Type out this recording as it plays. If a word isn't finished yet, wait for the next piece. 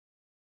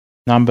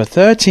Number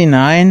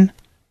 39,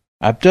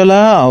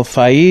 Abdullah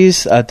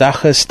al-FAIZ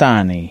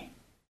ad-DAGESTANI.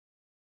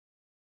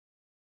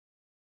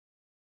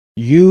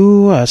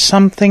 You are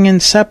something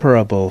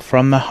inseparable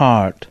from the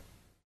heart.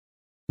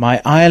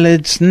 My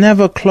eyelids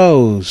never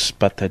close,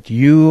 but that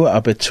you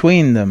are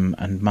between them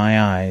and my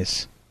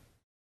eyes.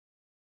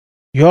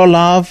 Your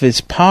love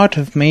is part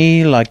of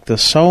me like the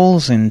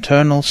soul's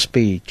internal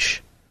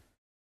speech.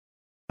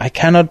 I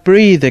cannot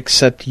breathe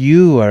except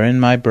you are in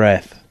my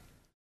breath,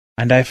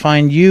 and I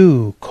find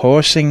you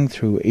coursing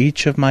through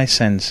each of my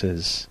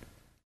senses.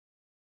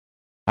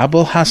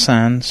 Abul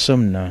Hassan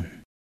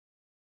Sumnan.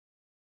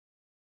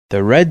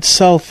 The red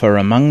sulphur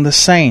among the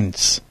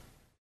saints,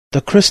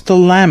 the crystal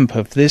lamp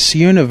of this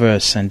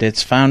universe and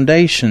its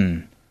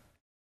foundation.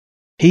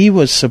 He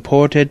was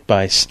supported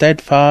by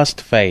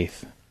steadfast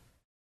faith.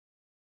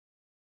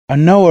 A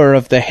knower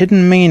of the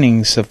hidden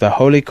meanings of the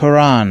Holy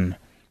Quran,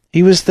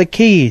 he was the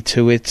key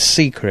to its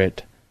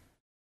secret,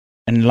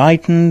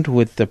 enlightened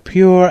with the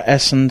pure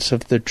essence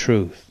of the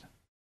truth.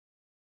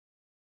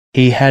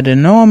 He had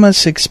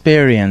enormous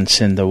experience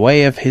in the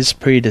way of his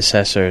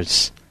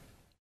predecessors.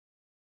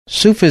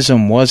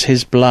 Sufism was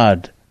his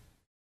blood.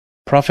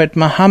 Prophet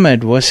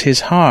Muhammad was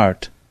his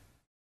heart.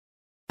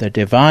 The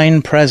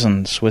divine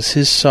presence was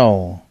his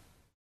soul.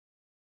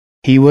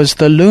 He was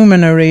the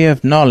luminary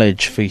of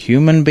knowledge for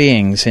human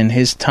beings in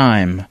his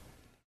time,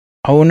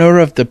 owner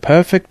of the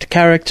perfect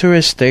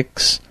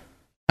characteristics,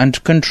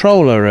 and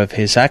controller of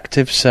his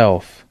active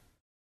self.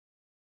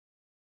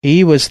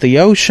 He was the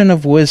ocean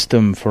of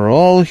wisdom for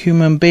all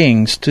human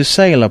beings to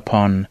sail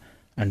upon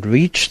and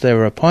reach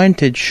their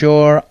appointed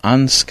shore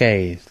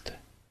unscathed.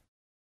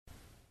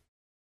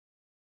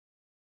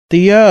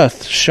 The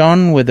earth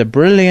shone with a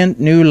brilliant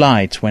new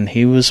light when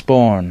he was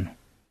born.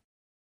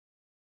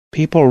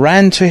 People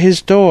ran to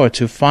his door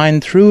to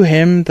find through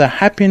him the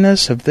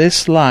happiness of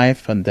this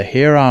life and the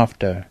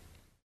hereafter.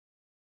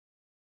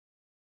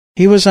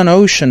 He was an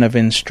ocean of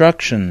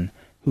instruction,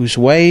 whose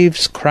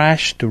waves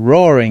crashed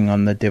roaring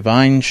on the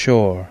divine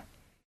shore.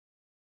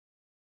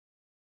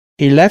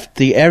 He left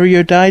the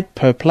erudite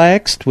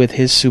perplexed with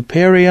his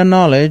superior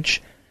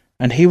knowledge,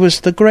 and he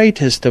was the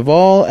greatest of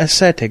all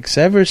ascetics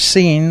ever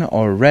seen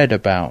or read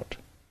about.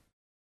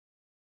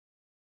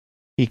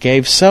 He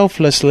gave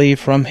selflessly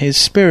from his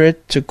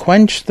spirit to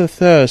quench the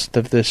thirst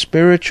of the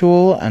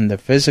spiritual and the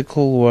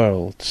physical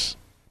worlds.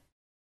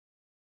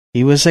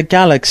 He was a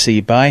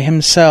galaxy by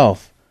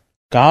himself,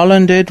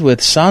 garlanded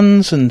with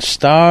suns and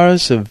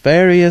stars of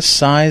various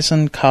size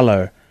and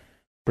color,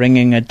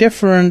 bringing a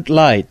different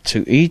light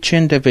to each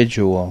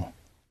individual.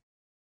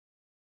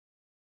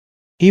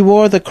 He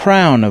wore the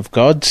crown of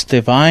God's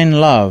divine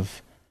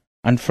love,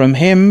 and from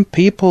him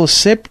people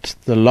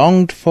sipped the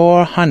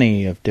longed-for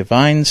honey of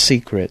divine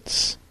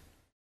secrets.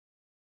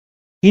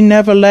 He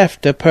never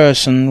left a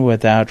person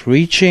without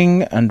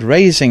reaching and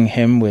raising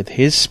him with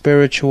his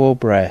spiritual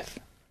breath.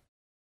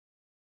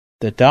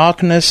 The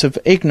darkness of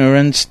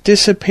ignorance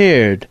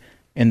disappeared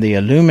in the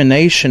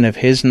illumination of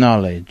his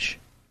knowledge.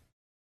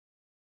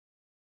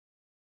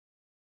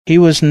 He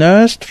was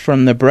nursed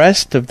from the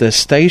breast of the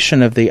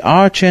station of the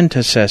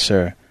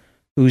arch-intercessor,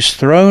 whose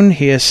throne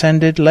he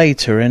ascended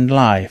later in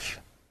life.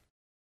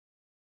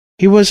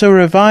 He was a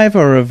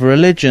reviver of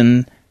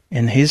religion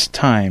in his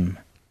time.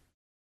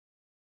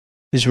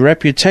 His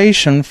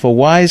reputation for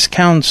wise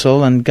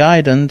counsel and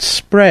guidance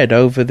spread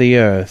over the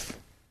earth.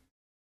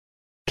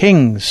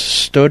 Kings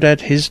stood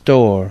at his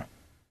door.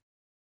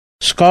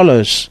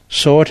 Scholars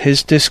sought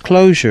his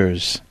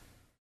disclosures.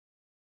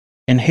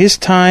 In his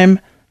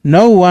time,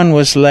 no one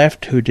was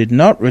left who did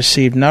not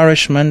receive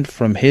nourishment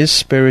from his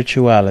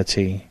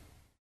spirituality.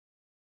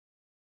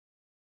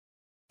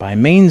 By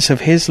means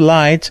of his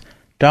light,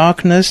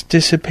 darkness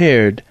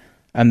disappeared,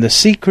 and the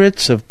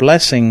secrets of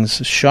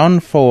blessings shone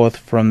forth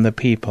from the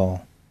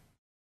people.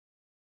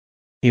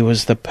 He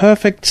was the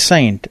perfect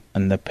saint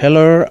and the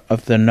pillar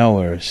of the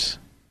knowers.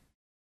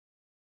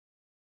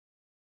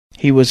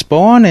 He was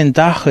born in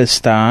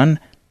Dagestan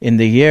in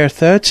the year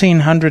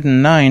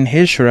 1309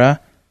 Hijra,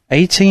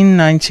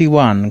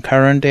 1891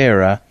 current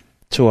era,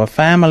 to a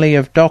family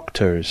of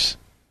doctors.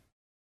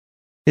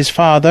 His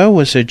father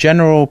was a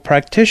general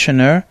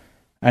practitioner,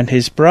 and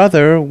his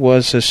brother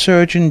was a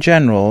surgeon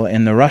general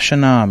in the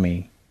Russian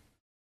army.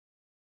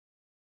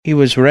 He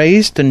was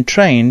raised and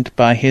trained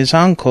by his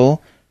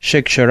uncle,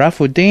 Sheikh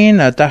Sharafuddin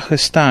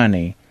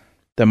ad-Dagestani,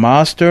 the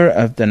master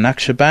of the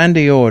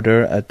Naqshbandi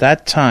order at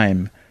that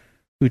time,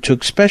 who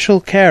took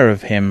special care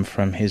of him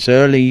from his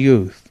early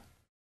youth.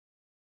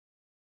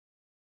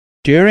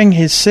 During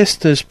his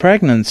sister's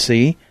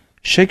pregnancy,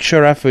 Sheikh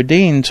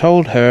Sharafuddin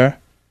told her,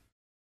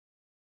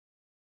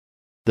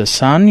 "The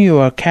son you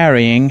are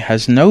carrying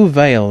has no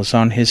veils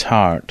on his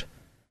heart.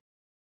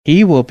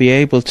 He will be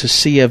able to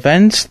see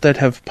events that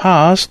have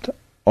passed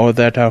or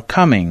that are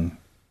coming.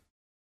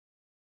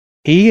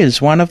 He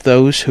is one of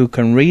those who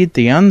can read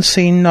the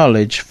unseen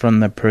knowledge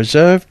from the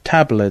preserved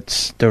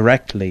tablets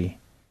directly.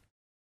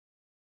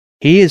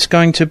 He is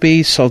going to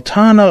be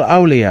Sultan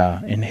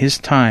al-Awliya in his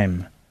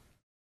time.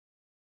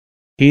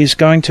 He is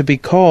going to be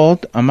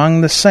called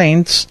among the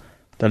saints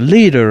the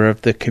leader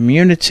of the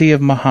community of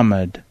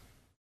Muhammad.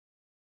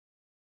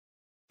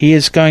 He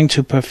is going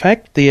to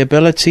perfect the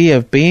ability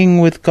of being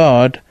with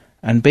God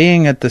and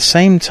being at the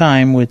same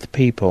time with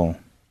people.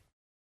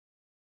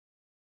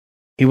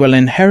 He will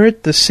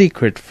inherit the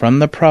secret from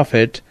the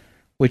Prophet,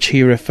 which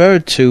he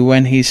referred to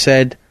when he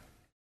said,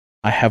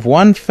 "I have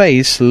one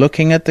face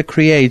looking at the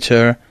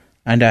Creator,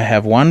 and I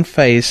have one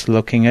face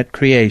looking at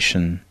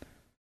creation."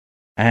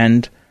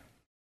 And,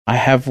 "I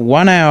have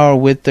 1 hour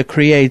with the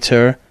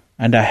Creator,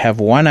 and I have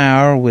 1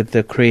 hour with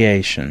the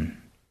creation."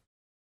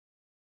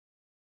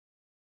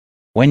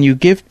 When you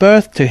give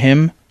birth to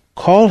him,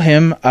 call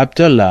him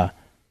Abdullah,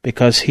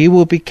 because he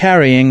will be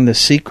carrying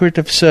the secret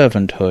of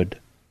servanthood.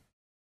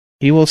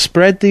 He will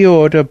spread the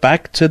order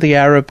back to the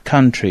Arab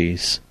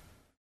countries.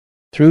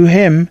 Through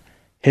him,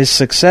 his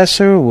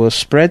successor will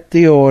spread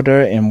the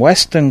order in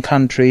Western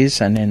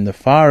countries and in the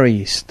Far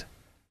East.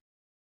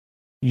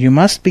 You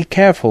must be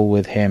careful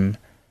with him.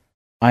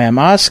 I am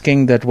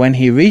asking that when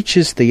he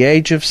reaches the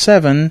age of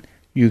 7,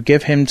 you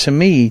give him to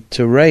me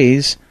to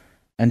raise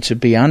and to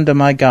be under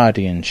my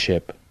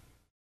guardianship.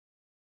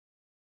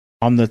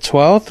 On the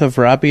 12th of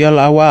Rabi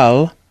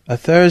al-Awwal, a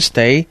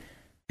Thursday,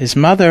 his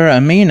mother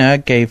Amina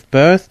gave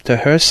birth to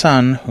her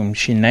son, whom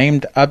she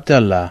named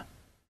Abdullah.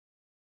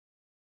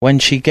 When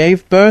she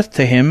gave birth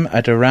to him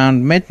at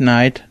around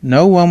midnight,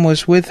 no one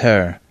was with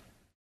her.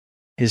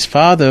 His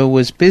father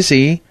was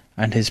busy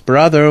and his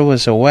brother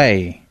was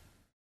away.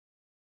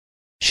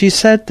 She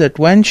said that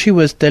when she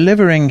was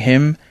delivering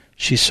him,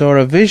 she saw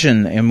a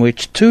vision in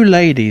which 2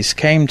 ladies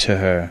came to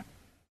her.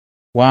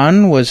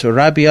 One was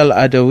Rabi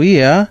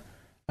al-Adawiyah,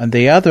 and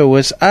the other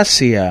was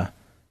Asiya,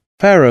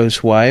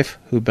 Pharaoh's wife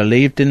who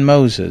believed in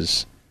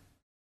Moses.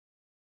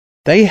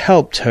 They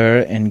helped her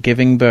in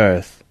giving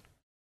birth.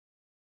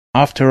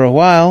 After a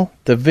while,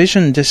 the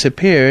vision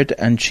disappeared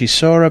and she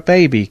saw a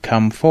baby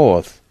come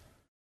forth.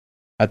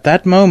 At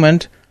that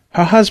moment,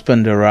 her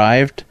husband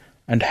arrived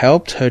and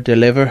helped her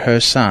deliver her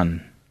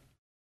son.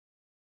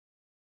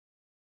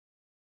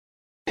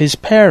 His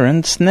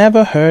parents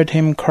never heard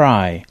him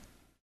cry.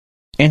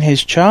 In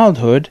his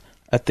childhood,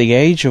 at the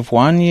age of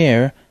 1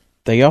 year,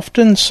 they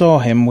often saw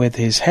him with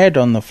his head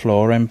on the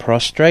floor in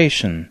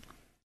prostration.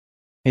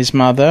 His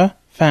mother,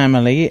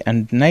 family,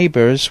 and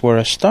neighbors were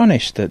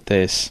astonished at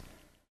this.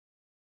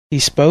 He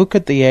spoke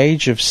at the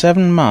age of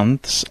 7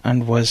 months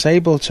and was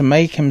able to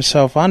make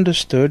himself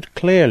understood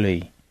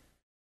clearly.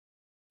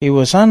 He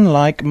was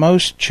unlike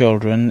most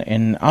children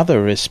in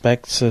other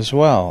respects as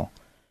well.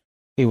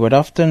 He would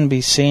often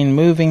be seen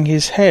moving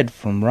his head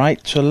from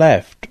right to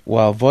left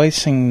while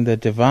voicing the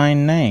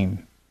divine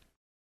name.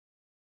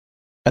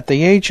 At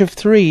the age of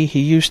 3, he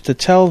used to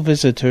tell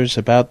visitors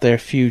about their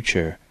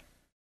future.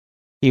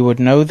 He would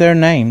know their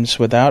names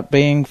without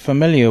being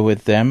familiar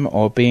with them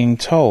or being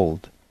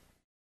told.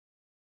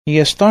 He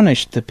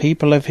astonished the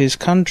people of his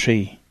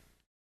country.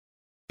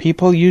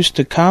 People used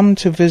to come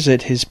to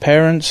visit his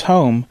parents'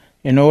 home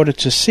in order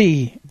to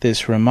see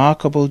this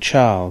remarkable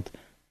child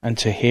and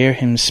to hear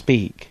him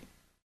speak.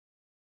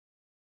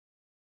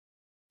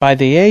 By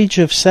the age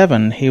of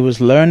 7, he was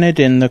learned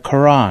in the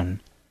Quran.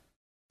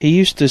 He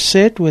used to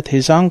sit with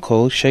his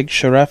uncle, Sheikh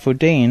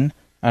Sharafuddin,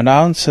 and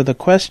answer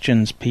the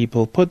questions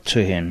people put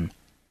to him.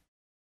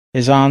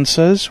 His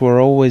answers were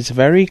always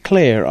very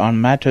clear on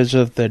matters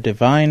of the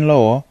divine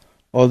law,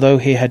 although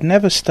he had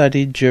never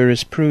studied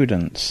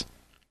jurisprudence.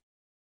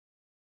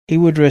 He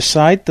would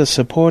recite the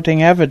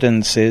supporting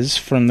evidences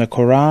from the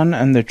Quran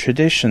and the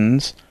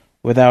traditions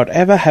without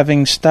ever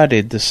having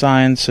studied the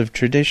science of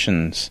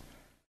traditions.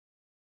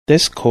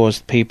 This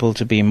caused people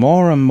to be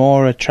more and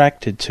more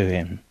attracted to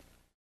him.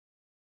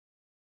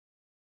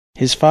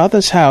 His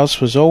father's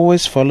house was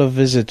always full of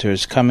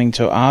visitors coming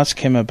to ask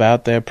him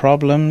about their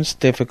problems,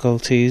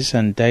 difficulties,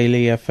 and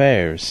daily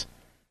affairs.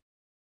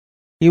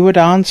 He would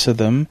answer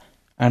them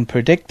and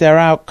predict their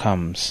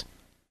outcomes.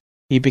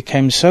 He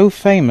became so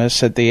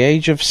famous at the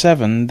age of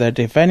 7 that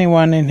if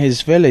anyone in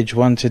his village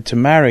wanted to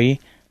marry,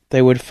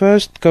 they would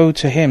first go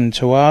to him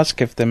to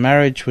ask if the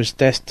marriage was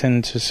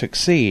destined to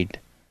succeed.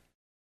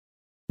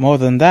 More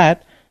than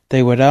that,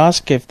 they would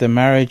ask if the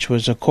marriage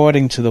was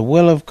according to the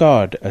will of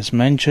God, as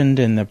mentioned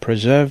in the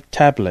preserved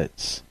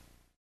tablets.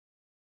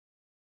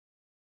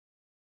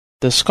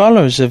 The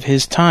scholars of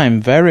his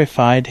time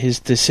verified his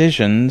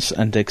decisions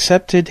and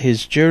accepted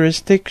his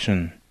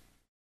jurisdiction.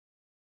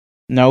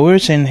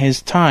 Knowers in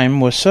his time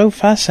were so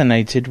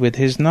fascinated with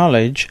his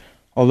knowledge,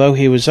 although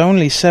he was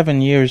only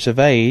 7 years of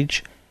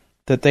age,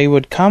 that they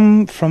would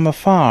come from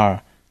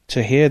afar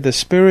to hear the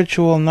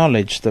spiritual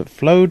knowledge that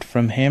flowed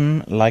from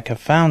him like a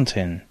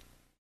fountain.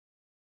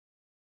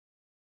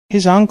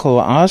 His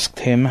uncle asked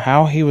him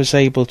how he was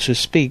able to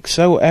speak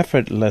so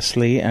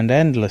effortlessly and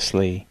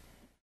endlessly.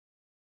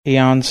 He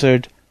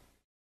answered,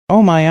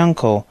 "Oh, my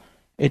uncle,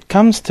 it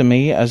comes to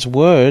me as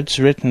words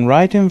written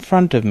right in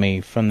front of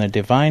me from the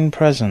divine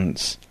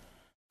presence.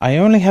 I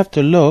only have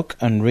to look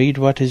and read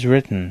what is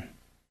written."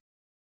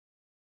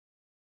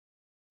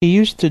 He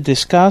used to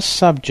discuss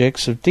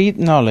subjects of deep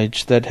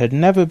knowledge that had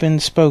never been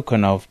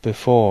spoken of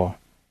before.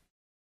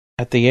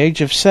 At the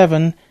age of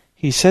 7,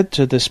 he said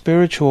to the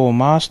spiritual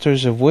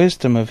masters of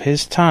wisdom of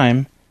his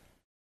time,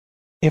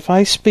 "If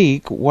I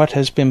speak what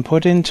has been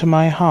put into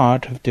my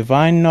heart of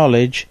divine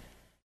knowledge,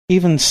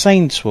 even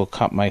saints will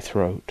cut my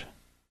throat."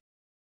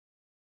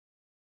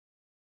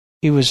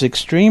 He was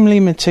extremely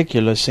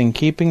meticulous in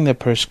keeping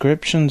the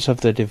prescriptions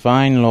of the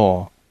divine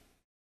law.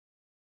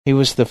 He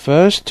was the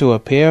first to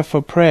appear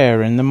for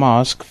prayer in the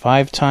mosque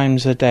 5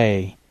 times a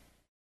day.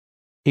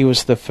 He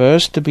was the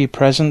first to be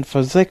present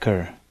for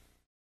dhikr.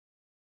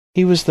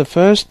 He was the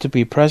first to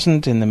be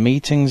present in the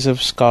meetings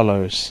of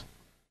scholars.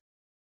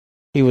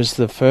 He was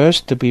the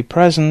first to be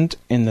present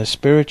in the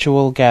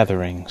spiritual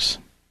gatherings.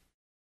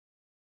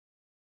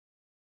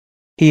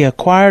 He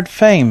acquired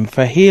fame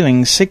for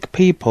healing sick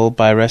people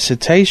by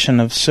recitation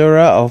of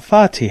Surah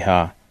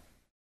al-Fatiha.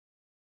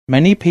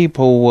 Many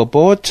people were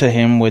brought to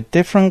him with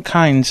different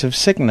kinds of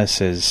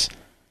sicknesses.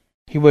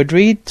 He would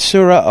read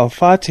Surah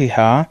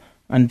al-Fatiha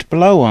and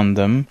blow on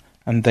them,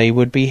 and they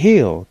would be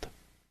healed.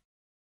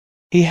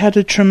 He had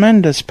a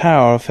tremendous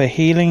power for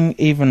healing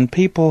even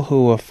people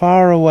who were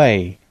far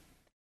away.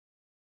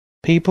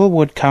 People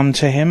would come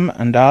to him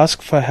and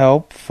ask for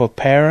help for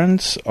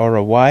parents or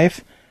a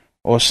wife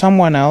or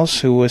someone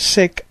else who was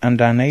sick and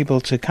unable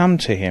to come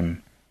to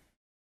him.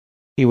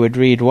 He would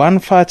read one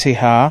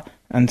Fatiha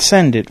and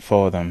send it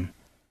for them.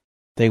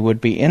 They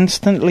would be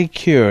instantly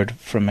cured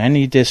from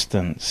any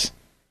distance.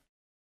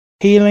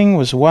 Healing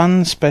was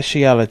one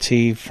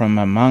speciality from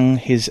among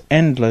his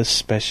endless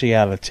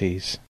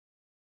specialities.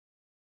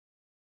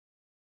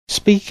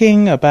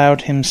 Speaking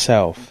about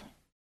himself.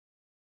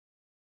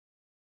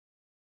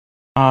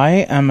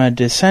 I am a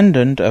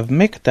descendant of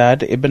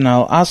Miqdad ibn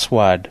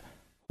al-Aswad,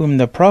 whom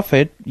the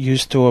Prophet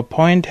used to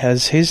appoint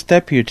as his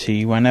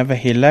deputy whenever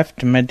he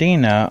left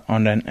Medina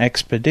on an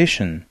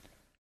expedition.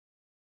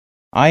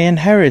 I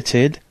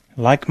inherited,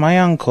 like my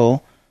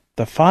uncle,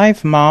 the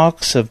 5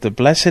 marks of the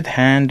blessed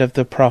hand of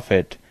the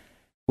Prophet,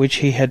 which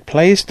he had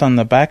placed on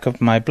the back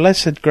of my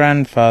blessed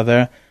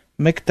grandfather,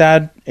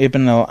 Miqdad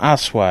ibn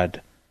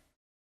al-Aswad.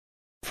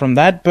 From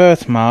that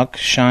birthmark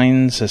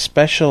shines a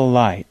special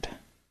light.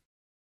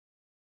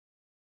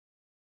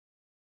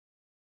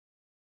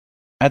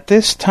 At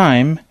this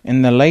time,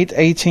 in the late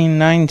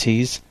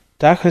 1890s,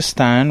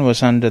 Dagestan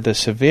was under the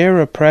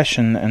severe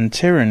oppression and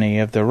tyranny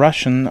of the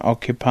Russian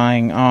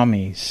occupying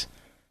armies.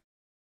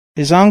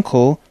 His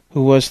uncle,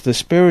 who was the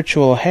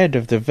spiritual head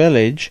of the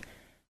village,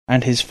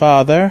 and his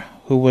father,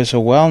 who was a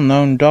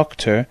well-known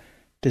doctor,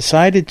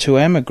 decided to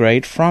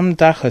emigrate from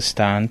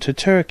Dagestan to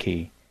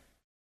Turkey.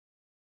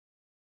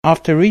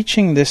 After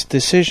reaching this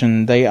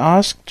decision, they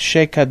asked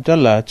Sheikh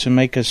Abdullah to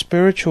make a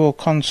spiritual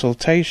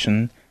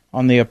consultation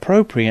on the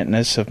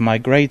appropriateness of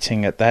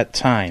migrating at that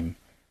time.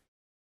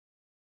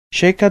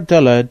 Sheikh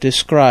Abdullah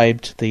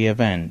described the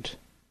event.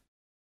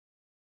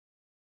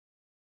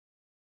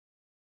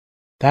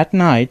 That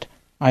night,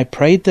 I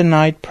prayed the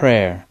night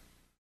prayer.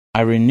 I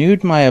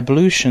renewed my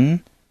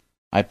ablution.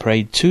 I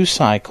prayed 2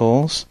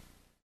 cycles.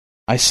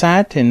 I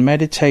sat in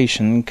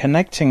meditation,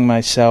 connecting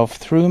myself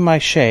through my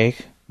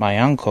sheikh, my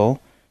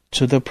uncle,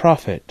 to the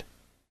Prophet.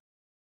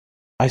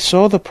 I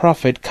saw the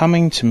Prophet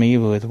coming to me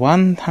with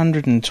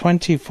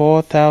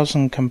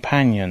 124,000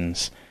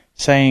 companions,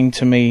 saying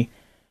to me,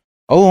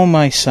 "O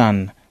my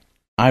son,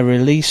 I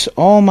release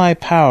all my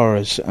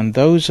powers and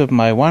those of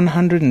my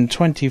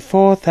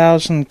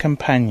 124,000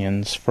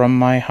 companions from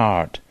my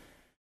heart.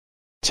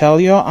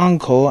 Tell your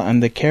uncle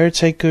and the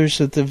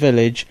caretakers of the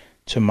village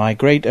to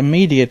migrate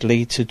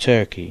immediately to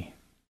Turkey."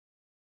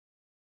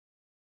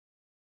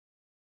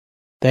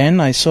 Then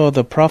I saw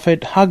the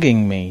Prophet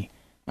hugging me,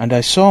 and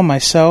I saw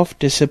myself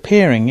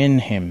disappearing in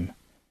him.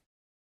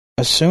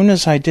 As soon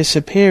as I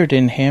disappeared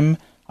in him,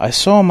 I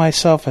saw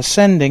myself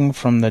ascending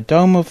from the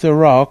dome of the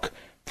rock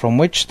from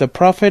which the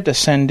Prophet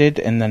ascended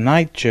in the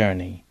night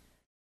journey.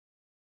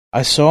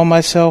 I saw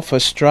myself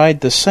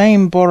astride the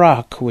same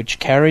Burak which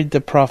carried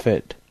the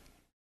Prophet.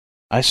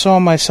 I saw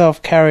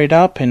myself carried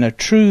up in a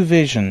true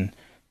vision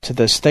to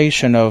the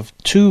station of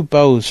 2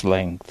 bows'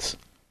 lengths.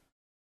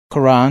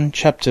 Quran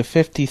chapter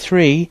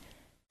 53,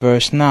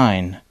 verse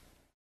 9,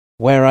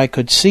 where I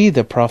could see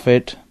the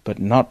Prophet, but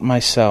not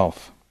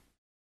myself.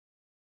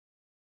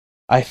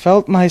 I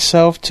felt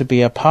myself to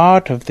be a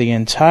part of the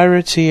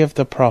entirety of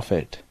the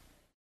Prophet.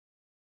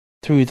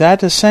 Through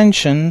that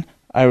ascension,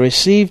 I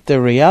received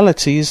the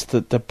realities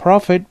that the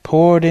Prophet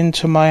poured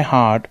into my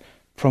heart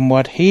from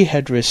what he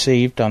had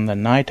received on the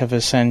night of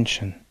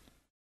ascension.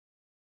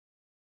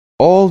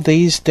 All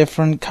these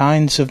different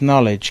kinds of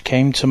knowledge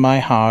came to my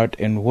heart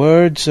in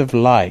words of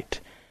light,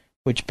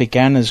 which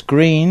began as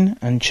green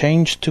and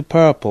changed to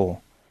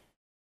purple,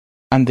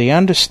 and the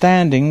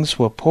understandings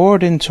were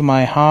poured into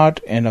my heart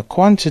in a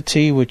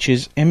quantity which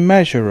is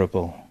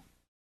immeasurable.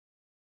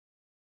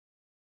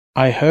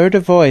 I heard a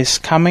voice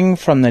coming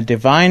from the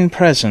divine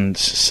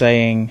presence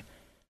saying,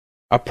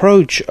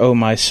 "Approach, O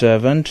my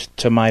servant,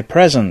 to my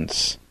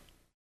presence."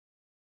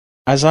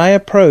 As I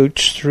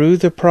approached through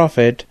the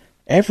Prophet,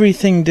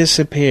 everything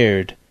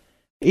disappeared.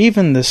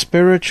 Even the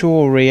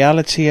spiritual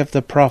reality of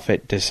the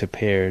Prophet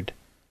disappeared.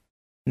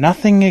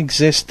 Nothing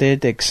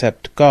existed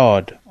except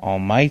God,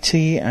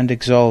 Almighty and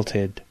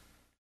exalted.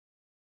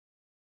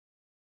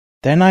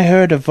 Then I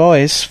heard a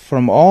voice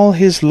from all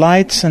his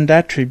lights and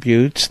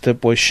attributes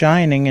that were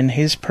shining in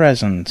his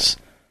presence.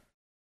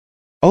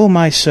 O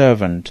my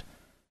servant,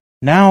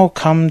 now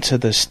come to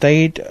the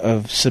state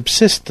of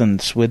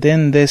subsistence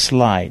within this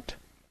light.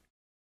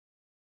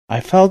 I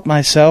felt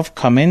myself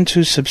come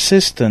into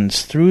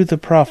subsistence through the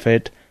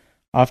Prophet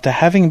after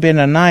having been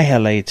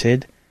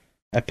annihilated,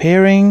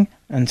 appearing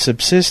and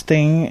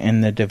subsisting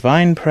in the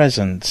divine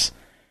presence,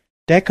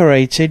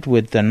 decorated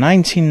with the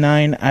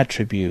 99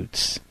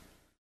 attributes.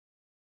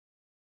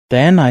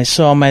 Then I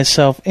saw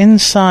myself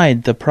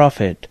inside the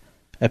Prophet,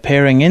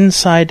 appearing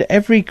inside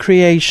every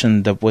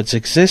creation that was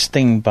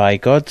existing by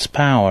God's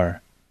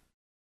power.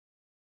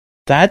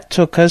 That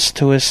took us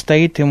to a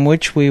state in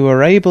which we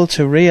were able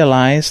to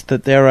realize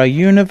that there are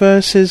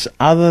universes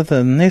other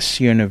than this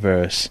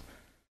universe,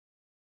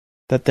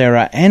 that there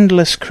are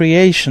endless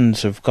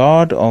creations of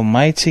God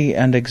Almighty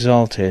and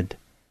exalted.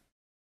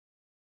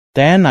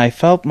 Then I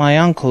felt my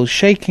uncle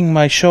shaking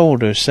my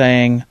shoulder,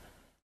 saying,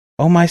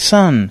 "O my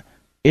son,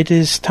 it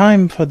is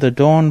time for the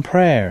dawn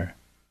prayer."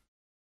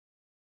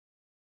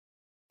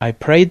 I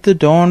prayed the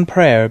dawn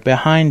prayer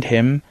behind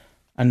him,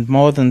 and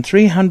more than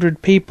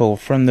 300 people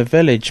from the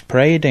village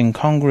prayed in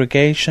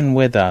congregation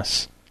with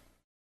us.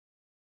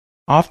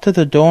 After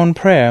the dawn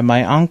prayer,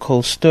 my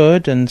uncle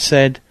stood and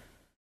said,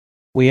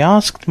 "We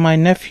asked my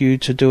nephew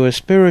to do a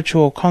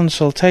spiritual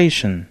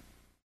consultation."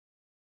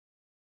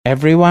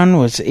 Everyone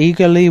was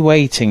eagerly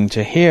waiting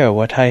to hear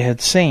what I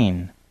had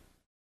seen.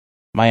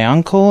 My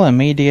uncle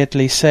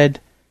immediately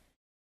said,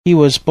 "He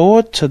was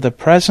brought to the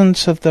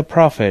presence of the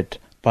Prophet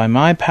by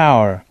my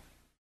power.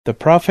 The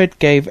Prophet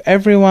gave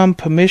everyone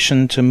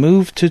permission to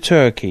move to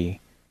Turkey.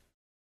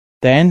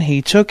 Then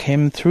he took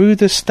him through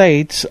the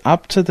states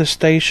up to the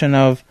station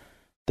of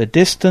the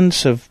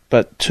distance of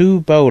but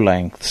 2 bow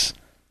lengths.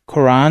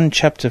 Quran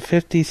chapter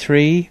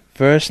 53,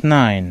 verse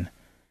 9.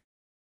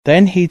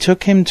 Then he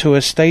took him to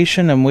a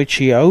station in which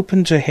he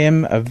opened to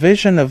him a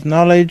vision of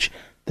knowledge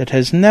that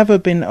has never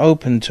been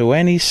opened to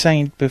any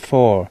saint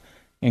before,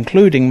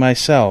 including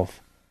myself.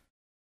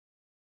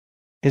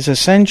 His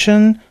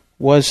ascension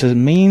was a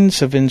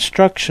means of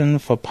instruction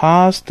for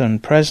past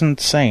and present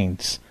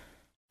saints,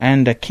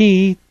 and a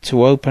key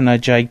to open a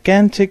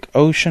gigantic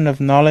ocean of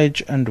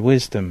knowledge and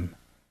wisdom.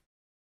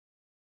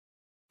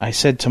 I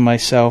said to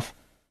myself,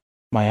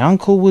 my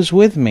uncle was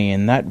with me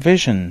in that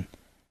vision,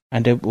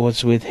 and it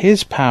was with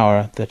his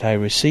power that I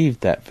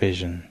received that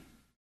vision.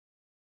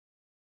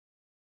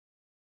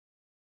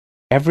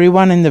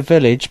 Everyone in the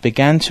village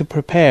began to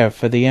prepare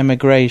for the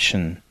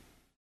emigration.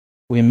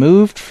 We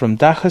moved from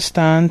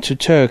Dagestan to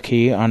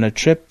Turkey on a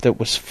trip that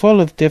was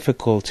full of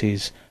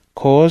difficulties,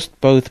 caused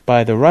both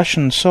by the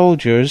Russian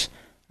soldiers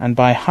and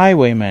by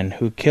highwaymen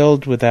who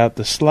killed without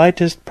the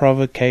slightest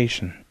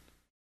provocation.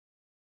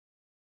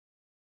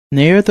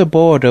 Near the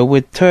border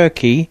with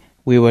Turkey,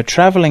 we were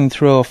traveling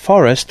through a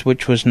forest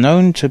which was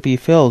known to be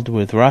filled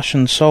with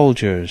Russian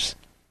soldiers.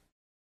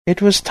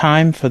 It was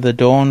time for the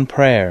dawn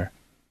prayer.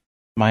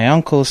 My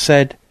uncle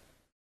said,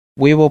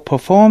 "We will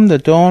perform the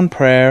dawn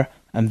prayer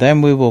and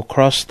then we will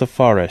cross the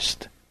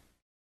forest."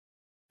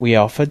 We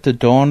offered the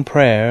dawn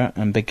prayer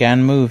and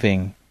began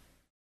moving.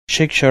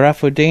 Sheikh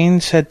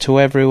Sharafuddin said to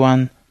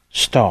everyone,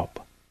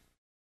 "Stop."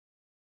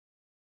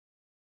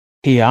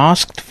 He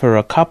asked for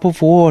a cup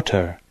of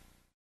water.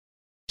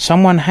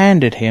 Someone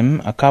handed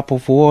him a cup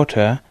of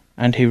water,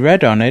 and he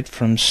read on it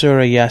from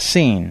Surah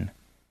Yasin.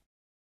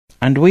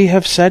 "And we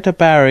have set a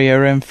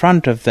barrier in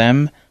front of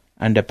them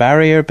and a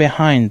barrier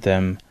behind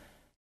them,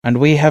 and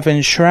we have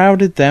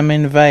enshrouded them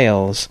in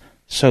veils,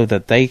 so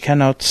that they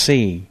cannot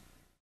see."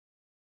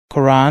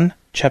 Quran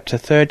chapter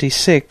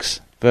 36,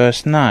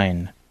 verse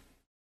 9.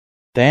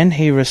 Then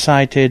he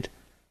recited,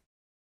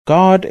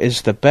 "God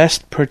is the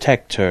best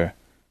protector,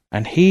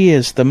 and He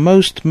is the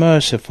most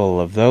merciful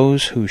of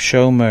those who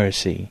show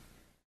mercy."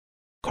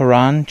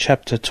 Quran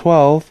chapter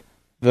 12,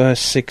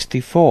 verse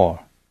 64.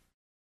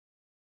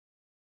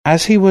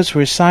 As he was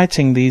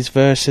reciting these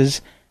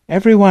verses,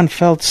 everyone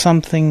felt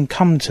something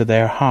come to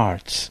their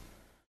hearts.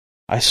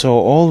 I saw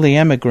all the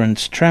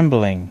emigrants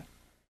trembling.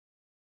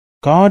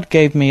 God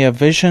gave me a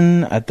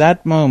vision at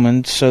that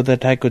moment so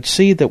that I could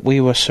see that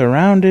we were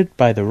surrounded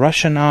by the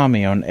Russian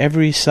army on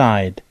every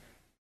side.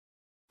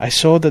 I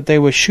saw that they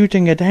were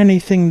shooting at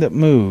anything that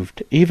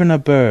moved, even a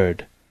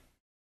bird.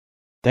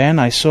 Then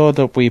I saw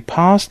that we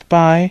passed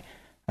by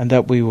and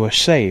that we were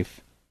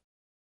safe.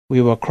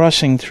 We were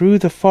crossing through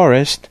the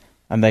forest,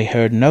 and they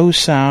heard no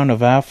sound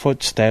of our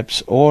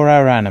footsteps or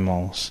our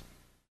animals.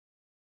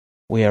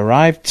 We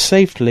arrived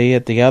safely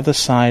at the other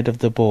side of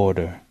the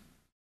border.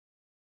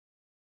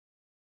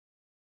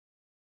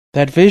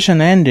 That vision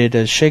ended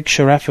as Sheikh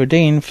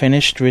Sharafuddin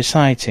finished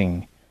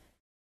reciting.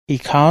 He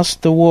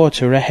cast the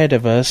water ahead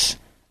of us,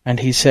 and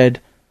he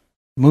said,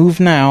 "Move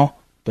now,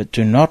 but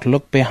do not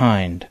look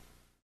behind."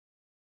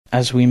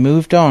 As we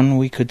moved on,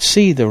 we could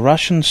see the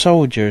Russian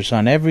soldiers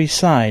on every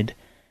side,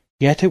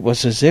 yet it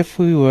was as if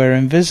we were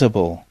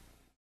invisible.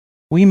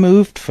 We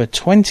moved for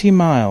 20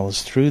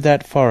 miles through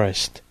that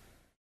forest.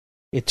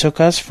 It took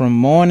us from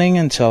morning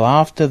until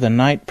after the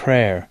night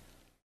prayer.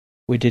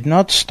 We did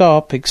not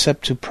stop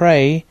except to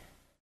pray,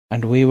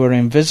 and we were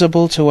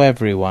invisible to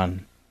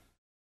everyone.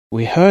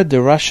 We heard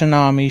the Russian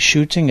army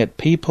shooting at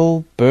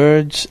people,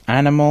 birds,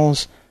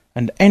 animals,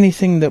 and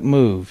anything that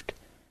moved,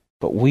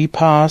 but we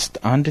passed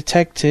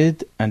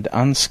undetected and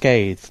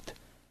unscathed.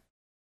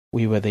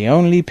 We were the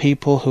only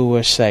people who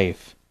were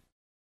safe.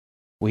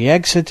 We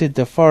exited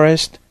the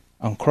forest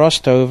and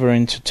crossed over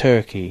into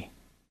Turkey.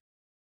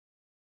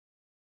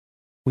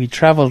 We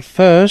traveled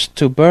first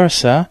to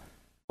Bursa,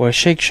 where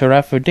Sheikh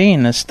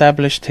Sharafuddin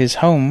established his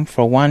home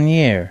for 1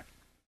 year.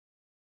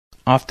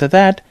 After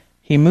that,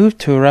 he moved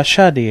to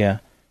Rashadia,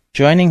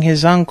 joining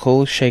his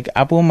uncle Sheikh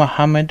Abu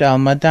Muhammad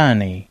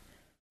al-Madani,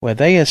 where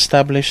they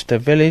established a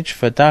village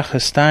for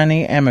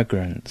Dagestani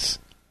emigrants.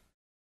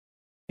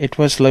 It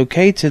was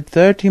located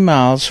 30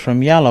 miles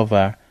from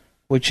Yalova,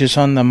 which is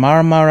on the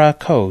Marmara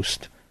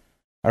coast,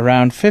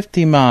 around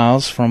 50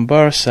 miles from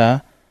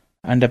Bursa,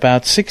 and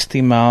about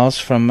 60 miles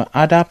from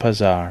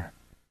Adapazar.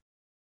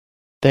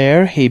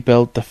 There he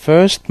built the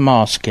first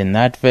mosque in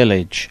that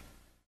village.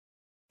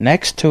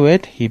 Next to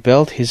it he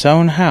built his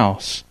own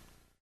house.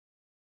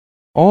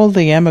 All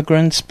the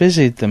emigrants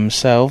busied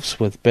themselves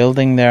with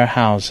building their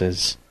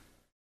houses.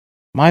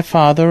 My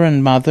father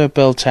and mother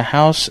built a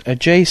house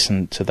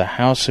adjacent to the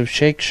house of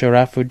Sheikh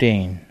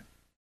Sharafuddin.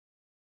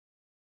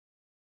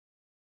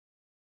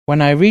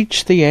 When I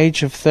reached the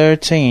age of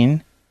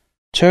 13,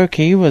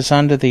 Turkey was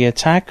under the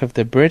attack of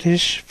the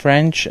British,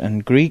 French,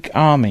 and Greek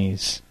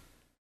armies.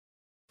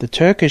 The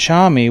Turkish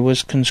army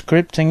was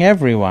conscripting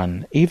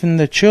everyone, even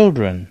the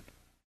children.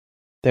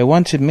 They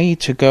wanted me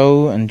to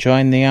go and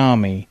join the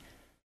army,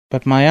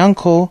 but my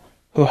uncle,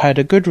 who had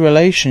a good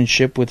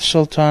relationship with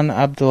Sultan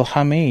Abdul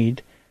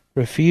Hamid,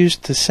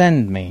 refused to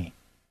send me.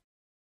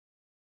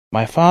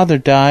 My father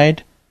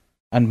died,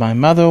 and my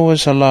mother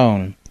was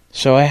alone,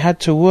 so I had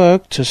to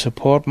work to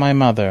support my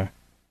mother.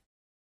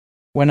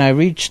 When I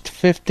reached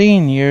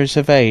 15 years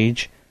of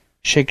age,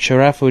 Sheikh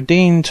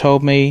Sharafuddin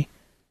told me,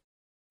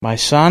 "My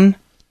son,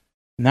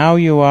 now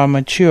you are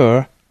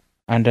mature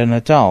and an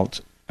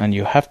adult, and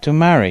you have to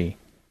marry."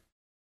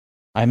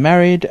 I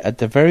married at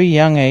the very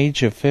young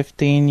age of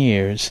 15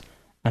 years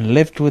and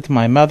lived with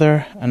my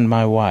mother and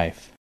my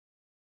wife.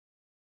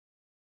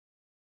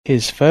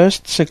 His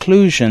first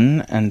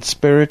seclusion and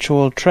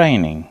spiritual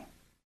training.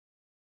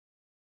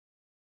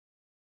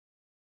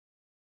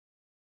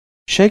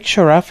 Sheikh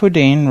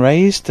Sharafuddin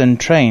raised and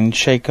trained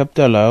Sheikh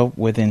Abdullah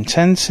with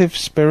intensive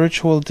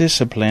spiritual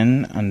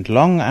discipline and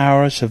long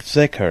hours of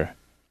zikr.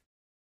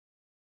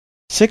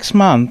 6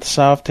 months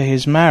after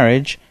his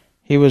marriage,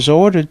 he was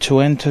ordered to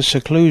enter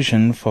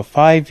seclusion for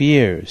 5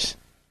 years.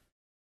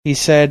 He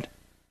said,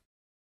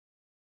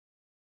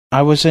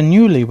 "I was a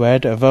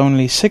newlywed of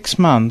only 6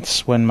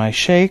 months when my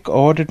sheikh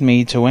ordered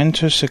me to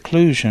enter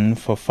seclusion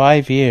for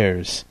 5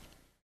 years.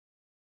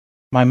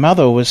 My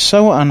mother was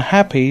so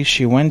unhappy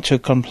she went to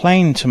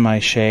complain to my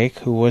sheikh,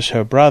 who was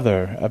her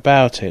brother,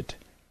 about it.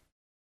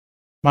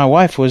 My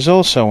wife was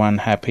also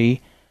unhappy,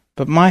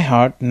 but my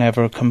heart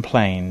never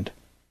complained.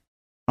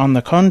 On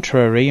the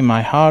contrary,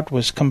 my heart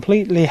was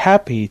completely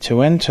happy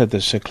to enter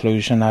the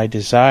seclusion I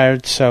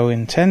desired so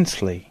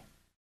intensely.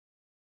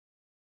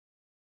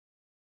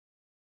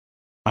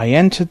 I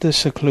entered the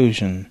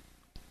seclusion,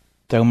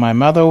 though my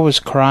mother was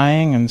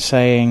crying and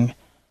saying,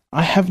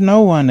 'I have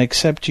no one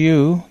except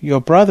you, your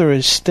brother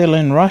is still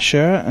in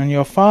Russia, and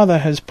your father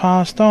has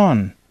passed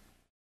on.'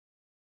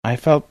 I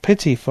felt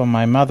pity for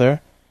my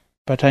mother,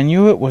 but I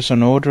knew it was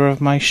an order of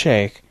my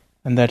sheikh,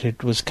 and that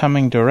it was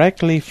coming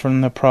directly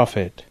from the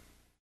Prophet.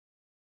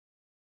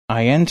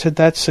 I entered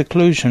that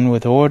seclusion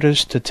with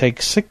orders to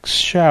take 6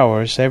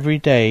 showers every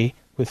day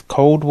with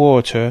cold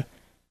water,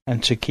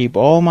 and to keep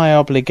all my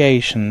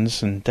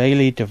obligations and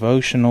daily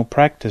devotional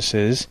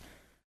practices,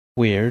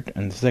 wird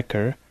and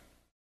zikr.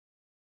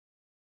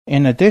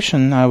 In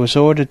addition, I was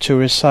ordered to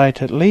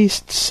recite at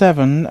least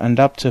 7 and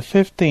up to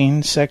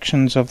 15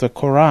 sections of the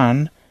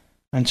Quran,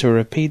 and to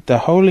repeat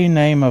the holy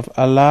name of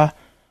Allah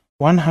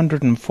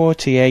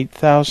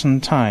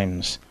 148,000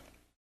 times,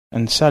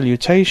 and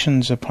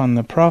salutations upon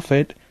the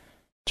Prophet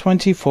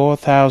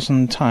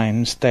 24,000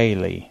 times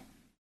daily.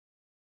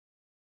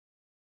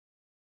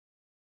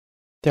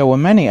 There were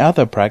many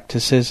other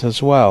practices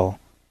as well,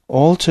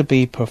 all to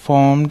be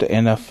performed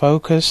in a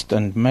focused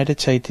and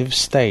meditative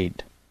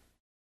state.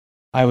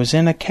 I was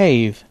in a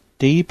cave,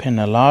 deep in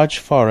a large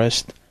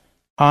forest,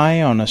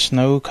 high on a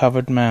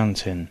snow-covered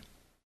mountain.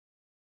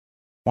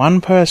 One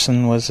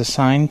person was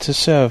assigned to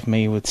serve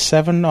me with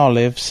 7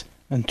 olives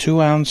and 2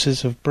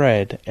 ounces of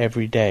bread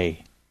every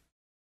day.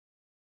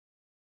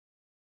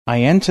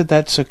 I entered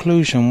that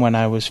seclusion when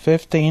I was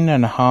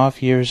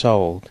 15.5 years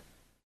old.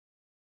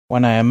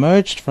 When I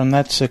emerged from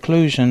that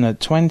seclusion at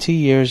 20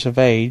 years of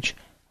age,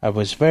 I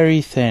was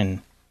very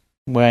thin,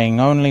 weighing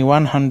only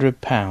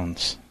 100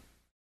 pounds.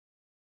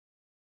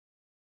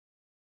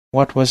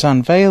 What was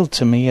unveiled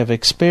to me of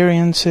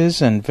experiences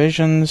and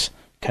visions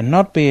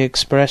cannot be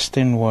expressed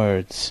in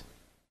words.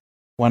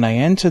 When I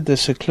entered the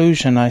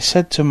seclusion, I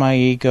said to my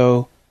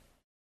ego,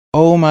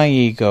 "O my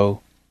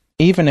ego,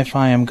 even if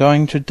I am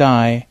going to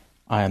die,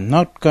 I am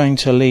not going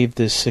to leave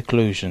this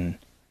seclusion.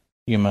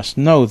 You must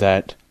know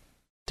that.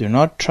 Do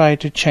not try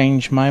to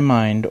change my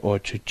mind or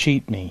to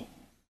cheat me."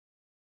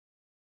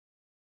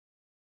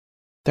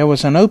 There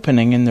was an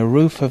opening in the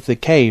roof of the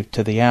cave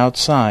to the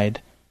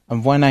outside,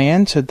 and when I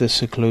entered the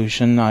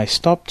seclusion, I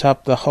stopped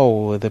up the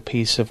hole with a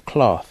piece of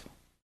cloth.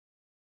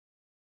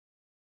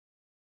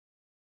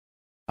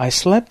 I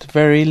slept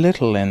very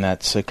little in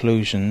that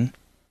seclusion.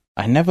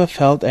 I never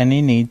felt any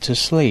need to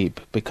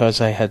sleep, because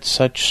I had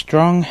such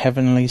strong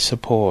heavenly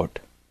support.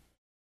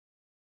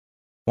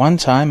 One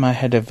time I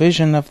had a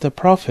vision of the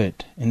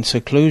Prophet in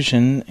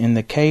seclusion in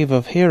the cave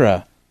of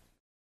Hira.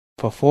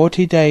 For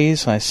 40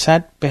 days I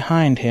sat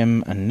behind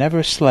him and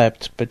never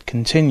slept, but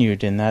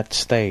continued in that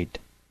state.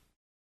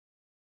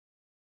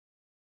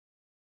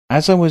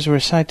 As I was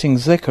reciting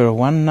zikr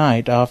one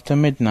night after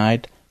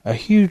midnight, a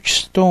huge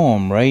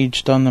storm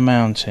raged on the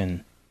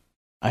mountain.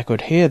 I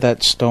could hear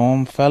that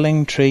storm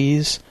felling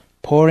trees,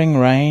 pouring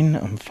rain,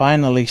 and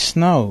finally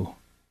snow.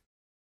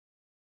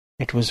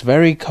 It was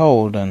very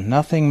cold, and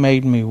nothing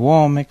made me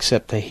warm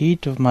except the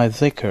heat of my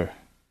zikr.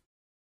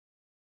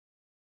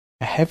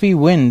 A heavy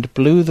wind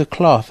blew the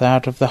cloth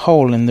out of the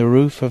hole in the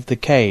roof of the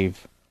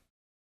cave.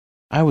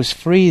 I was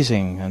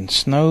freezing, and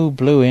snow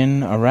blew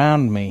in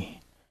around me.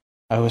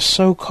 I was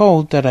so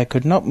cold that I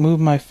could not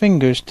move my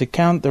fingers to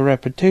count the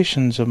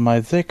repetitions of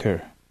my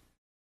zikr.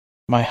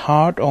 My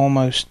heart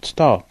almost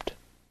stopped.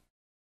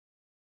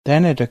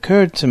 Then it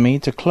occurred to me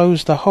to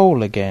close the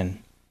hole again.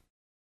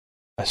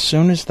 As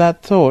soon as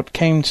that thought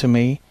came to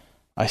me,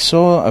 I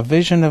saw a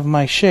vision of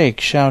my sheikh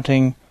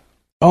shouting,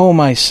 "O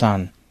my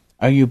son,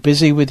 are you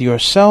busy with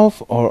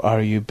yourself, or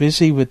are you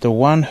busy with the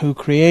one who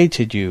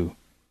created you?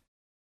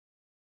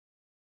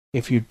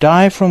 If you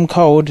die from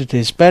cold, it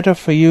is better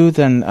for you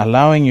than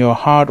allowing your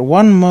heart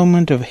one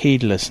moment of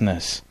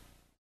heedlessness."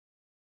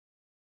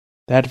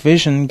 That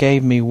vision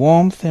gave me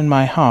warmth in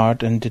my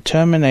heart and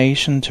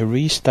determination to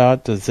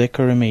restart the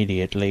zikr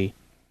immediately.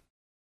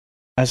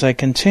 As I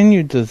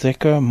continued the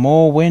zikr,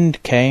 more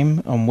wind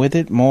came, and with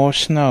it more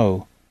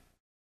snow.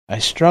 I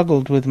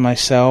struggled with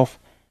myself,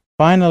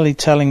 finally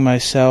telling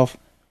myself,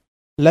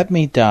 "Let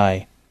me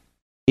die.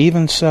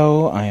 Even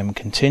so, I am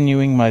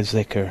continuing my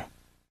zikr."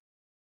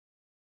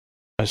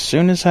 As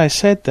soon as I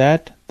said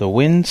that, the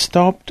wind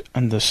stopped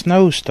and the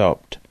snow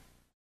stopped.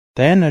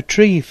 Then a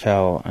tree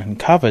fell and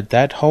covered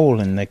that hole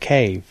in the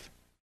cave.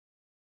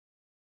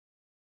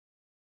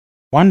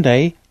 One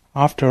day,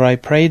 after I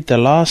prayed the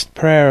last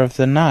prayer of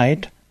the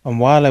night, and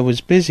while I was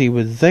busy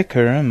with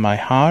zikr and my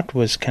heart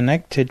was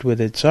connected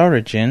with its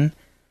origin,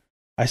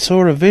 I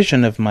saw a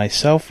vision of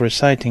myself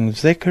reciting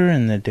zikr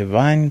in the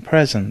divine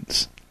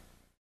presence.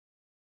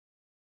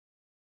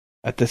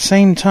 At the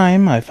same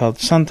time, I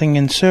felt something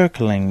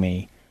encircling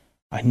me.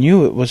 I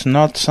knew it was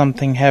not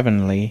something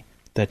heavenly,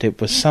 that it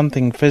was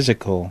something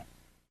physical.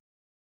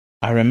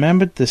 I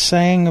remembered the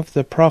saying of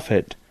the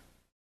Prophet,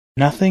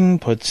 "Nothing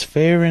puts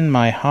fear in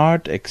my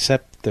heart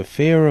except the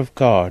fear of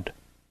God."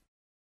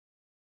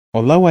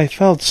 Although I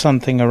felt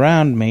something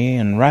around me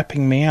and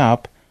wrapping me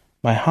up,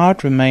 my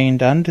heart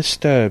remained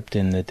undisturbed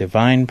in the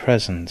divine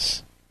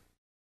presence.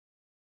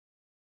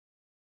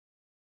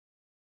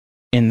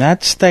 In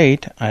that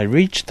state, I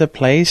reached the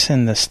place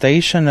in the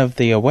station of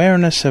the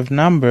awareness of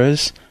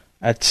numbers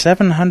at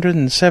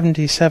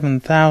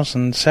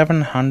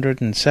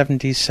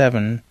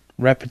 777,777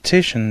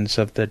 repetitions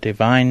of the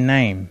divine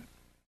name.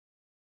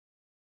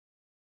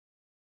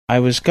 I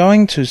was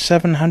going to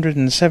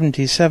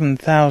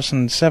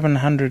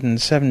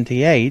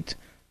 777,778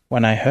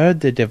 when I heard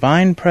the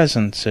divine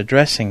presence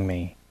addressing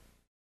me.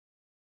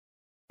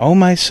 "O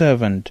my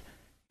servant,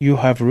 you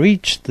have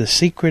reached the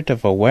secret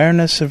of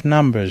awareness of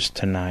numbers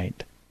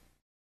tonight.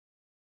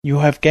 You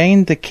have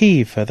gained the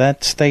key for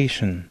that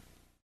station.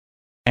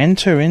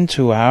 Enter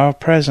into our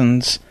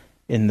presence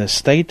in the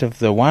state of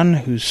the one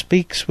who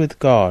speaks with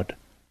God,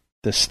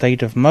 the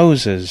state of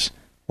Moses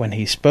when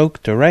he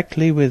spoke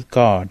directly with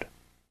God."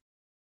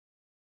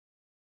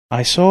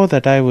 I saw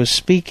that I was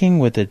speaking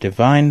with the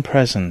divine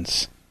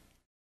presence.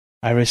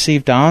 I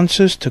received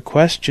answers to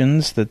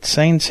questions that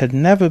saints had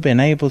never been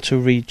able to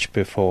reach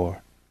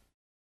before.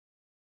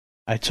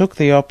 I took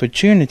the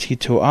opportunity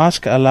to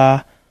ask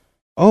Allah,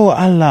 "O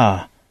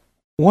Allah,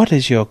 what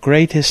is your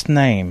greatest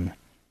name?"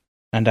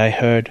 And I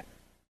heard,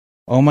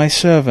 "O my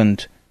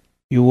servant,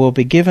 you will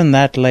be given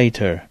that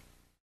later."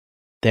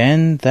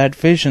 Then that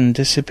vision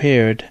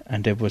disappeared,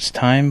 and it was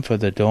time for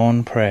the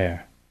dawn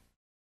prayer.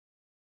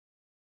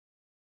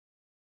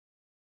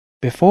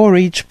 Before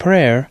each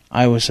prayer,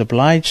 I was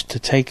obliged to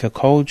take a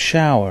cold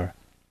shower.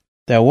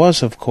 There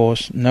was, of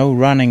course, no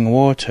running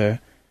water,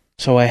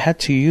 so I had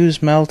to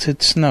use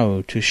melted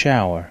snow to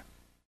shower.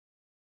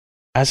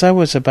 As I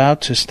was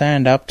about to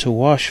stand up to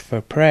wash for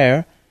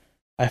prayer,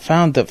 I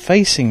found that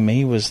facing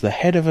me was the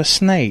head of a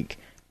snake,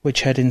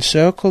 which had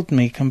encircled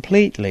me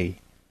completely.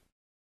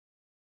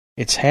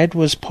 Its head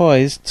was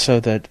poised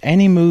so that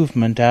any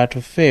movement out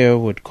of fear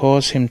would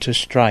cause him to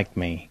strike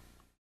me.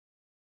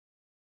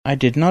 I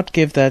did not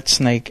give that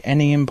snake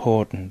any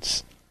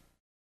importance.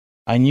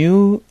 I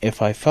knew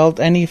if I felt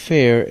any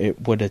fear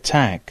it would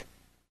attack.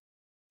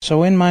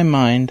 So in my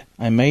mind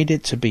I made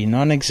it to be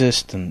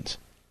non-existent.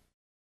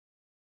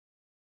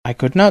 I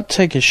could not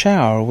take a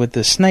shower with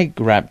the snake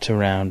wrapped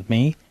around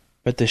me,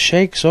 but the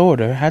Sheikh's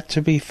order had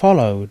to be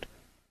followed.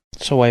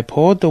 So I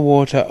poured the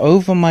water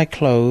over my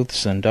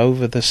clothes and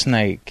over the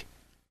snake.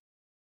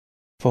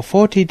 For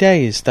 40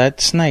 days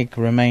that snake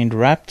remained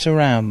wrapped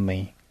around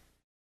me.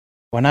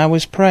 When I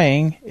was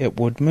praying, it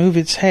would move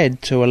its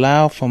head to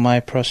allow for my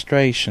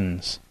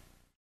prostrations.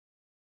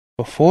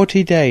 For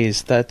 40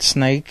 days that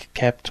snake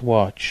kept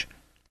watch,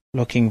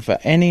 looking for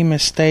any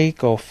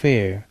mistake or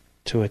fear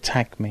to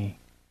attack me.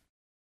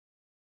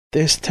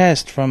 This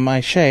test from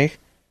my Sheikh,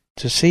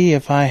 to see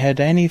if I had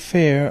any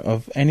fear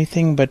of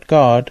anything but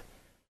God,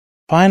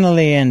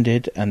 finally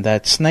ended, and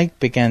that snake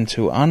began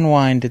to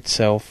unwind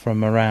itself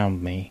from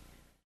around me.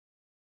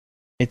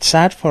 It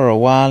sat for a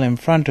while in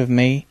front of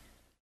me,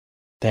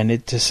 then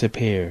it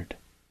disappeared.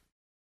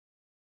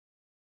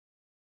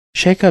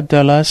 Sheikh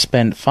Abdullah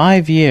spent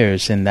 5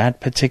 years in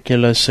that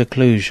particular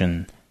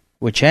seclusion,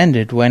 which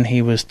ended when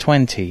he was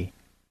 20.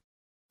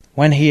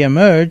 When he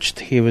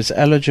emerged, he was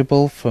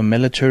eligible for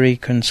military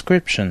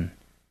conscription.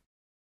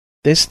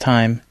 This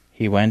time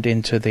he went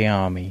into the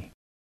army.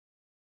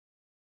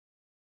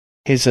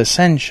 His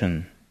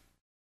ascension.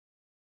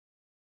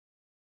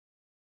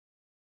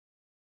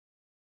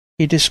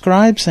 He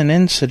describes an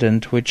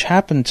incident which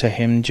happened to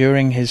him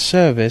during his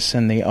service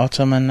in the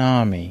Ottoman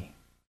army.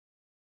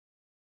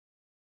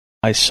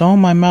 I saw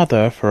my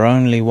mother for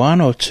only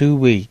 1 or 2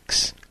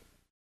 weeks.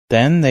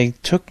 Then they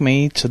took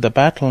me to the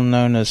battle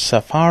known as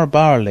Safar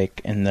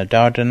Barlik in the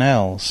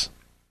Dardanelles.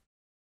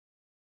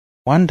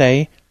 One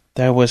day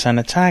there was an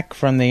attack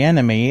from the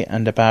enemy,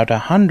 and about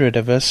 100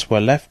 of us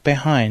were left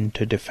behind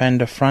to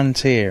defend a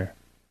frontier.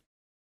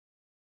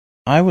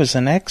 I was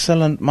an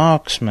excellent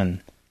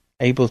marksman,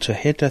 able to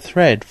hit a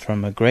thread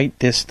from a great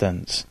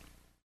distance.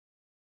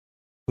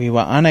 We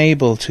were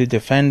unable to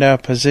defend our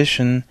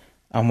position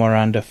and were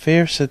under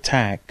fierce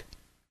attack.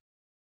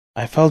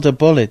 I felt a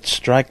bullet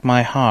strike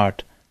my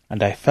heart,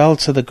 and I fell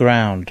to the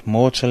ground,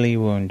 mortally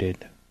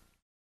wounded.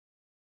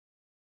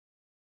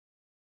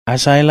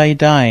 As I lay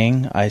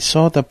dying, I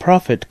saw the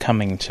Prophet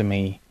coming to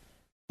me.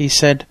 He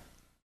said,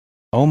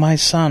 "O my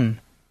son,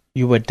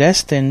 you were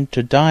destined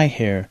to die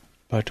here,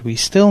 but we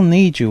still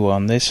need you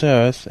on this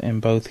earth in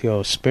both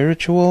your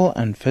spiritual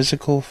and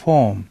physical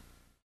form.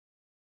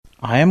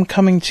 I am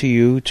coming to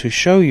you to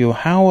show you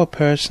how a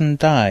person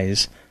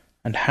dies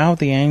and how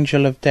the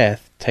angel of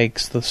death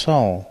takes the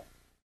soul."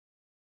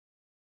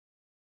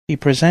 He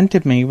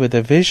presented me with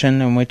a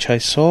vision in which I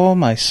saw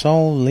my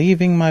soul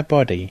leaving my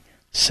body,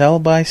 cell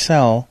by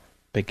cell,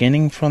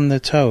 beginning from the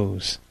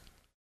toes.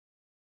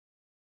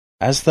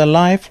 As the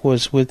life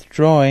was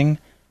withdrawing,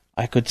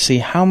 I could see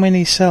how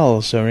many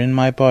cells are in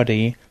my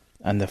body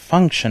and the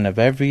function of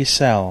every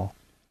cell,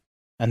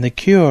 and the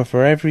cure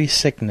for every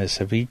sickness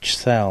of each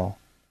cell,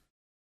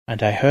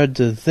 and I heard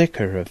the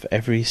dhikr of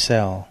every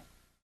cell.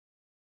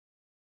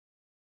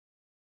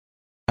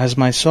 As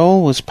my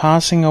soul was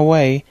passing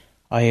away,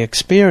 I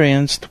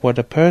experienced what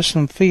a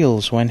person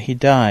feels when he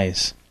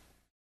dies.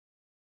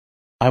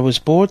 I was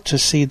brought to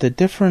see the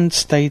different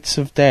states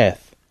of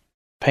death,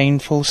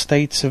 painful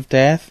states of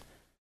death,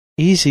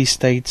 easy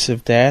states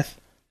of death,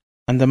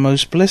 and the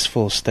most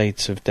blissful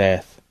states of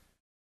death.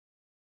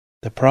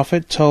 The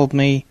Prophet told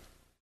me,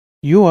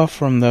 "You are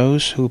from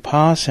those who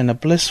pass in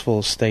a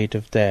blissful state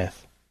of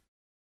death."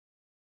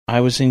 I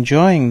was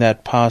enjoying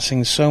that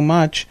passing so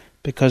much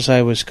because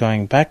I was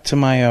going back to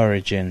my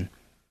origin,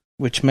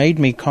 which made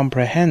me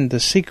comprehend the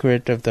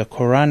secret of the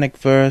Quranic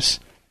verse,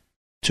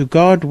 "To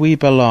God we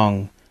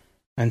belong,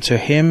 and to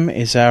Him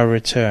is our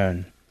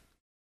return."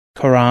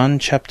 Quran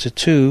chapter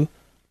 2,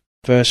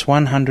 verse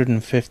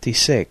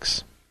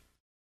 156.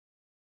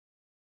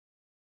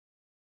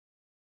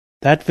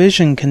 That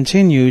vision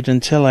continued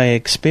until I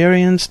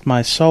experienced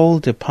my soul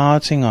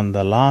departing on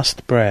the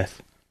last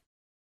breath.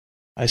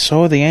 I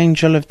saw the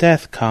angel of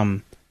death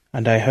come,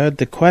 and I heard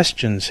the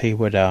questions he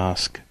would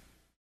ask.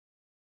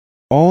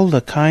 All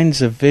the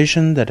kinds of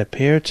vision that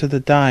appear to the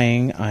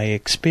dying I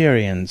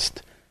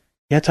experienced,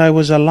 yet I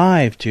was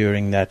alive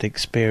during that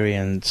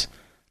experience,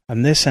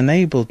 and this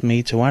enabled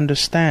me to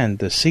understand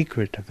the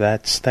secret of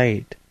that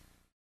state.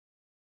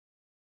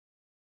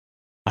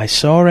 I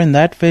saw in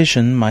that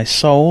vision my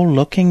soul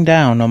looking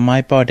down on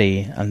my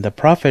body, and the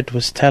Prophet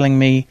was telling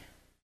me,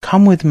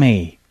 "Come with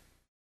me."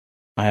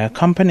 I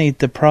accompanied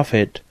the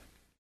Prophet.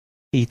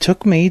 He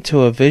took me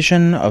to a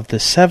vision of the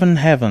 7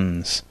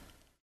 heavens.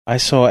 I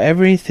saw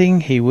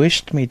everything he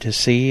wished me to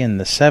see in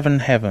the 7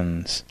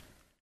 heavens.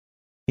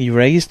 He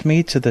raised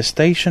me to the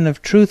station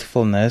of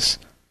truthfulness,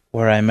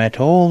 where I met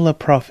all the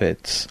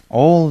prophets,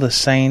 all the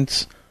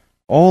saints,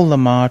 all the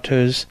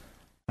martyrs,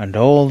 and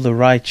all the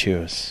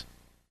righteous.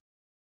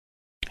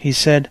 He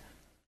said,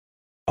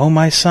 "O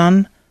my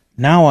son,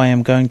 now I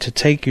am going to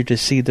take you to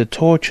see the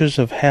tortures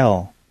of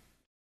hell."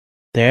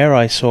 There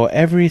I saw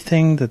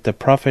everything that the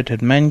Prophet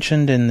had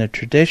mentioned in the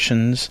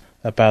traditions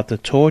about the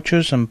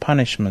tortures and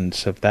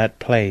punishments of that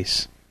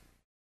place.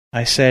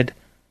 I said,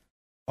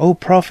 O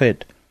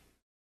Prophet,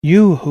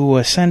 you who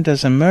were sent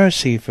as a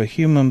mercy for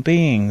human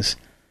beings,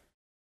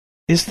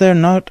 is there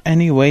not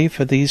any way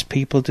for these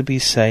people to be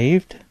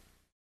saved?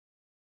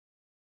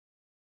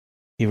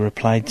 He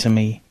replied to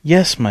me,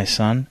 Yes, my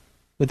son,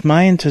 with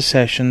my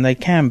intercession they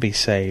can be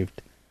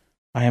saved.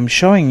 I am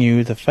showing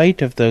you the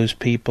fate of those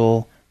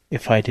people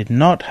if I did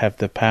not have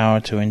the power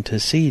to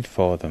intercede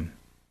for them.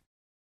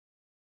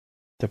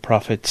 The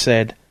Prophet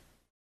said,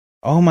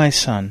 O my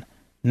son,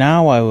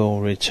 now I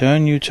will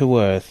return you to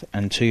earth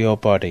and to your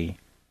body.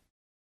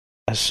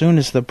 As soon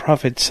as the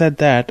Prophet said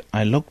that,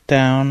 I looked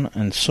down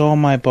and saw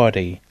my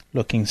body,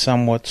 looking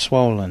somewhat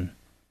swollen.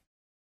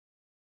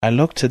 I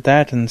looked at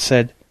that and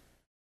said,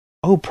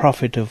 O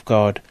Prophet of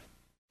God,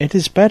 it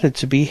is better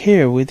to be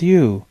here with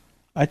you.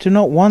 I do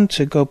not want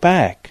to go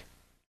back.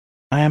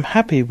 I am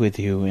happy with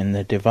you in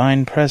the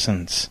divine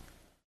presence.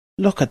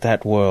 Look at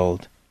that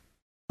world.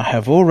 I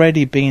have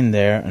already been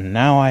there, and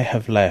now I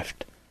have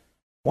left.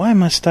 Why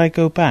must I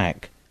go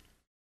back?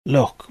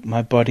 Look,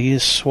 my body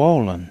is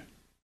swollen.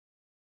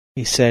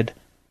 He said,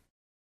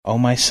 O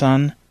my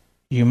son,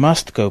 you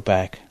must go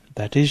back.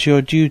 That is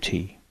your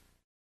duty.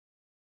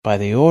 By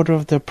the order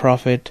of the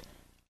Prophet,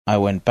 I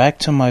went back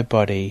to my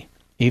body,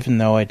 even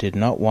though I did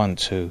not want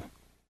to.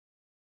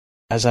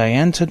 As I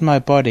entered my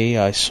body,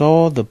 I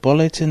saw the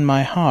bullet in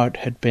my heart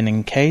had been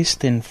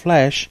encased in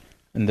flesh,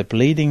 and the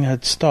bleeding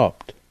had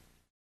stopped.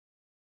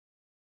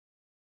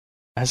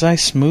 As I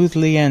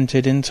smoothly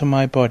entered into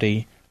my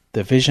body,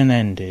 the vision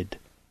ended.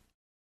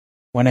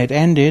 When it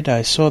ended,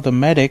 I saw the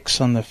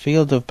medics on the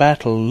field of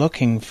battle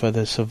looking for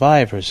the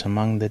survivors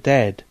among the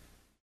dead.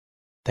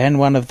 Then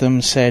one of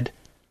them said,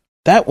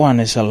 That one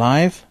is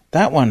alive!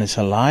 That one is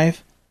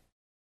alive!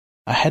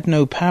 I had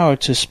no power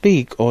to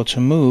speak or to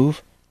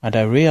move, and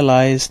I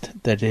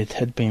realized that it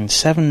had been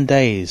 7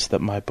 days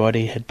that my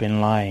body had been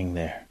lying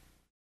there.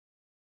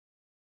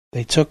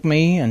 They took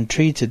me and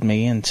treated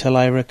me until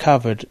I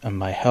recovered and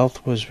my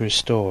health was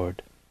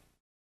restored.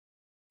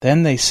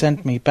 Then they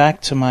sent me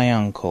back to my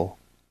uncle.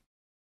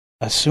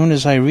 As soon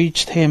as I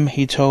reached him,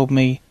 he told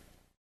me,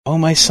 "O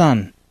my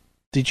son,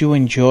 did you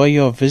enjoy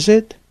your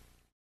visit?"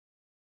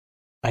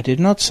 I did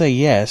not say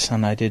yes,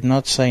 and I did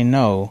not say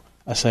no,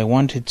 as I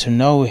wanted to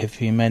know if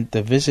he meant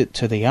the visit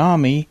to the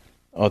army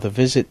or the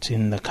visit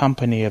in the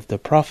company of the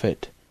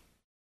Prophet.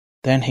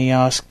 Then he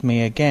asked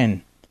me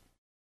again,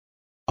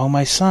 "O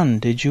my son,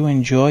 did you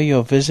enjoy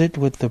your visit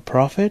with the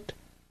Prophet?"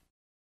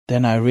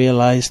 Then I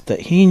realized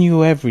that he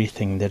knew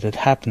everything that had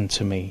happened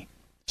to me,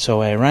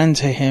 so I ran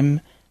to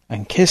him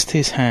and kissed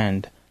his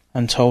hand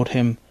and told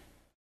him,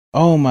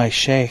 "O my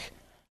Sheikh,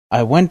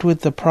 I went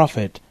with the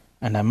Prophet,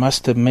 and I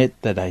must admit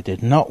that I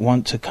did not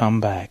want to come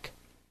back,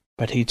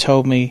 but he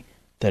told me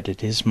that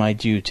it is my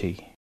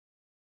duty."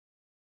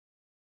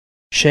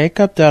 Sheikh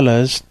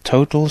Abdullah's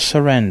total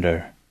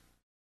surrender.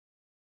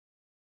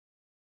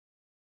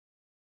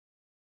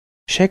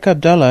 Sheikh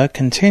Abdullah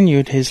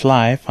continued his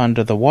life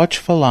under the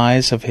watchful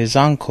eyes of his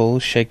uncle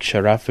Sheikh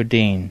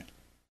Sharafuddin.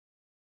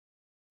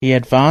 He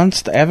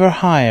advanced ever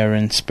higher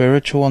in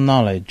spiritual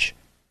knowledge.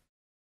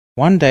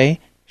 One day,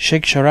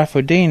 Sheikh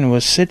Sharafuddin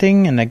was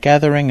sitting in a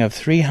gathering of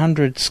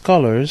 300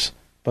 scholars,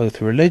 both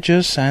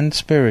religious and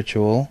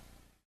spiritual.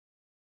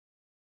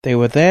 They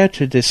were there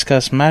to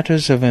discuss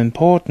matters of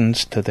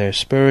importance to their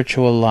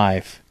spiritual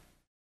life.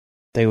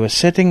 They were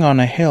sitting on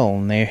a hill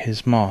near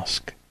his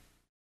mosque.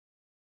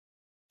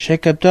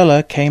 Sheikh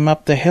Abdullah came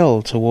up the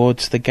hill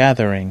towards the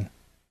gathering.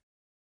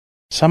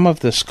 Some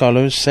of the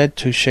scholars said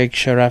to Sheikh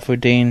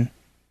Sharafuddin,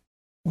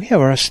 "We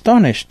are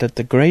astonished at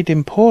the great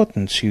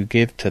importance you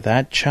give to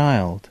that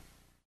child."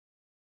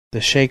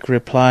 The Sheikh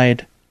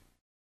replied,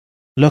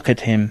 "Look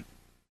at him.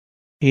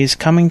 He is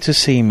coming to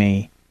see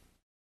me.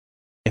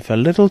 If a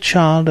little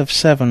child of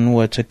 7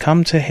 were to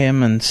come to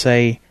him and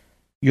say,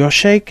 'Your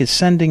Sheikh is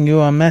sending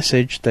you a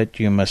message that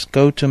you must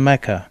go to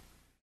Mecca,'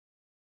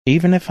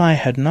 even if I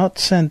had not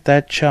sent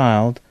that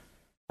child,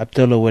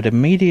 Abdullah would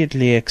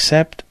immediately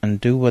accept and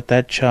do what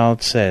that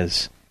child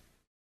says.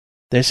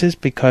 This is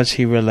because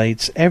he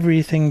relates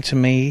everything to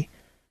me,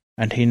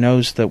 and he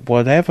knows that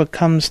whatever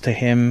comes to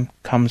him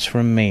comes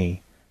from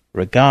me,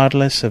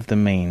 regardless of the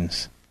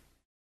means.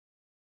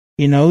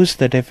 He knows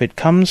that if it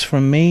comes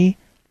from me,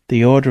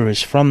 the order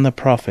is from the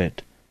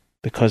Prophet,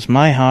 because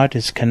my heart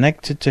is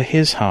connected to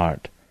his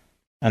heart,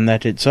 and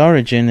that its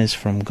origin is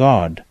from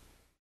God.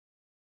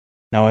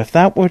 Now if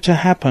that were to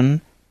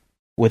happen,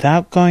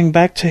 without going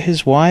back to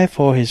his wife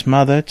or his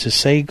mother to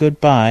say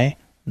goodbye,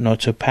 nor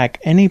to pack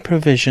any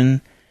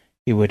provision,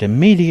 he would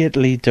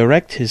immediately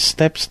direct his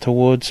steps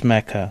towards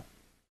Mecca.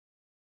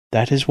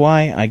 That is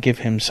why I give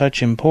him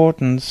such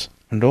importance,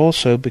 and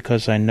also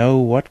because I know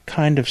what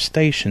kind of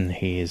station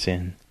he is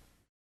in.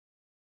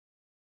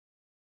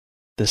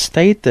 The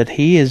state that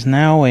he is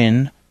now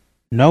in,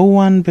 no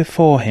one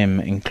before him,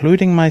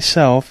 including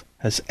myself,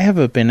 has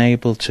ever been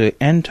able to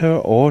enter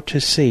or to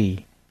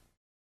see.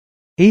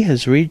 He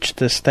has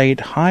reached a state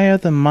higher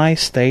than my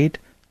state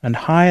and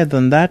higher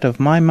than that of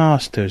my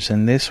masters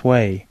in this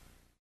way.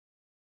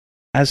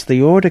 As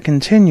the order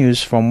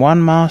continues from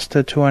one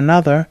master to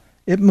another,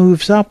 it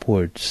moves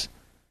upwards.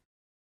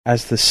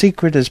 As the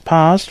secret is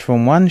passed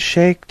from one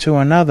sheikh to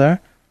another,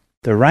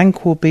 the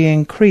rank will be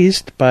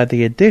increased by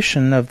the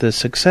addition of the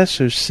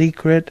successor's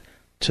secret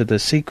to the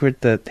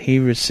secret that he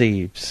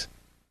receives.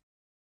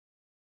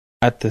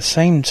 At the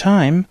same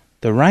time,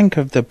 the rank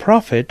of the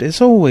Prophet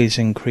is always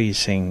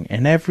increasing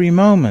in every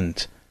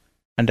moment,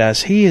 and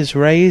as he is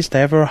raised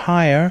ever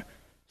higher,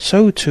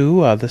 so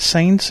too are the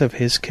saints of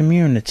his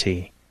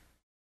community.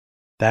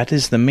 That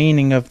is the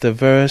meaning of the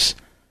verse,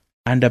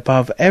 "And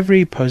above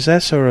every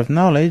possessor of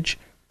knowledge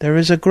there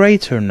is a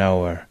greater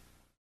knower."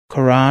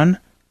 Quran,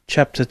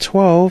 chapter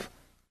 12,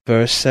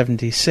 verse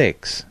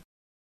 76.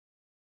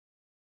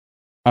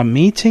 A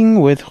meeting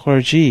with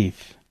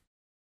Khurjif.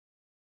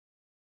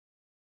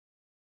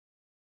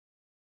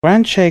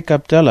 Grand Sheikh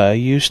Abdullah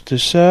used to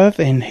serve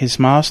in his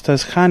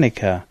master's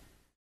Khanikah.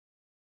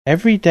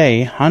 Every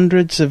day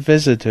hundreds of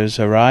visitors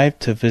arrived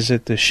to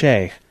visit the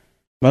Sheikh,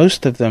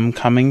 most of them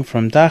coming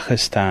from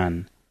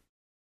Dagestan.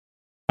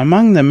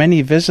 Among the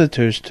many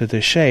visitors to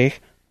the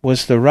Sheikh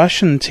was the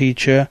Russian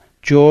teacher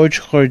George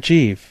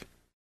Khurjif.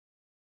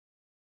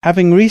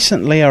 Having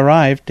recently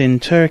arrived in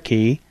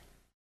Turkey,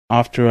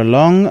 after a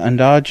long and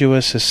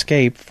arduous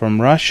escape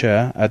from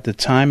Russia at the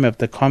time of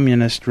the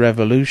Communist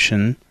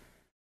Revolution,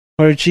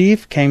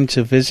 Khurjif came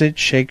to visit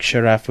Sheikh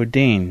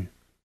Sharafuddin.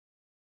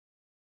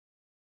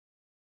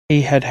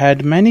 He had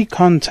had many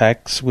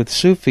contacts with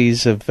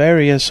Sufis of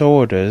various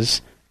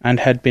orders and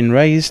had been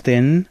raised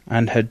in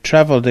and had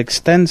travelled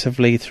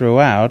extensively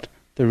throughout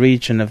the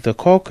region of the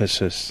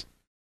Caucasus.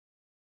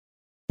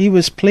 He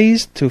was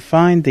pleased to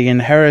find the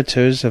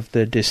inheritors of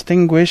the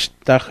distinguished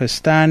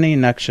Dagestani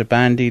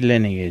Naqshbandi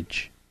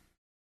lineage.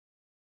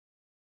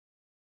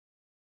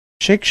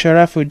 Sheikh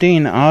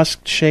Sharafuddin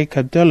asked Sheikh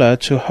Abdullah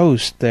to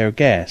host their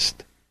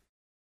guest.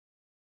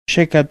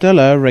 Sheikh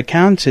Abdullah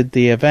recounted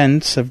the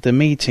events of the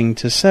meeting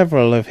to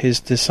several of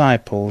his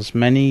disciples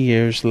many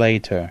years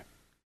later.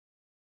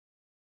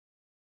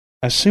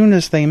 As soon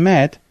as they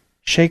met,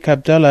 Sheikh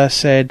Abdullah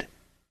said,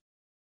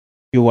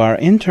 "You are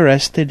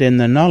interested in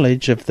the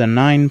knowledge of the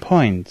 9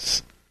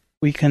 points.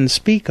 We can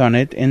speak on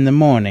it in the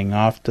morning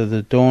after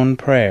the dawn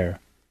prayer.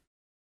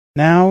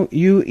 Now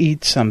you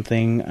eat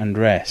something and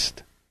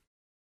rest."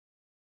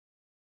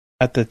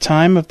 At the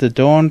time of the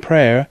dawn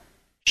prayer,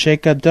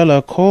 Sheikh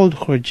Abdullah called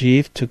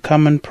Khurjif to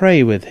come and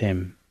pray with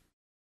him.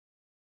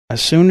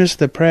 As soon as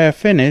the prayer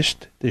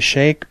finished, the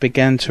Sheikh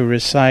began to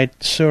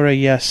recite Surah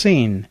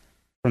Yasin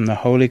from the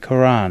Holy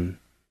Quran.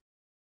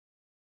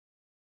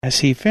 As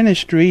he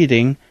finished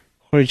reading,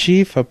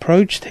 Khurjif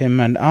approached him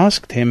and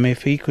asked him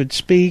if he could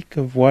speak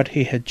of what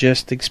he had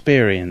just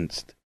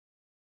experienced.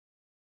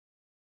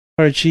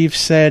 Khurjif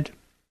said,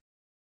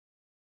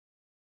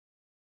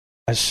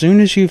 "As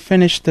soon as you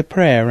finished the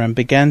prayer and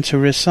began to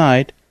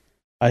recite,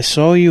 I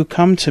saw you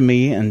come to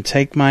me and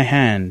take my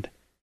hand.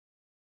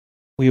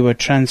 We were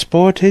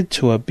transported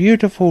to a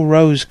beautiful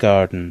rose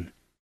garden.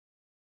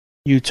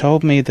 You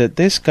told me that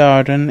this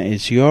garden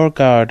is your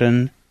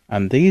garden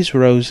and these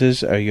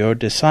roses are your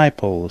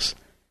disciples,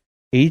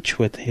 each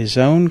with his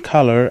own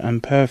color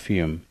and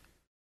perfume.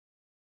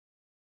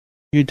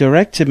 You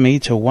directed me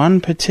to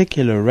one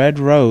particular red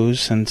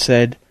rose and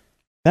said,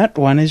 'That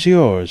one is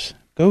yours,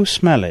 go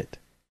smell it.'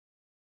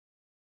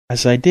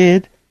 As I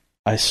did,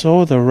 I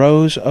saw the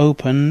rose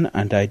open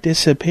and I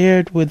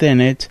disappeared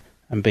within it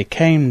and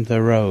became the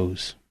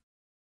rose.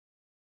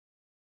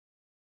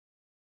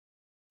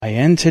 I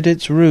entered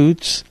its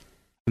roots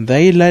and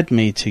they led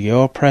me to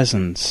your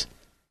presence.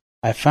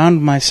 I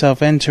found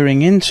myself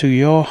entering into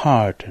your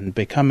heart and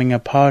becoming a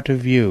part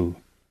of you.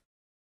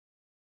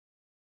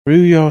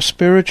 Through your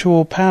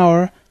spiritual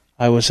power,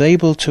 I was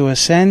able to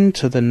ascend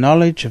to the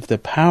knowledge of the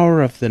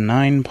power of the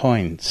 9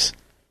 points.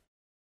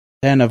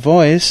 Then a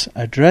voice,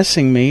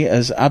 addressing me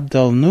as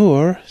Abdul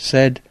Nur,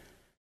 said,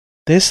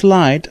 'This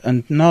light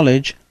and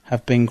knowledge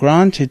have been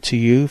granted to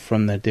you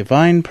from the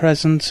divine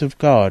presence of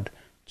God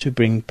to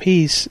bring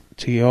peace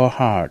to your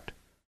heart.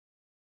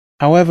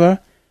 However,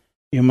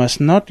 you must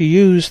not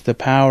use the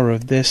power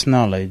of this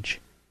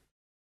knowledge.'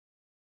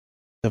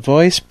 The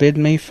voice bid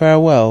me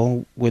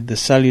farewell with the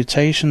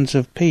salutations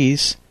of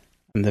peace,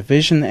 and the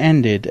vision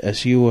ended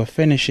as you were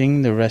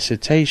finishing the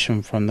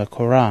recitation from the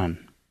Quran."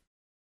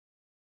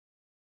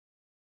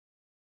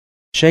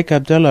 Sheikh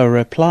Abdullah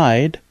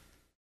replied,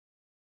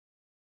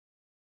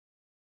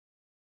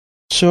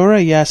 Surah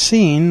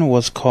Yasin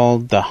was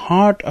called the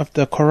heart of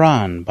the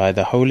Quran by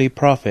the Holy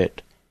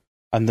Prophet,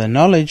 and the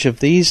knowledge of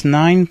these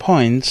 9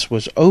 points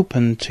was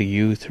opened to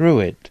you through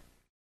it.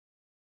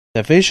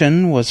 The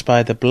vision was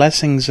by the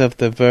blessings of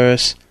the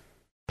verse,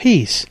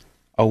 "Peace,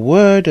 a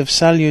word of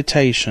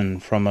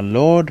salutation from a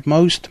Lord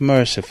most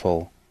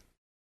merciful."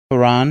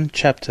 Quran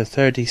chapter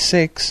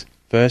 36,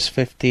 verse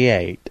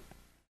 58.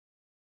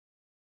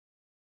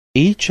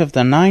 Each of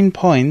the 9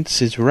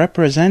 points is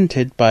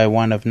represented by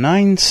one of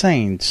 9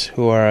 saints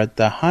who are at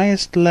the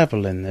highest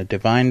level in the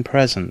divine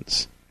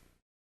presence.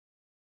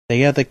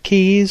 They are the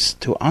keys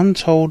to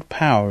untold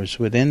powers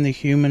within the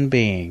human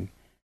being,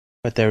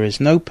 but there is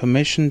no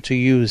permission to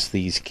use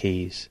these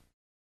keys.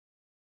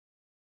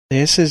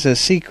 This is a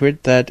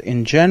secret that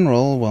in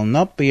general will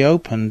not be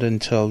opened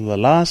until the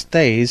last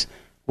days,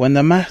 when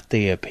the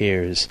Mahdi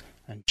appears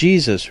and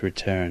Jesus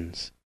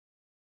returns.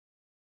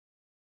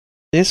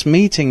 This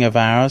meeting of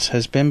ours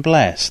has been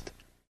blessed.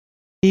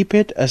 Keep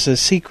it as a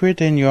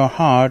secret in your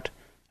heart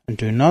and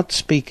do not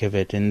speak of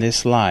it in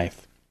this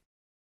life.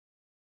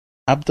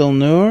 Abdul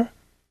Nur,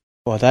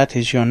 for that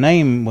is your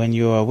name when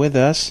you are with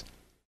us,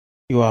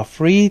 you are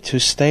free to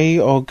stay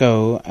or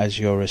go as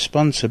your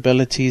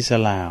responsibilities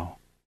allow.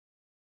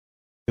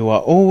 You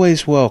are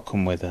always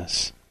welcome with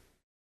us.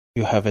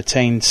 You have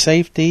attained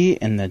safety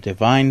in the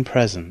divine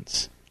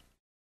presence.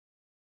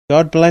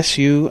 God bless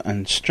you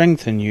and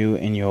strengthen you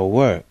in your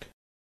work.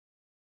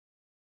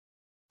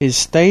 His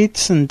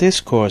states and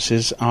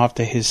discourses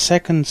after his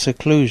second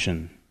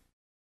seclusion.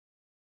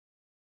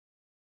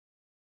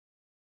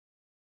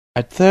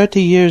 At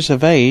 30 years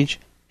of age,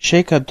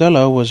 Sheikh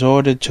Abdullah was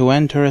ordered to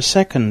enter a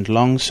second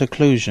long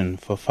seclusion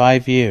for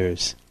 5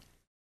 years.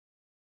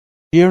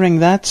 During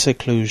that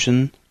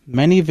seclusion,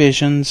 many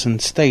visions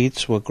and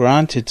states were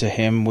granted to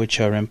him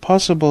which are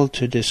impossible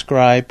to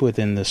describe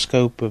within the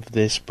scope of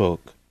this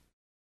book.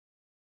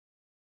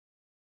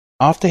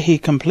 After he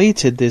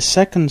completed this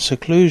second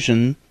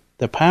seclusion,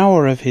 the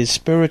power of his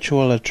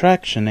spiritual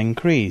attraction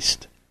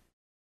increased.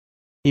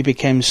 He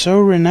became so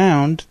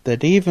renowned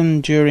that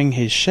even during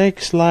his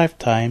Sheikh's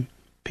lifetime,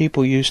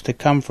 people used to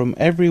come from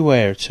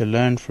everywhere to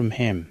learn from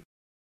him.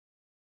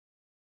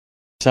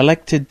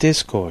 Selected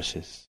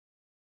discourses.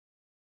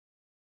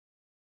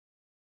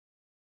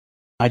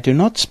 I do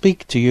not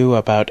speak to you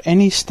about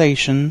any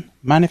station,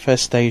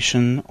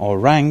 manifestation, or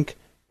rank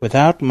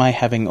without my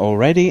having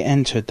already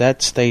entered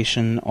that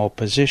station or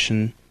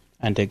position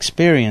and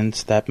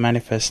experienced that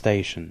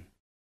manifestation.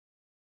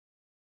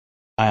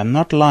 I am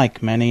not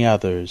like many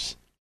others.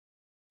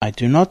 I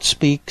do not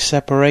speak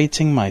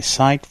separating my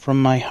sight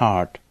from my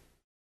heart,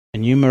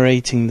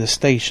 enumerating the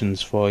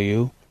stations for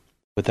you,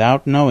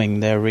 without knowing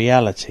their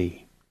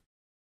reality.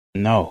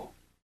 No.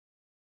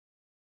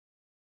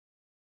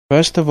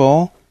 First of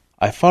all,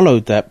 I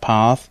followed that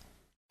path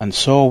and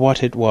saw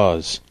what it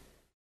was.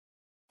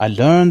 I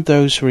learned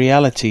those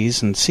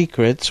realities and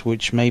secrets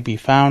which may be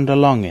found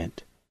along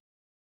it.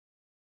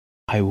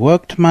 I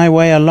worked my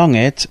way along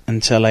it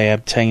until I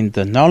obtained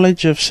the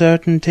knowledge of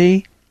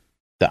certainty,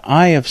 the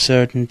eye of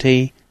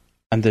certainty,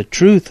 and the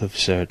truth of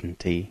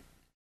certainty.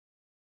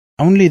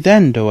 Only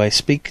then do I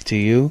speak to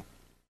you,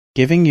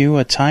 giving you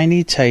a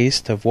tiny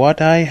taste of what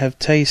I have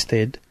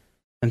tasted,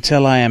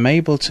 until I am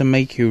able to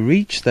make you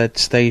reach that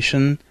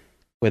station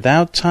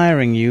without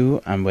tiring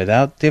you and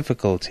without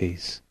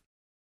difficulties.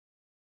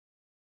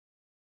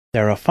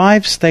 There are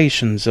 5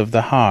 stations of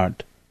the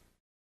heart: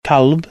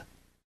 Qalb,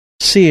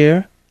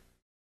 Sir,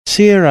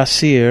 Sir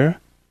Asir,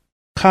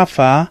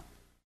 Khafa,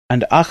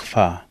 and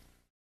Akhfa.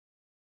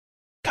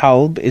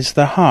 Qalb is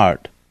the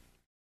heart.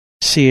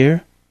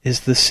 Sir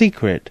is the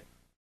secret.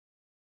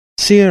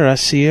 Sir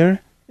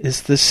Asir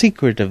is the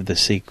secret of the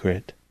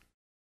secret.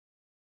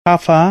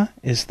 Khafa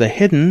is the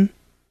hidden,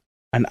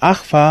 and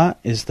Akhfa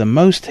is the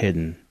most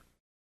hidden.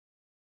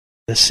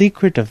 The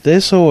secret of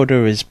this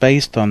order is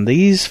based on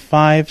these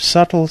 5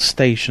 subtle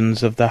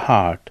stations of the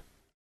heart.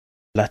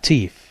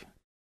 Latif.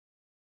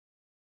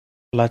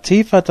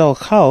 Latifat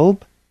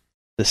al-Qalb,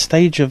 the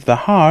stage of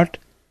the heart,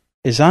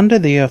 is under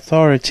the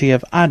authority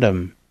of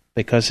Adam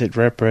because it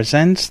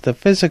represents the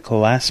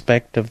physical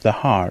aspect of the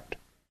heart.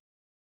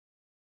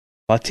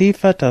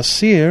 Latifat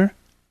al-Sir,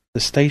 the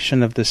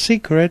station of the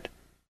secret,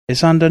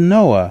 is under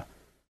Noah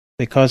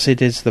because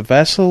it is the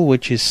vessel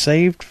which is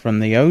saved from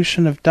the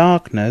ocean of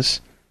darkness,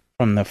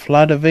 from the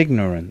flood of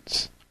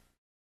ignorance.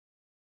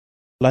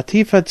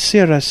 Latifat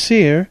Sir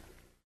Asir,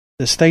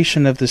 the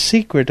station of the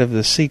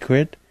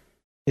secret,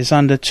 is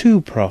under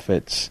 2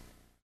 prophets,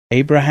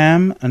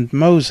 Abraham and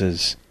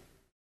Moses,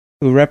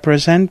 who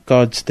represent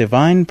God's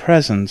divine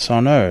presence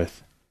on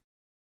earth.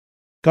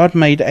 God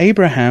made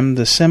Abraham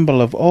the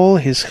symbol of all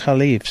his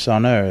caliphs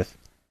on earth,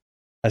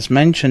 as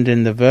mentioned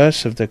in the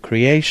verse of the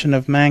creation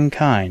of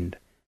mankind,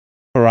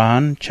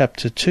 Quran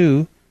chapter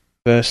 2,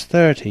 verse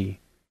 30.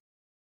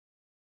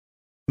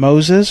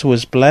 Moses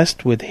was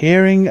blessed with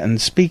hearing and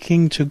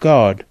speaking to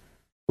God,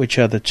 which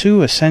are the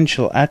 2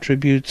 essential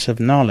attributes of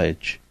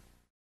knowledge.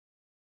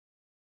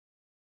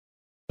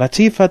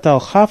 Latifat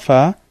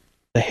al-Khafa,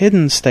 the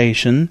hidden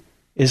station,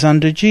 is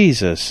under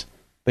Jesus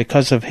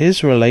because of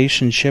his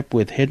relationship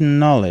with hidden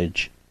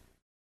knowledge.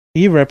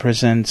 He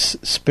represents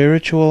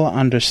spiritual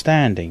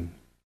understanding.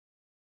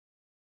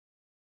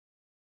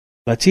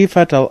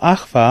 Latifat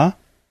al-Akhfa,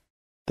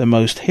 the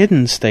most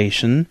hidden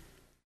station,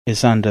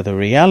 is under the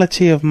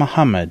reality of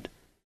Muhammad,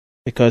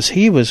 because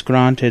he was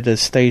granted a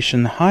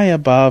station high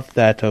above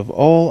that of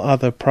all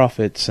other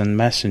prophets and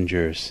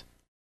messengers.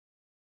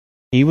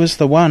 He was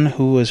the one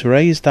who was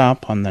raised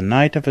up on the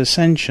night of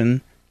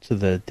ascension to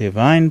the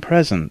divine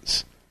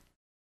presence.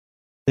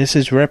 This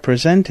is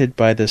represented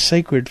by the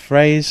sacred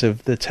phrase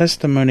of the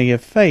testimony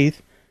of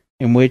faith,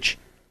 in which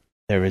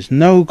 "there is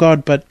no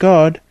God but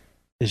God"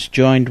 is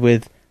joined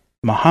with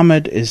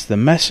Muhammad is the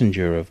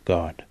messenger of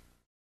God.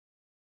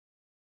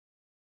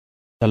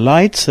 The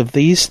lights of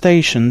these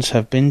stations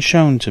have been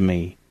shown to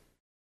me.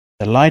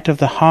 The light of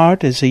the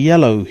heart is a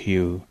yellow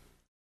hue.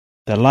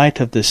 The light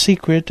of the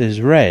secret is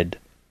red.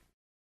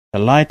 The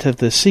light of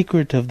the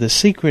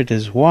secret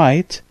is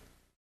white.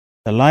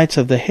 The light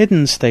of the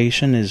hidden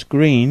station is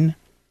green.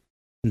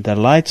 And the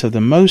light of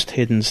the most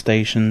hidden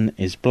station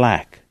is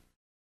black.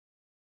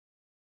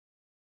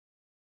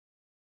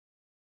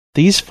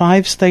 These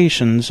 5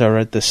 stations are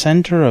at the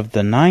center of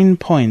the 9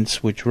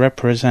 points which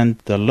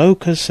represent the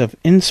locus of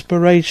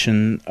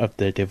inspiration of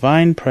the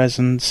Divine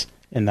Presence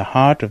in the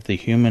heart of the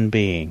human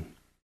being.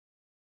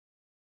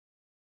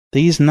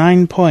 These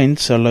 9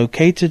 points are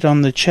located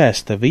on the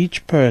chest of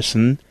each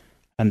person,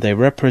 and they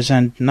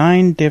represent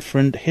 9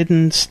 different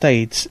hidden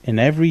states in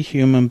every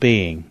human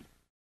being.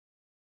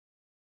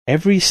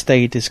 Every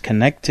state is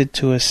connected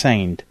to a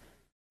saint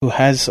who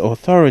has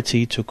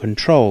authority to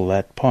control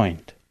that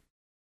point.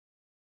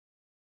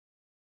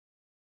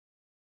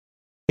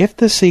 If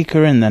the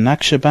seeker in the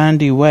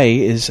Naqshbandi way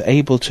is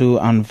able to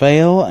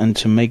unveil and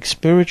to make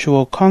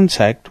spiritual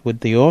contact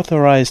with the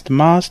authorized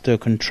master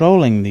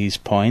controlling these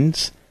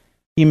points,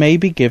 he may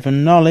be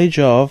given knowledge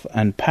of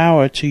and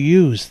power to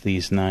use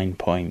these 9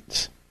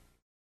 points.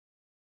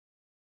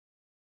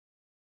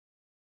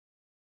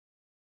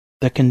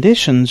 The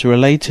conditions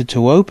related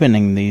to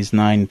opening these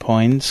 9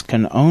 points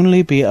can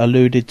only be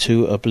alluded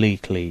to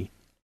obliquely.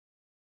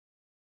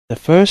 The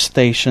first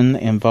station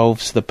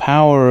involves the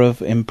power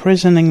of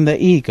imprisoning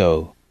the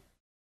ego.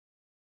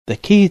 The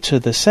key to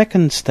the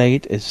second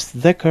state is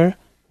dhikr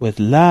with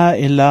La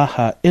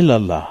ilaha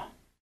illallah.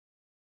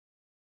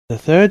 The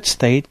third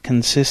state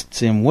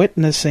consists in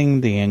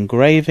witnessing the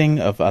engraving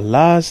of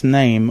Allah's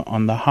name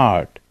on the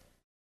heart,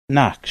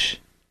 Naqsh.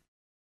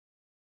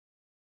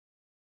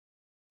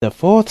 The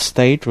fourth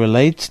state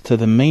relates to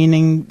the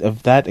meaning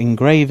of that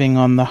engraving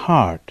on the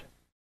heart.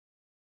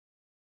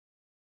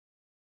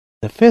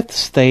 The fifth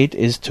state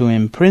is to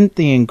imprint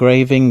the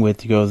engraving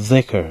with your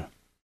dhikr.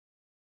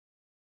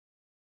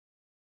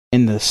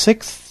 In the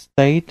sixth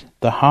state,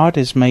 the heart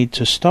is made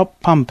to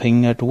stop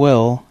pumping at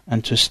will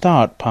and to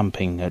start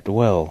pumping at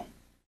will.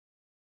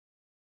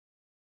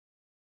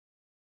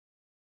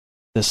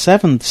 The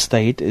seventh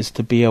state is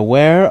to be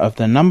aware of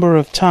the number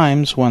of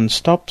times one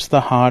stops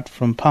the heart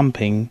from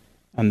pumping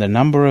and the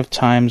number of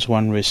times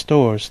one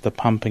restores the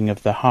pumping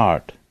of the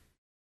heart.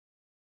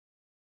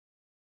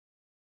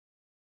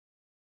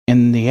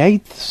 In the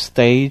eighth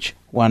stage,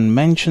 one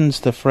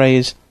mentions the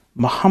phrase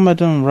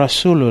Muhammadun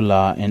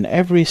Rasulullah in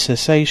every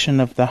cessation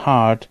of the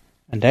heart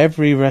and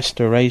every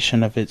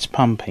restoration of its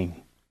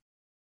pumping.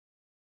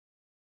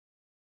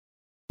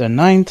 The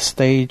ninth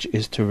stage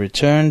is to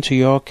return to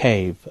your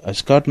cave,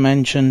 as God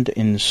mentioned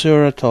in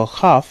Surah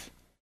Al-Kahf,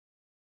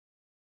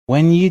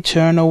 "When ye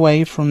turn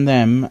away from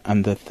them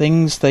and the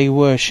things they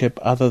worship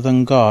other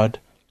than God,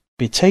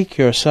 betake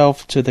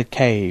yourself to the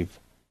cave.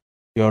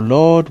 Your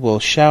Lord will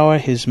shower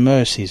His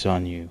mercies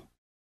on you."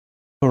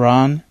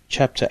 Quran,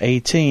 chapter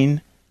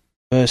 18,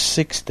 verse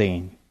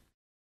 16.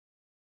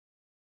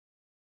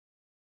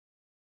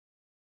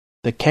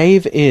 The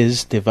cave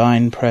is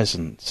Divine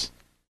Presence.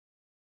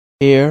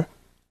 Here,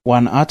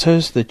 one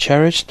utters the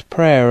cherished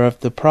prayer of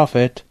the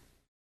Prophet,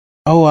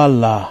 "O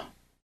Allah,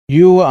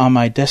 you are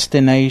my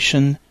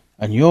destination,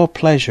 and your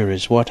pleasure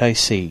is what I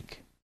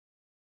seek."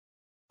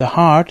 The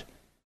heart,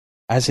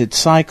 as it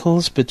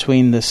cycles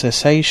between the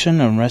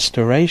cessation and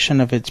restoration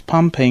of its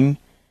pumping,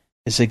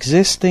 is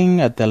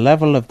existing at the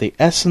level of the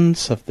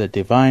essence of the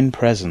Divine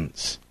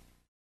Presence.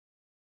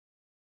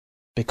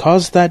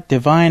 Because that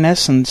Divine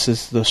Essence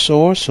is the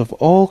source of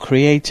all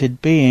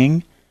created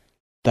being,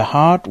 the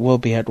heart will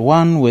be at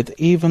one with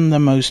even the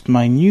most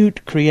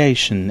minute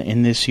creation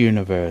in this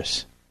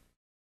universe.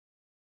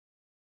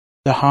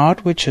 The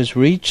heart which has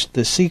reached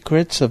the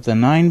secrets of the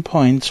 9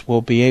 points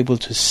will be able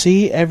to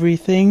see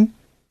everything,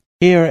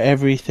 hear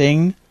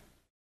everything,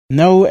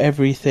 know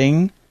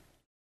everything,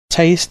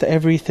 taste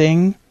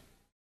everything,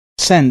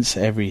 sense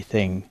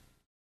everything,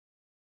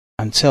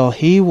 until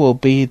he will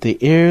be the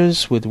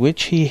ears with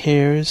which he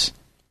hears,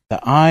 the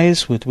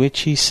eyes with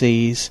which he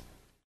sees,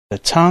 the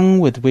tongue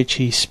with which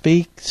he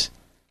speaks,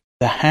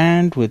 the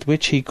hand with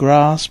which he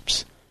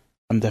grasps,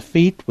 and the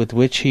feet with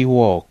which he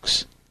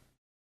walks.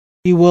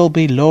 He will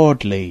be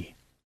lordly.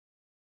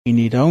 He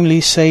need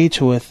only say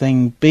to a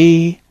thing,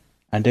 "Be,"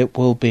 and it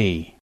will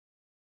be.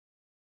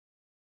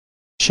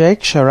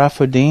 Sheikh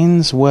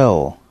Sharafuddin's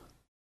will.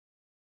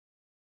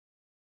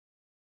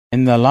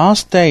 In the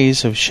last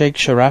days of Sheikh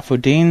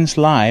Sharafuddin's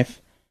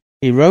life,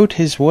 he wrote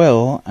his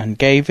will and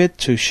gave it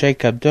to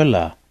Sheikh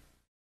Abdullah.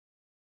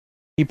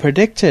 He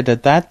predicted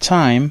at that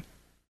time,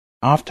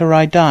 "After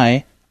I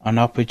die, an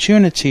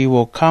opportunity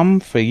will come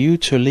for you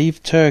to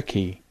leave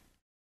Turkey.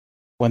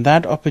 When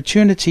that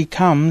opportunity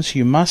comes,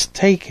 you must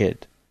take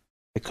it,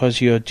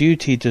 because your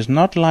duty does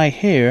not lie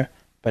here,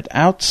 but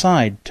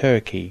outside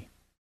Turkey."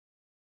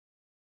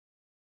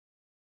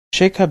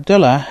 Sheikh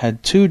Abdullah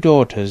had 2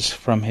 daughters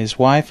from his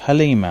wife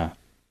Halima.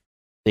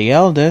 The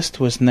eldest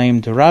was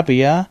named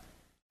Rabia,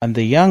 and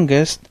the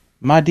youngest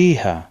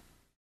Madiha.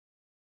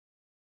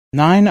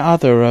 9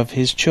 other of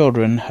his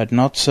children had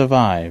not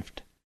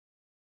survived.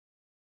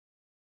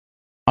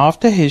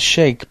 After his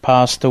sheikh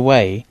passed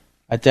away,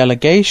 a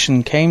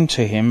delegation came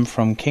to him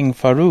from King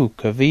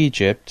Farouk of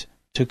Egypt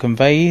to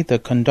convey the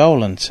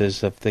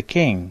condolences of the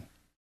king,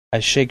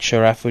 as Sheikh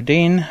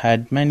Sharafuddin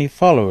had many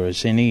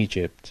followers in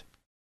Egypt.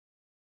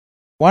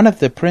 One of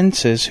the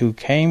princes who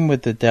came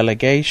with the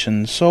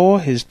delegation saw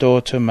his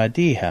daughter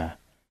Madiha.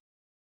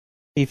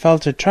 He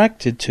felt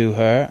attracted to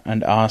her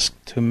and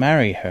asked to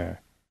marry her.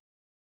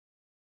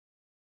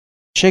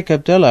 Sheikh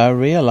Abdullah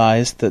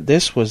realized that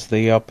this was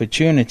the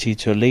opportunity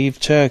to leave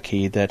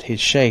Turkey that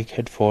his sheikh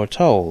had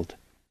foretold.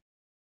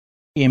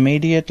 He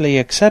immediately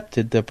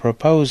accepted the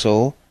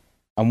proposal,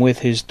 and with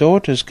his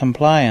daughter's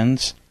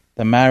compliance,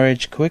 the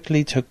marriage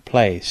quickly took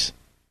place.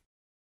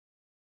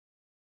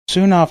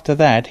 Soon after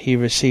that, he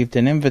received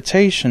an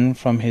invitation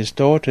from his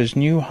daughter's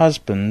new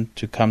husband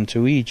to come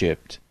to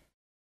Egypt.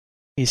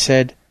 He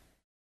said,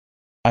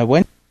 I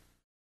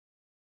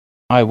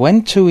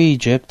went to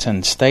Egypt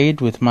and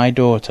stayed with my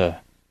daughter.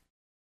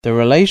 The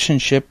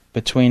relationship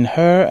between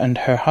her and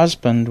her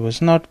husband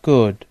was not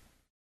good.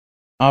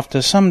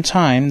 After some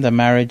time, the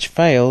marriage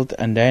failed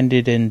and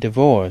ended in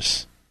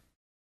divorce.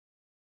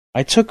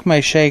 I took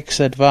my sheikh's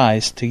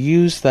advice to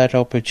use that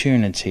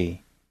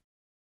opportunity.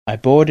 I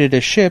boarded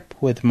a ship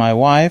with my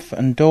wife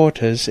and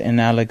daughters in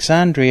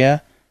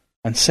Alexandria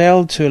and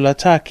sailed to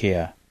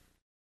Latakia.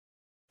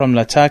 From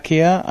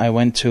Latakia, I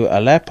went to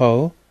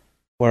Aleppo,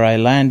 where I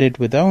landed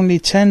with only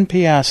 10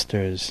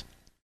 piastres,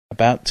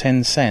 about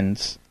 10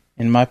 cents,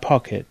 in my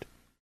pocket,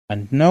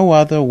 and no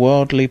other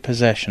worldly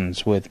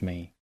possessions with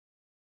me.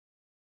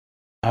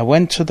 I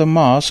went to the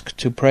mosque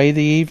to pray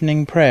the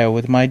evening prayer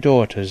with my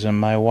daughters and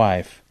my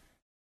wife.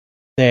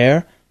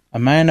 There, a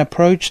man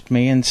approached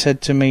me and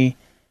said to me,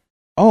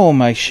 "Oh,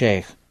 my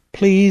sheikh,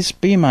 please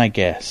be my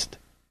guest."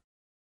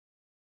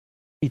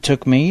 He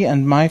took me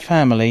and my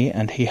family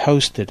and he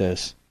hosted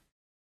us.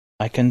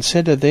 I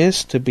consider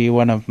this to be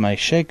one of my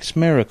sheikh's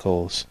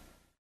miracles,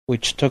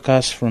 which took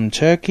us from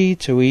Turkey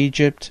to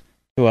Egypt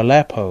to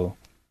Aleppo,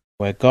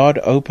 where God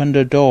opened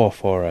a door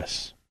for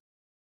us.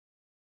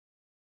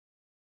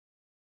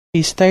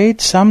 He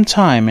stayed some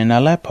time in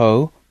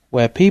Aleppo,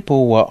 where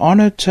people were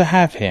honored to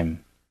have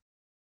him.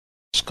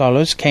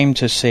 Scholars came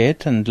to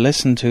sit and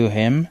listen to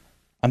him,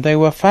 and they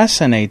were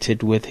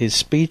fascinated with his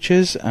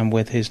speeches and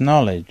with his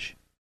knowledge.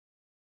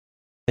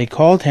 They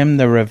called him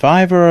the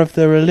reviver of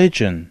the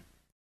religion.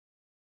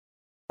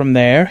 From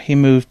there he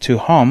moved to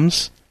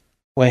Homs,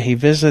 where he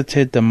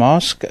visited the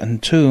mosque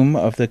and tomb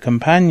of the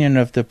companion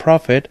of the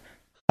Prophet,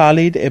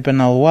 Khalid ibn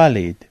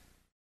al-Walid.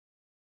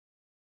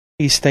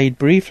 He stayed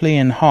briefly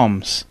in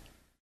Homs.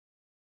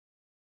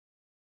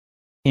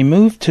 He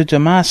moved to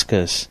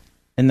Damascus,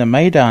 in the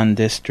Maidan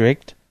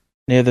district,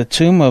 near the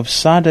tomb of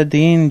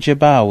Sa'd-ad-Din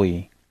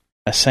Jabawi,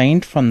 a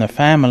saint from the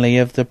family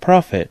of the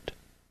Prophet.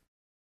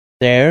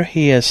 There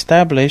he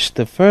established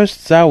the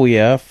first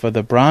Zawiya for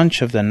the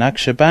branch of the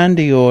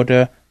Naqshbandi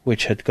order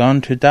which had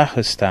gone to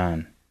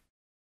Dagestan.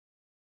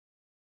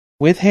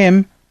 With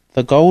him,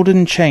 the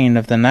golden chain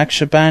of the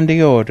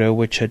Naqshbandi order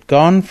which had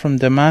gone from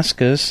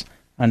Damascus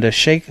under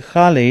Sheikh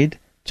Khalid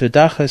to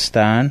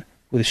Dagestan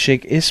with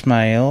Sheikh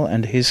Ismail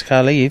and his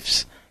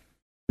caliphs,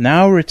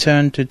 now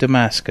returned to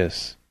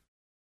Damascus.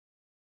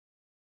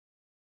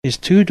 His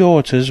 2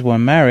 daughters were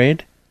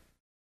married.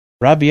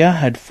 Rabia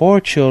had 4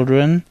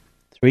 children,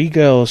 3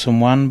 girls and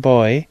 1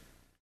 boy.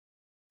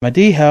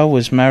 Madiha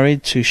was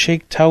married to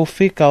Sheikh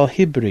Tawfiq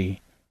al-Hibri,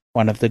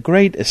 one of the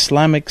great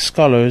Islamic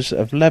scholars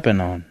of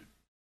Lebanon.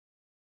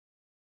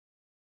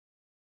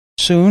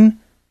 Soon,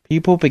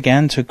 people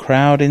began to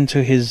crowd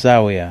into his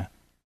Zawiya.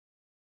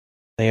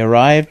 They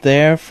arrived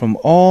there from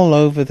all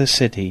over the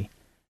city,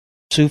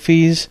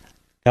 Sufis,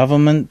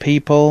 government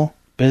people,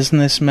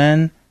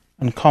 businessmen,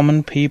 and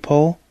common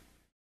people.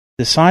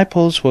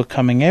 Disciples were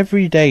coming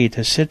every day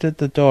to sit at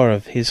the door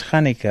of his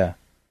Khanika.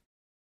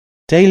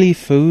 Daily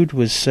food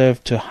was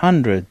served to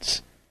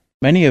hundreds,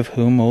 many of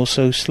whom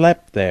also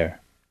slept there.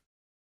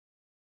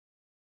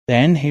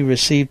 Then he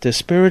received a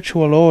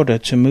spiritual order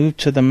to move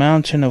to the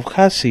mountain of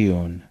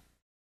Qasiyun.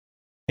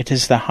 It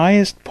is the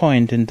highest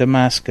point in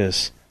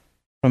Damascus,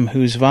 from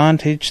whose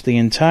vantage the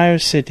entire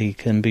city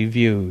can be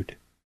viewed.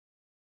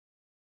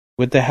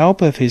 With the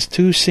help of his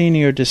 2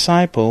 senior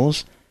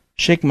disciples,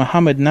 Sheikh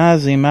Muhammad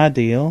Nazim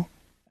Adil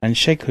and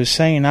Sheikh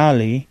Hussein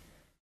Ali,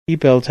 he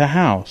built a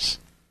house.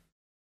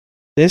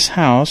 This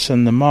house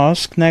and the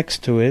mosque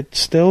next to it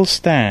still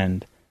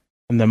stand,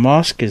 and the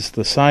mosque is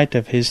the site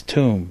of his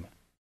tomb.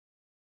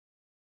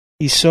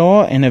 He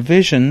saw in a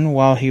vision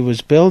while he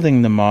was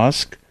building the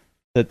mosque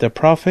that the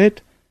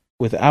Prophet,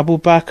 with Abu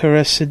Bakr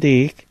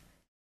as-Siddiq,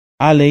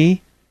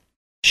 Ali,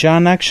 Shah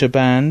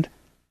Naqshband,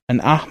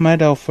 and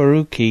Ahmad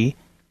al-Faruqi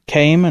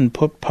came and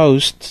put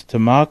posts to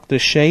mark the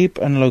shape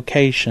and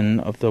location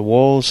of the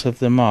walls of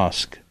the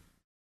mosque.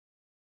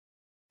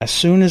 As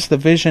soon as the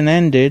vision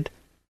ended,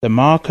 the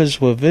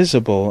markers were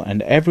visible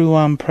and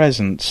everyone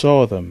present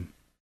saw them.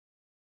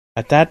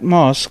 At that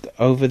mosque,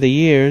 over the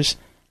years,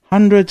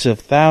 hundreds of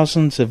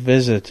thousands of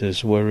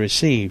visitors were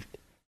received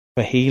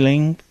for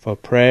healing, for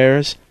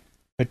prayers,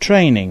 for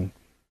training,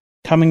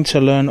 coming to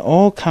learn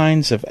all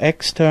kinds of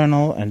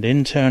external and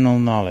internal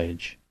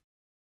knowledge.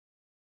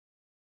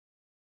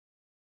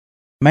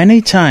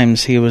 Many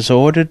times he was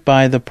ordered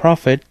by the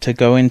Prophet to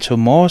go into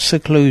more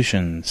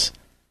seclusions.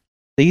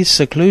 These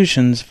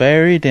seclusions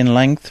varied in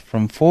length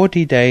from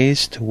 40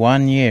 days to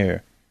 1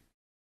 year.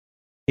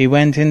 He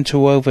went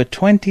into over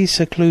 20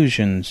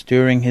 seclusions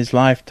during his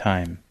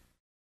lifetime.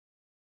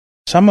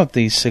 Some of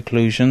these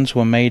seclusions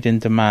were made in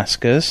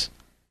Damascus,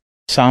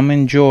 some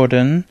in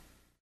Jordan,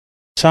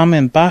 some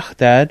in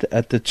Baghdad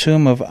at the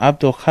tomb of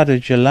Abdul Qadir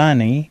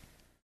Jilani,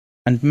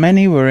 and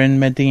many were in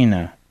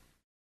Medina.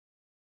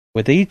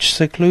 With each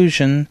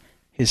seclusion,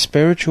 his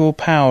spiritual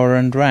power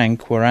and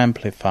rank were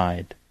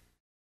amplified.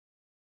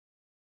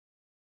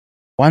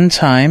 One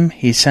time,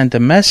 he sent a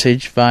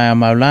message via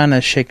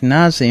Maulana Sheikh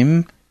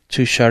Nazim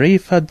to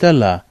Sharif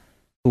Abdullah,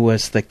 who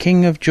was the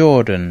king of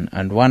Jordan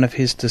and one of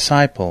his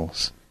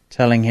disciples,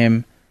 telling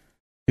him,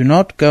 "Do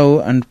not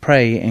go and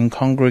pray in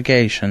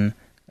congregation,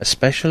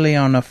 especially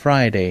on a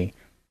Friday,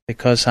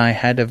 because I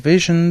had a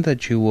vision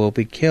that you will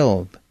be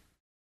killed."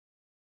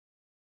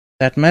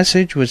 That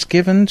message was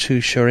given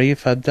to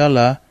Sharif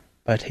Abdullah,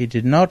 but he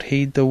did not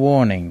heed the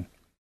warning.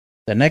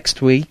 The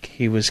next week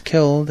he was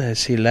killed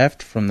as he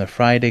left from the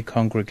Friday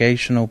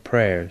congregational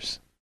prayers.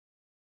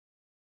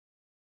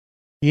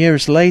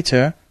 Years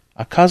later,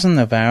 a cousin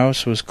of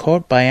ours was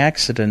caught by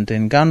accident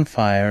in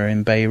gunfire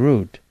in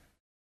Beirut.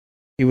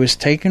 He was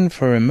taken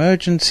for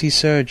emergency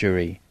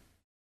surgery.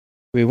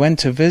 We went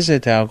to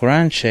visit our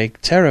Grand Sheikh,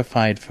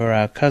 terrified for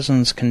our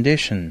cousin's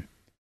condition.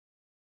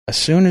 As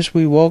soon as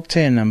we walked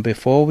in and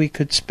before we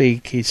could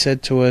speak, he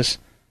said to us,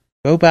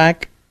 "Go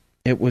back.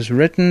 It was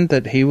written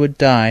that he would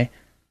die,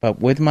 but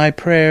with my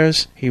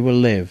prayers he will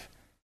live.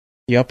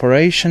 The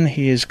operation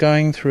he is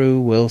going through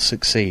will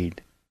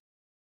succeed."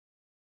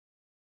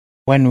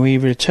 When we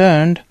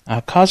returned,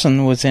 our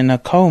cousin was in a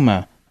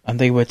coma, and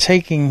they were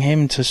taking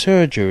him to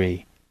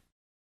surgery.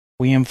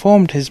 We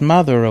informed his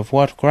mother of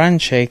what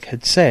Grand Sheikh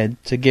had said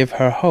to give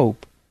her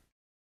hope.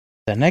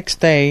 The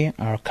next day,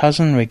 our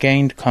cousin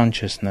regained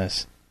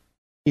consciousness.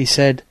 He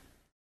said,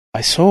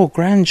 "I saw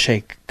Grand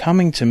Sheikh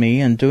coming to me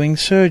and doing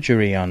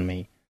surgery on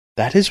me.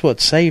 That is what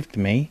saved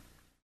me."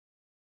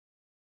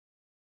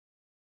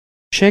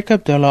 Sheikh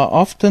Abdullah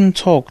often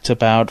talked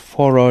about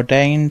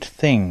foreordained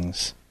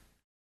things.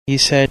 He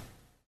said,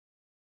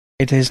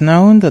 "It is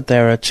known that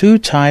there are 2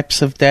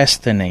 types of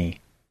destiny.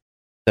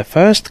 The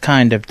first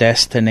kind of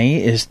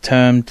destiny is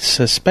termed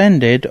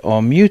suspended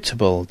or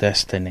mutable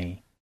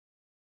destiny.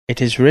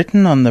 It is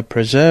written on the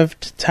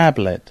preserved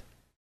tablet.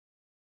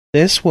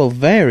 This will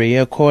vary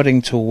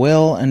according to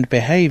will and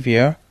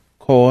behavior,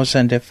 cause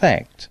and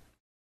effect.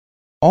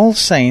 All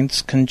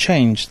saints can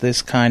change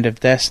this kind of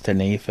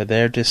destiny for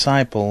their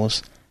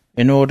disciples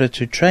in order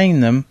to train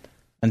them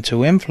and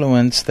to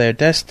influence their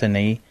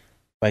destiny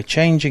by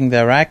changing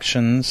their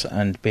actions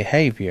and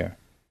behavior.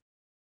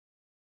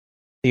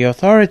 The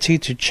authority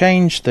to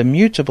change the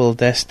mutable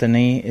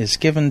destiny is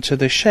given to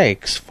the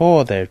sheikhs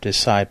for their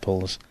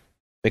disciples,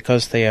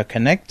 because they are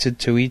connected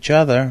to each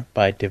other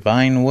by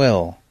divine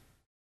will.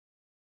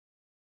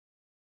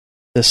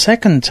 The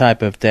second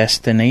type of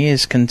destiny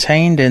is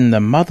contained in the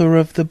mother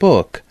of the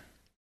book,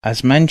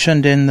 as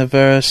mentioned in the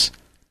verse,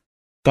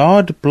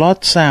 "God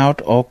blots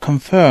out or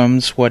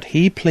confirms what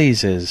he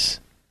pleases.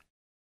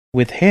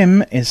 With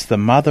him is the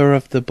mother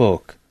of the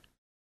book."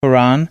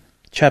 Quran,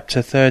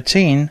 chapter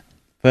 13,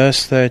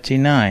 verse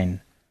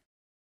 39,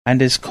 and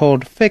is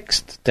called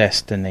fixed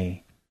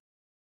destiny.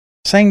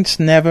 Saints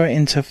never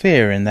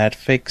interfere in that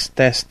fixed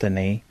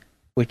destiny,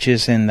 which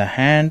is in the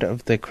hand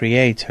of the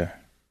Creator.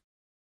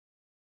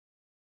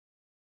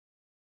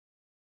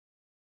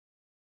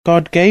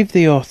 God gave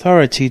the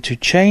authority to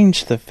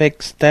change the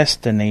fixed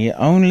destiny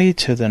only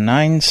to the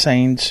 9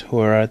 saints who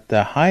are at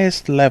the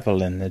highest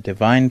level in the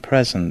divine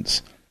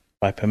presence,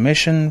 by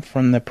permission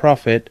from the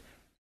Prophet,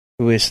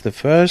 who is the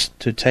first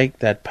to take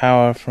that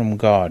power from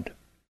God.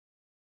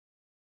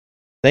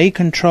 They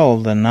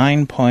control the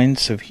 9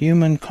 points of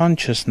human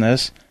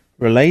consciousness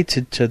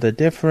related to the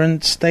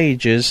different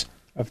stages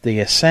of the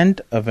ascent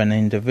of an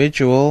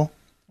individual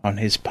on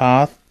his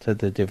path to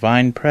the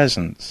divine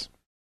presence.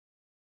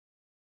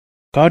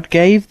 God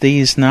gave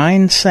these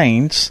 9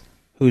 saints,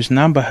 whose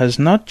number has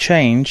not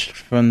changed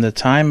from the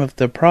time of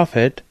the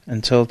Prophet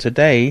until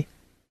today,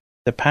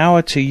 the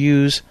power to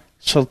use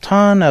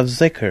Sultan of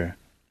Zikr,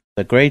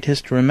 the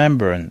greatest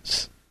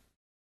remembrance.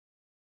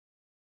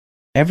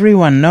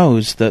 Everyone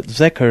knows that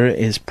Zikr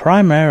is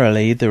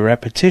primarily the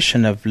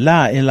repetition of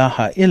La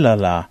ilaha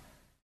illallah,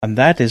 and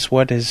that is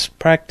what is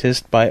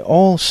practiced by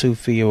all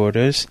Sufi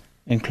orders,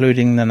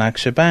 including the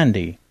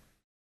Naqshbandi.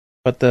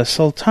 But the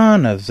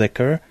Sultan of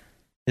Zikr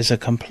is a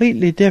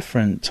completely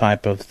different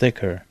type of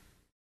dhikr.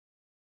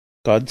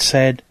 God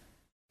said,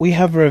 "We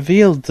have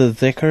revealed the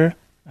dhikr,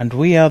 and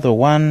we are the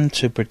one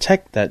to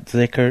protect that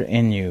dhikr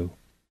in you."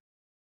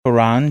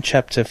 Quran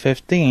chapter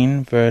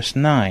 15, verse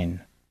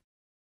 9.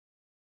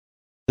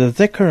 The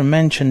dhikr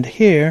mentioned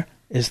here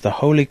is the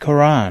Holy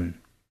Quran.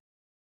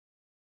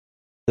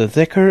 The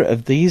dhikr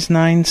of these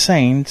 9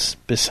 saints,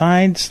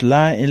 besides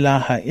La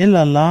ilaha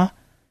illallah,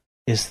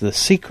 is the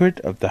secret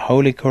of the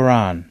Holy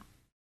Quran.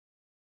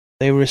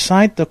 They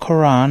recite the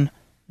Quran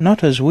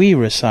not as we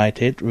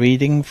recite it,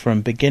 reading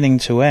from beginning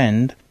to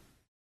end,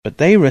 but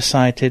they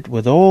recite it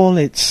with all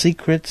its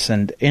secrets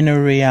and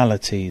inner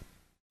realities,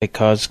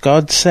 because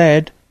God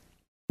said,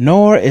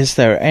 "Nor is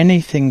there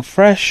anything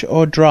fresh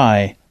or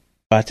dry,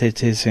 but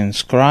it is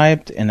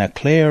inscribed in a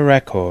clear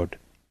record."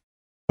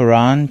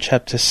 Quran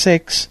chapter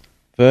 6,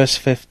 verse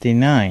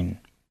 59.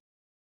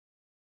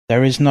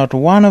 There is not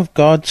one of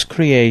God's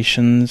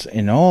creations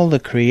in all the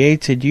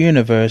created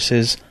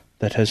universes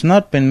that has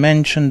not been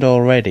mentioned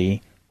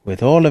already,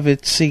 with all of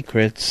its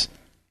secrets,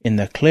 in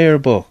the clear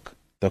book,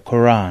 the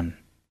Quran.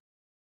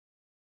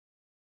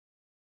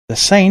 The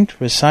saint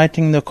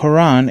reciting the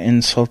Quran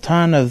in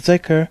Sultan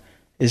al-Dhikr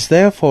is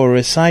therefore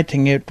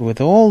reciting it with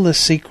all the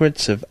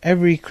secrets of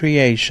every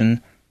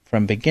creation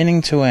from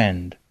beginning to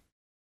end.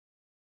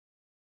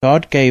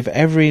 God gave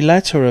every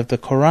letter of the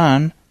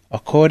Quran,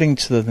 according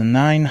to the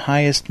 9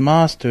 highest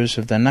masters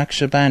of the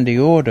Naqshbandi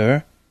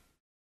order.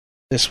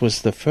 This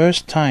was the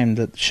first time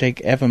that the Sheikh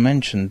ever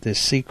mentioned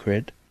this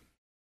secret.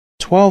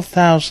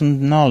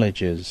 12,000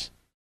 knowledges.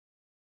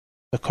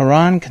 The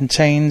Quran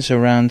contains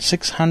around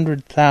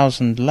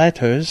 600,000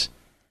 letters,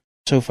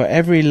 so for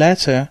every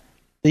letter,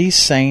 these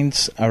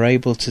saints are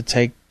able to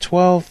take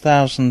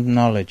 12,000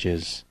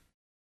 knowledges.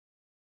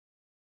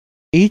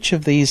 Each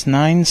of these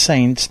 9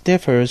 saints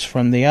differs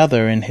from the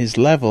other in his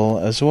level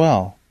as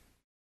well.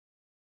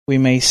 We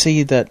may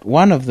see that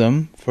one of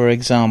them, for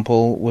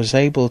example, was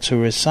able to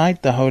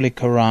recite the Holy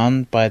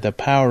Quran by the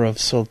power of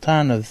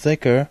Sultan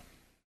al-Dhikr,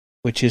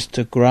 which is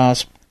to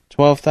grasp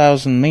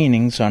 12,000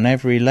 meanings on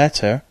every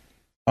letter,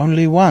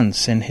 only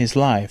once in his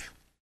life.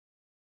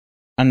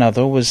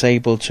 Another was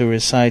able to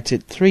recite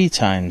it 3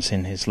 times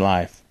in his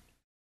life.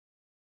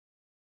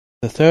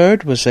 The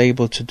third was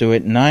able to do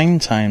it 9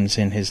 times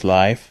in his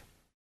life.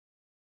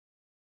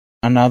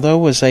 Another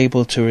was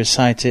able to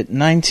recite it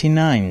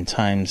 99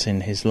 times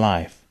in his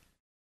life.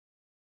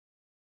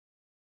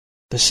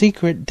 The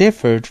secret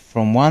differed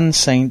from one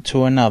saint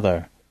to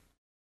another.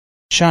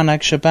 Shah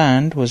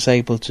Naqshband was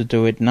able to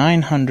do it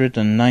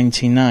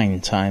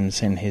 999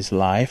 times in his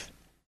life.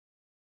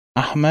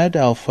 Ahmad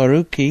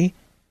al-Faruqi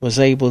was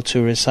able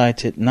to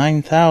recite it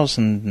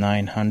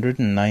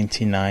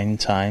 9,999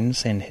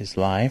 times in his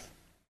life.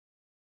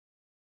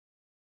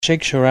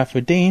 Sheikh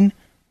Sharafuddin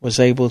was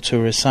able to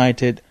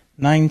recite it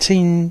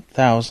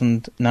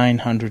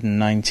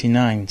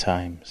 19,999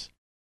 times.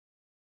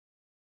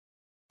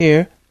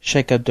 Here,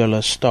 Sheikh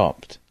Abdullah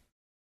stopped.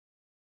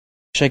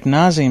 Sheikh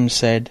Nazim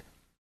said,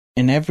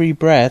 "In every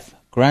breath,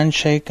 Grand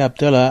Sheikh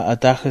Abdullah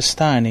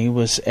ad-Dagestani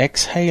was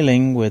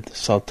exhaling with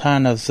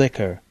Sultan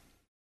al-Dhikr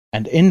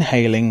and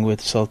inhaling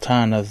with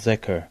Sultan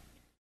al-Dhikr.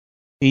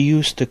 He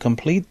used to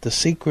complete the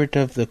secret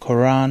of the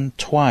Quran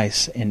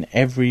twice in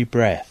every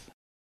breath."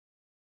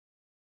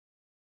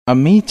 A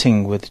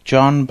meeting with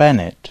John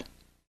Bennett.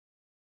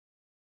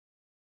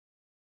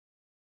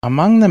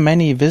 Among the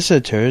many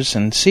visitors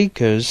and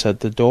seekers at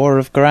the door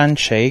of Grand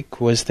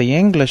Sheikh was the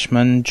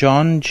Englishman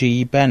John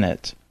G.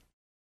 Bennett.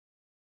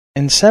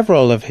 In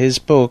several of his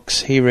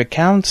books he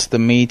recounts the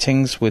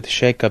meetings with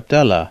Sheikh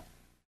Abdullah.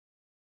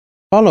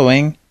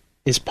 Following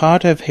is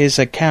part of his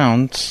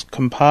accounts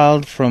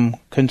compiled from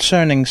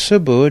Concerning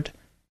Subud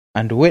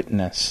and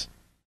Witness.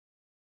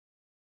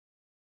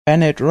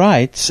 Bennett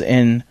writes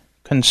in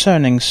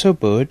Concerning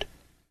Subud,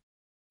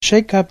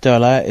 "Sheikh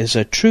Abdullah is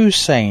a true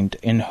saint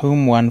in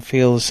whom one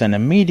feels an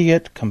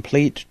immediate,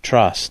 complete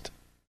trust."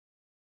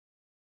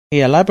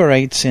 He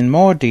elaborates in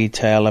more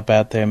detail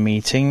about their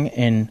meeting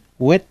in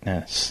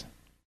Witness.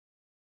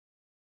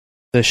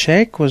 "The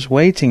Sheikh was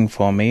waiting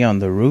for me on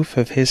the roof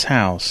of his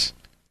house.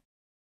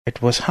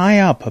 It was high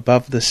up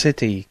above the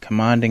city,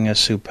 commanding a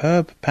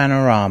superb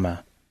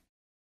panorama.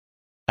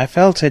 I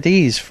felt at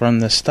ease from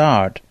the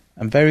start,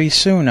 and very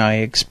soon I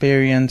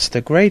experienced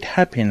a great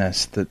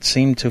happiness that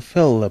seemed to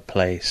fill the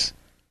place.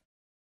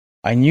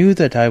 I knew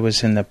that I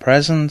was in the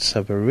presence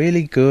of a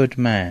really good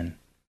man."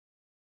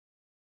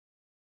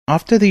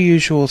 After the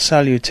usual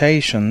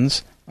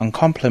salutations and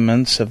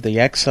compliments of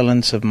the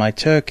excellence of my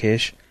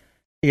Turkish,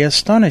 he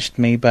astonished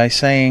me by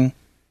saying,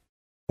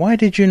 "Why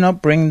did you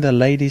not bring the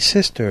lady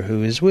sister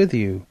who is with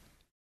you?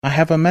 I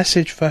have a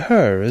message for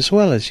her as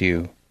well as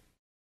you."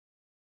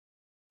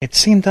 It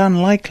seemed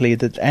unlikely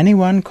that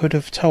anyone could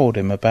have told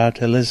him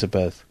about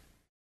Elizabeth.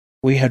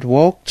 We had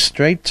walked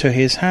straight to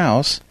his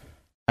house,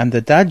 and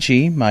the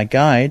Daji, my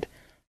guide,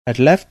 had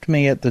left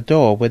me at the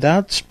door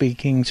without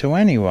speaking to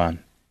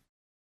anyone.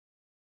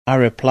 I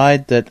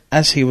replied that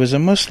as he was a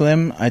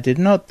Muslim, I did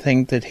not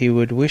think that he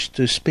would wish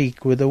to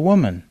speak with a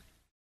woman.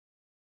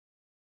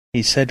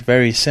 He said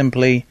very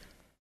simply,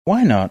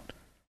 "Why not?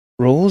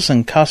 Rules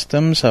and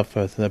customs are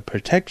for the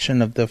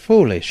protection of the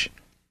foolish.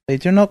 They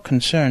do not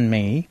concern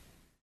me.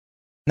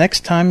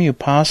 Next time you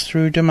pass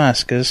through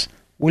Damascus,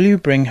 will you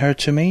bring her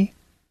to me?"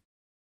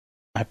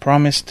 I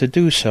promised to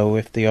do so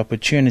if the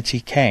opportunity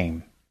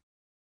came.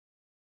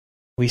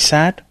 We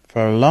sat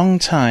for a long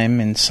time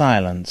in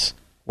silence,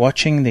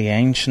 watching the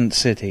ancient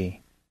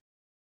city.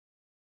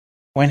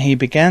 When he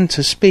began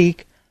to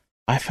speak,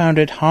 I found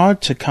it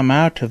hard to come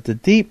out of the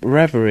deep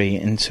reverie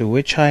into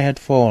which I had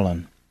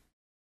fallen.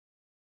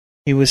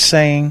 He was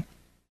saying,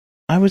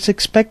 "I was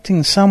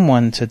expecting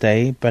someone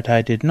today, but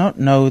I did not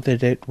know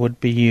that it would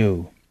be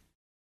you.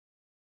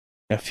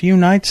 A few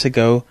nights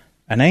ago,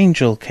 an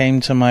angel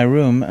came to my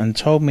room and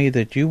told me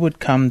that you would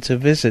come to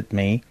visit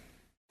me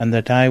and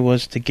that I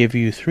was to give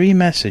you 3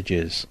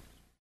 messages.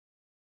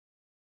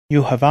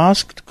 You have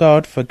asked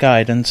God for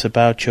guidance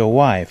about your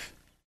wife.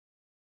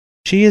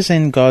 She is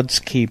in God's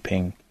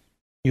keeping.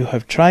 You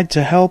have tried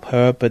to help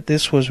her, but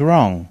this was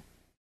wrong.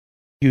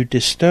 You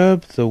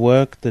disturbed the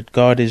work that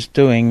God is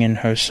doing in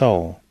her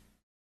soul.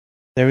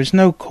 There is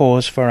no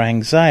cause for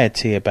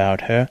anxiety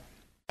about her,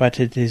 but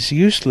it is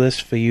useless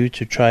for you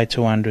to try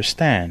to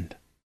understand.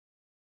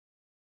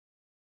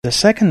 The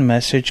second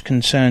message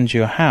concerns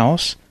your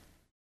house.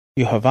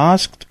 You have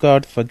asked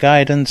God for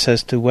guidance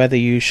as to whether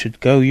you should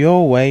go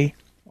your way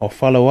or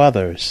follow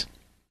others.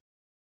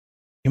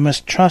 You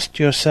must trust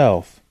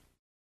yourself.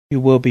 You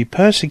will be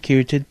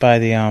persecuted by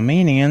the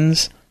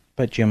Armenians,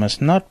 but you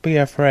must not be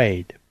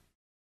afraid.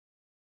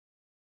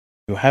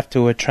 You have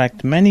to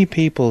attract many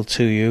people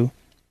to you,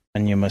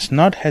 and you must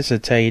not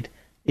hesitate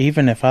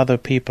even if other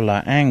people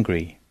are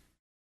angry."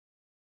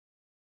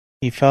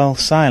 He fell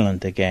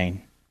silent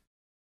again.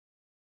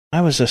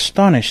 I was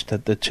astonished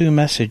at the 2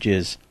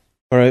 messages,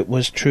 for it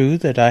was true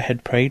that I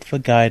had prayed for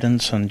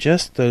guidance on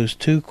just those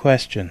 2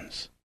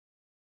 questions.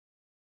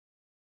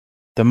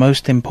 The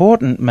most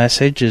important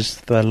message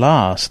is the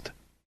last.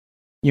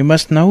 You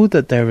must know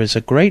that there is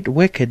a great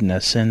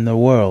wickedness in the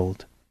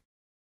world.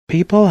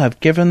 People have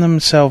given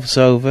themselves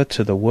over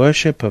to the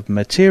worship of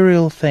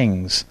material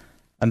things,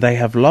 and they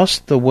have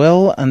lost the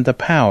will and the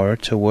power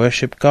to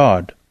worship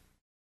God.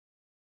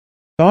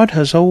 God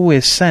has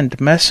always sent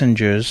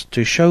messengers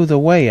to show the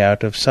way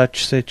out of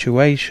such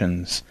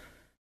situations,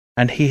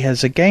 and he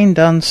has again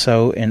done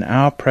so in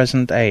our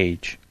present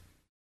age.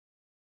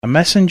 A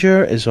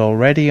messenger is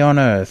already on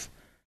earth,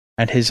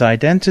 and his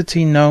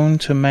identity known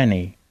to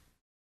many.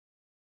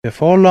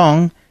 Before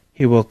long,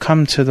 he will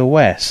come to the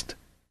west.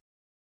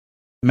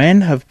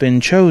 Men have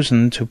been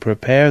chosen to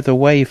prepare the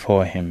way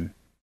for him.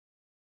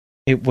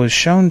 It was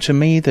shown to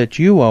me that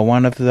you are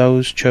one of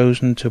those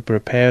chosen to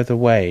prepare the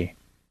way.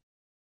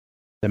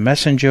 The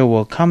messenger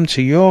will come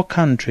to your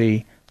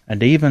country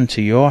and even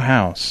to your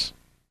house.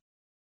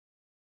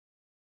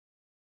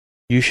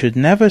 You should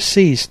never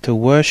cease to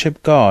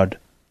worship God,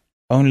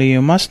 only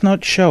you must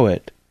not show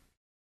it.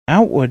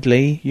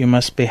 Outwardly you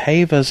must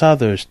behave as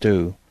others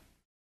do.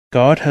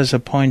 God has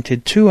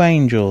appointed 2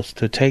 angels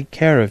to take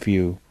care of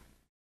you.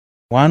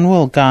 One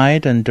will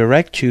guide and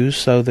direct you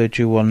so that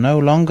you will no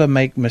longer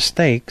make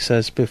mistakes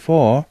as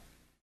before.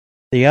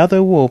 The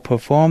other will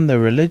perform the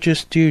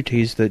religious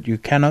duties that you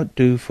cannot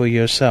do for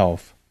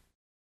yourself.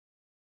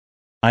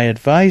 I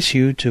advise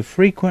you to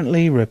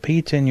frequently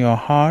repeat in your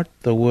heart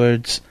the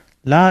words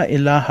La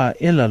ilaha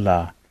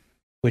illallah,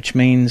 which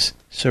means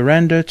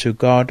surrender to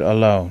God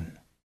alone.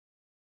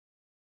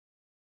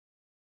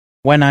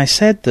 When I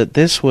said that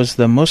this was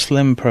the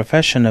Muslim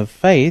profession of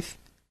faith,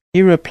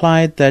 he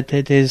replied that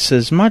it is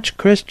as much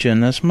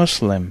Christian as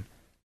Muslim,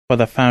 for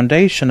the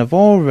foundation of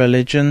all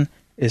religion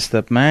is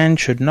that man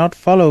should not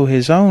follow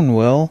his own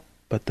will,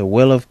 but the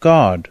will of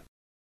God.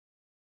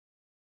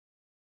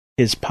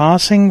 His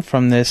passing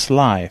from this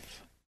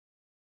life.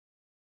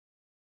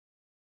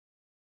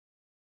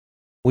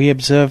 We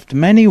observed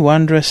many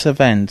wondrous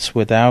events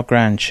with our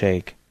Grand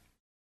Sheikh.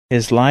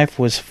 His life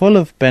was full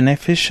of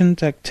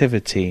beneficent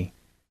activity.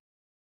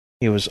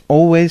 He was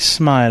always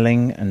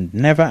smiling and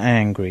never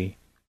angry.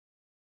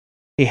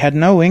 He had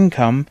no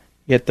income,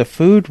 yet the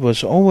food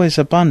was always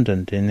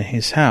abundant in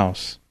his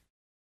house.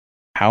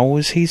 How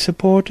was he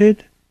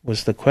supported?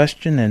 Was the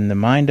question in the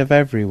mind of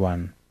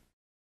everyone.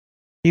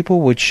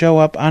 People would show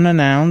up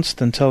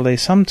unannounced until they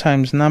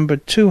sometimes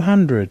numbered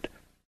 200,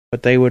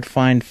 but they would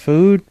find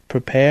food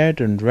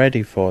prepared and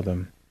ready for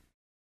them.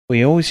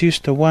 We always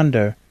used to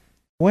wonder,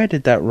 where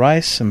did that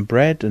rice and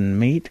bread and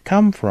meat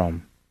come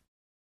from?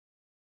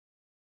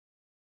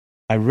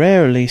 I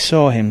rarely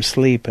saw him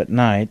sleep at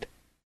night.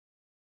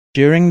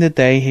 During the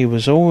day he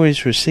was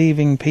always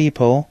receiving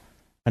people,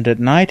 and at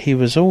night he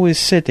was always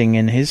sitting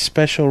in his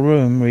special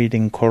room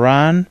reading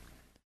Quran,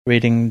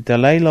 reading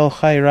Dalail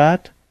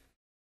al-Khairat,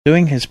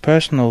 doing his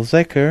personal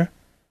zikr,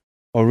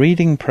 or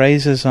reading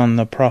praises on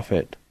the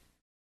Prophet.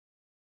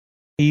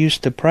 He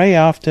used to pray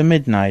after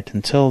midnight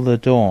until the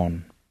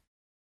dawn.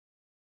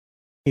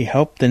 He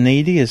helped the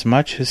needy as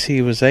much as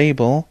he was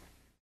able,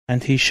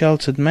 and he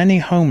sheltered many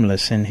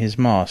homeless in his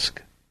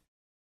mosque.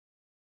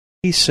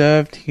 He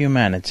served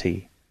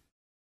humanity.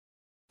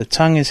 The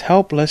tongue is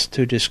helpless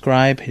to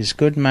describe his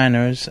good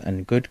manners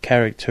and good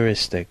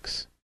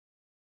characteristics.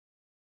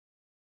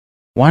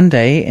 One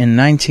day in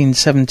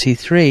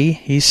 1973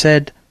 he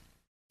said,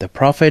 "The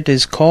Prophet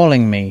is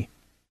calling me.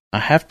 I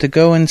have to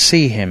go and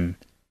see him.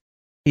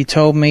 He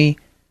told me,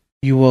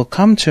 "You will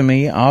come to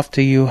me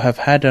after you have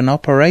had an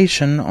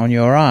operation on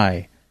your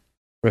eye,"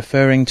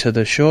 referring to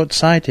the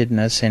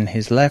short-sightedness in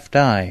his left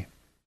eye.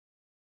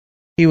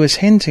 He was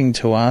hinting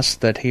to us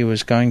that he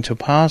was going to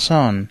pass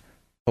on,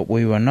 but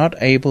we were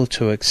not able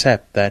to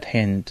accept that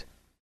hint.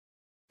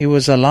 He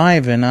was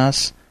alive in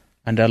us,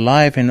 and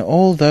alive in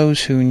all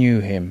those who knew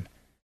him,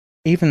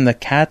 even the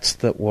cats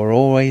that were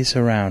always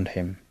around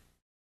him.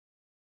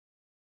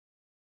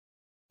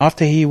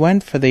 After he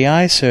went for the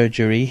eye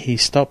surgery, he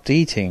stopped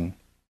eating.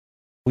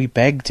 We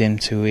begged him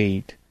to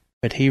eat,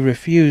 but he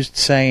refused,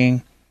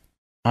 saying,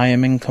 "I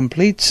am in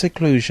complete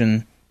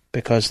seclusion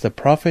because the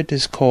Prophet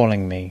is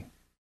calling me."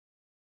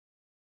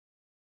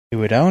 He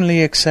would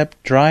only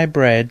accept dry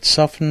bread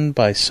softened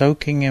by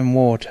soaking in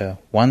water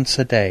once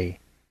a day.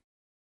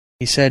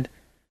 He said,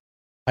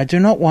 "I do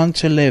not want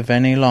to live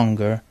any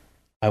longer.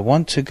 I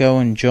want to go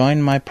and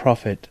join my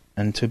Prophet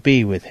and to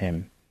be with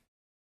him.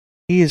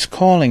 He is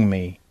calling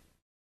me.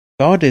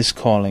 God is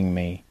calling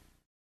me."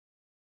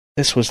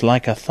 This was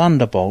like a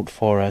thunderbolt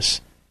for us,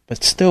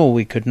 but still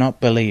we could not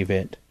believe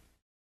it.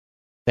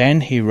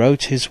 Then he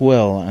wrote his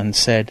will and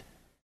said,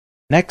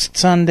 "Next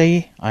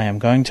Sunday I am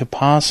going to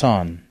pass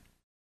on."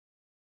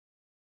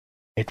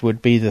 It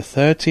would be the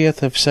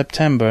 30th of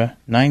September,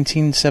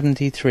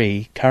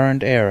 1973,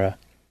 current era,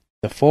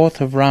 the 4th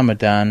of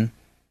Ramadan,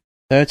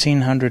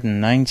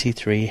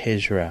 1393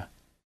 Hijrah.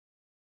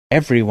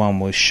 Everyone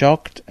was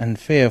shocked and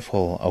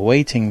fearful,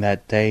 awaiting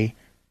that day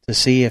to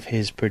see if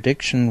his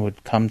prediction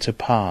would come to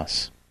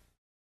pass.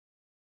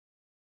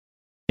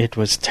 It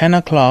was 10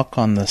 o'clock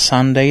on the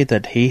Sunday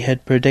that he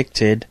had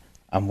predicted,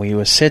 and we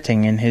were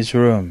sitting in his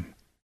room.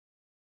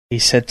 He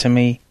said to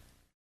me,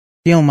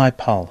 "Feel my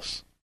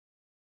pulse."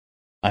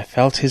 I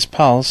felt his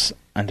pulse,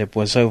 and it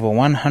was over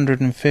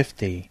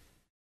 150.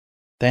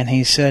 Then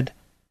he said,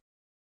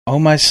 "Oh,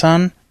 my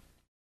son,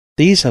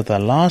 these are the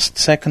last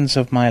seconds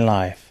of my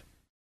life.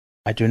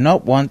 I do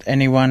not want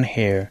anyone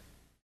here.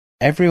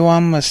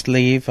 Everyone must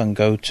leave and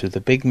go to the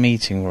big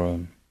meeting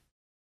room."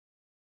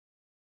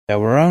 There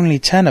were only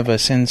 10 of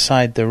us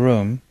inside the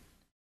room.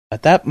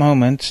 At that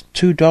moment,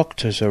 2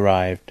 doctors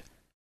arrived.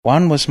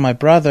 One was my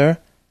brother,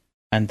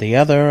 and the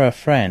other a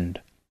friend.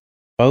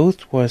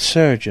 Both were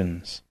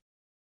surgeons.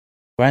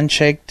 Grand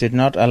Sheikh did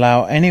not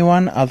allow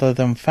anyone other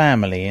than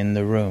family in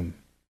the room.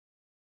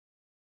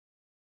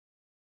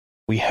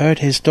 We heard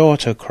his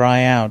daughter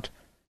cry out,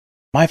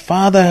 "My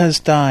father has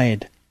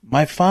died!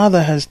 My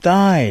father has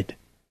died!"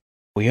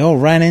 We all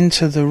ran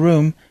into the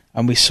room,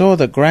 and we saw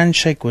that Grand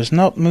Sheikh was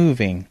not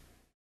moving.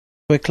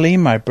 Quickly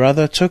my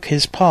brother took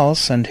his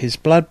pulse and his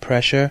blood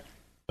pressure,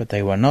 but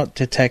they were not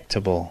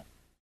detectable.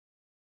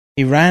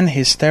 He ran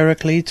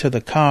hysterically to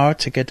the car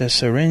to get a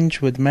syringe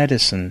with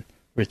medicine,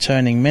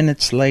 returning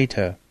minutes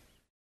later.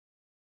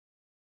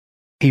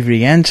 He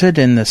re-entered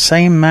in the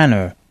same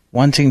manner,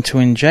 wanting to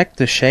inject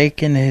the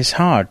sheikh in his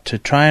heart to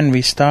try and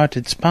restart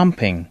its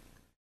pumping.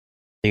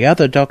 The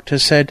other doctor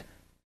said,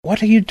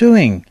 "What are you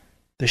doing?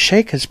 The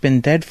sheikh has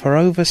been dead for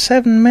over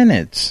 7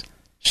 minutes.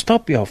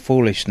 Stop your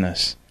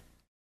foolishness."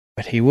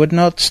 But he would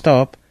not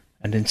stop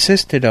and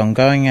insisted on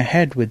going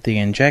ahead with the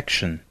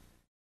injection.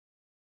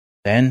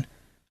 Then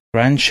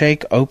Grand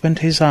Sheikh opened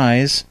his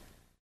eyes,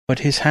 put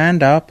his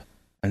hand up,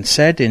 and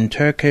said in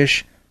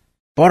Turkish,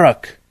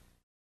 "Barak,"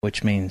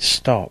 which means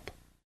stop.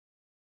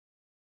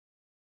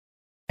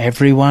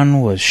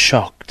 Everyone was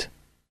shocked.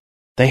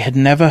 They had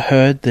never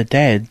heard the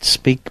dead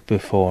speak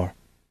before.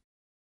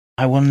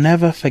 I will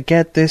never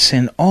forget this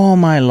in all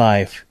my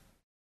life.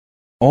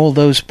 All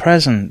those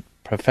present,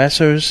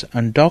 professors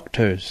and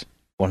doctors,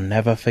 will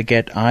never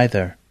forget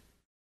either.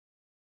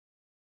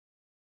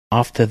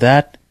 After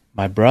that,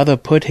 my brother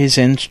put his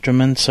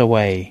instruments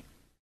away.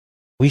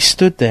 We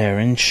stood there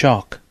in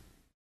shock,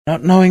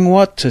 not knowing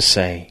what to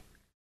say.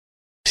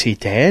 Was he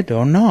dead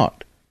or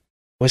not?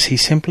 Was he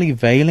simply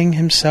veiling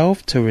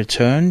himself to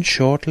return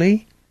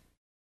shortly?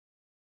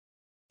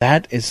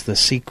 That is the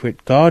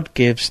secret God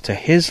gives to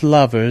His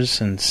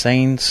lovers and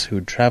saints who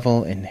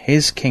travel in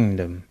His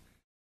kingdom,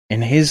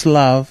 in His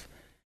love,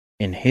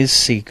 in His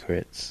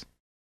secrets.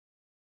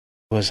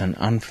 It was an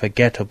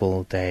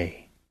unforgettable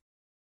day.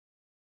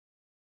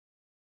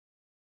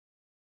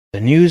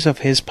 The news of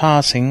his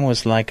passing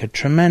was like a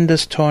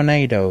tremendous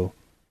tornado,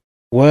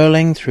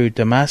 whirling through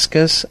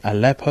Damascus,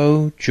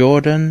 Aleppo,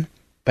 Jordan,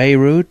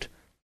 Beirut.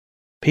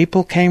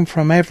 People came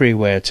from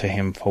everywhere to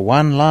him for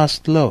one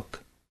last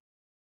look.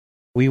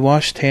 We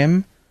washed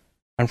him,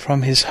 and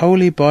from his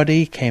holy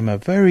body came a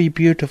very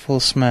beautiful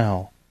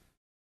smell.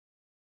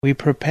 We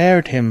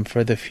prepared him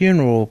for the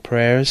funeral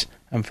prayers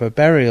and for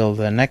burial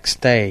the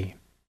next day.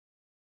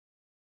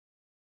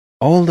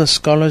 All the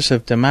scholars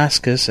of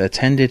Damascus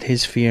attended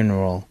his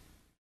funeral.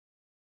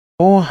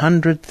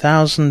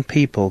 400,000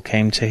 people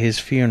came to his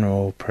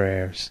funeral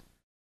prayers.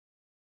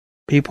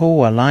 People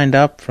were lined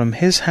up from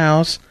his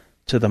house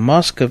to the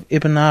mosque of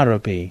Ibn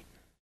Arabi,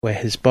 where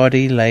his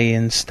body lay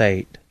in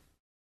state.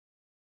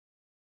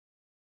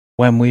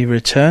 When we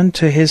returned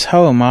to his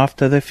home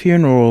after the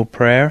funeral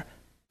prayer,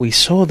 we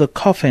saw the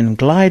coffin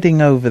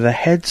gliding over the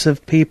heads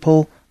of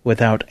people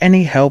without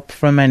any help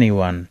from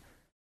anyone,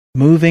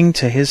 moving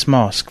to his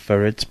mosque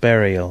for its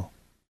burial.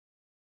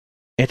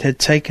 It had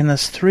taken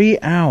us 3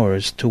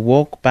 hours to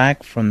walk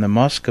back from the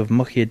mosque of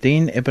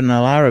Muhyiddin ibn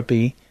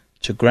al-Arabi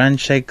to Grand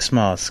Sheikh's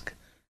mosque,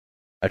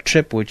 a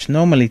trip which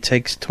normally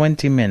takes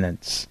 20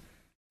 minutes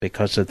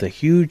because of the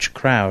huge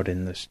crowd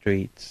in the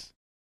streets.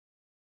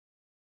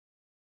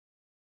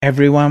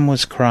 Everyone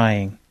was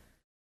crying.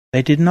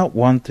 They did not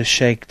want the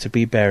Sheikh to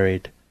be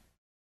buried.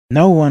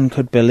 No one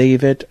could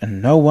believe it,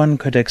 and no one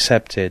could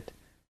accept it.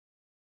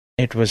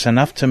 It was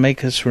enough to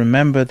make us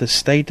remember the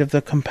state of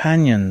the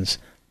companions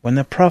when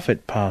the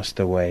Prophet passed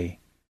away.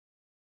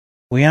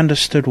 We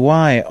understood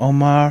why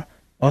Omar,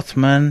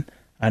 Uthman,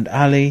 and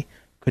Ali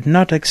could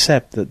not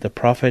accept that the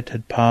Prophet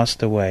had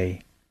passed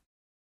away.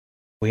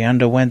 We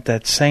underwent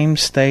that same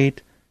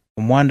state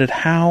and wondered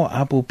how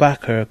Abu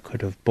Bakr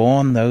could have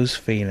borne those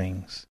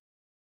feelings.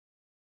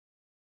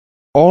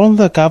 All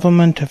the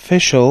government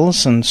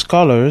officials and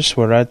scholars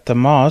were at the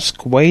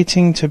mosque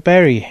waiting to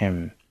bury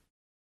him.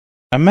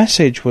 A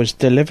message was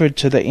delivered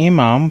to the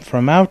Imam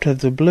from out of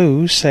the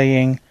blue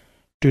saying,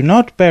 "Do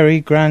not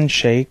bury Grand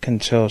Sheikh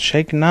until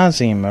Sheikh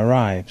Nazim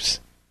arrives."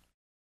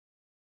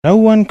 No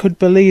one could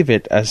believe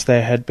it, as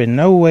there had been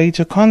no way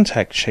to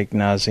contact Sheikh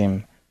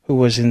Nazim, who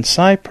was in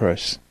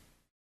Cyprus.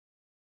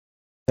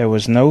 There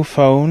was no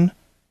phone,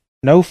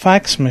 no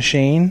fax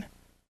machine,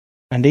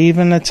 and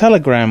even a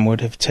telegram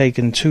would have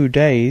taken 2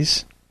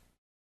 days.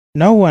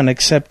 No one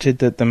accepted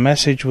that the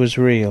message was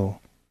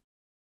real.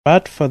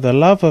 But for the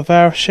love of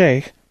our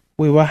Sheikh,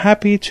 we were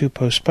happy to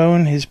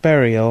postpone his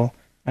burial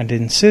and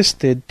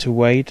insisted to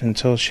wait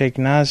until Sheikh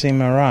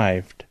Nazim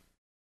arrived.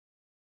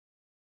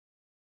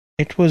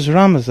 It was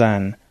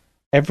Ramadan.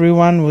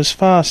 Everyone was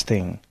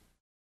fasting.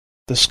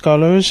 The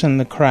scholars and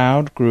the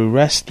crowd grew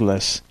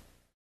restless.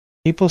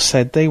 People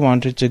said they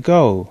wanted to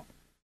go.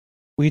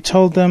 We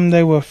told them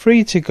they were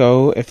free to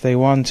go if they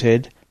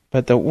wanted,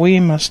 but that we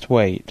must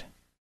wait.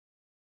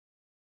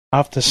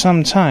 After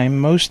some time,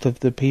 most of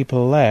the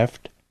people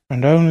left,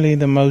 and only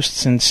the most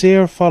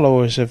sincere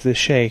followers of the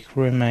Sheikh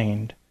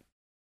remained.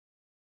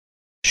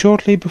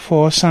 Shortly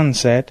before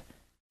sunset,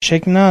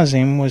 Sheikh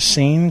Nazim was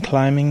seen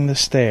climbing the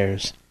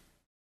stairs.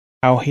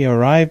 How he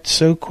arrived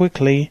so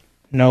quickly,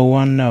 no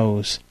one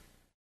knows.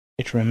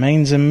 It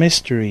remains a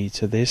mystery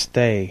to this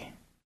day.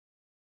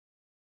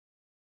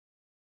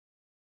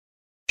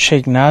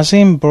 Sheikh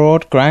Nazim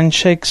brought Grand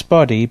Sheikh's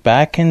body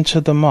back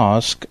into the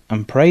mosque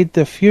and prayed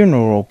the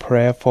funeral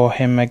prayer for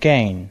him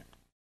again.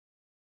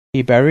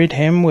 He buried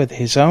him with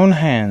his own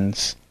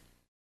hands.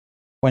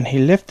 When he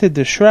lifted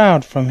the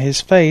shroud from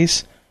his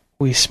face,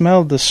 we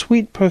smelled the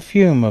sweet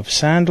perfume of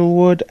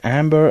sandalwood,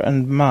 amber,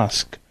 and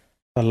musk,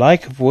 the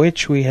like of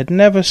which we had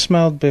never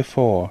smelled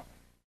before.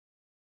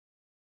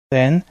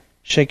 Then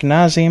Sheikh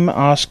Nazim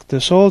asked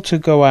us all to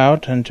go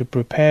out and to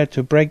prepare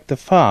to break the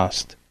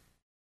fast.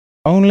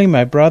 Only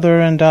my brother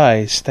and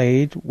I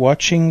stayed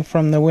watching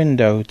from the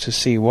window to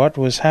see what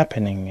was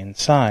happening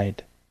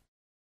inside.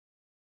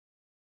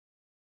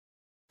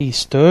 He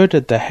stood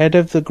at the head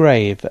of the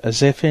grave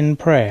as if in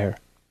prayer.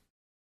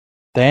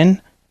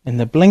 Then, in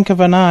the blink of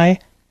an eye,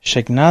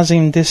 Sheikh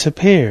Nazim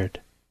disappeared.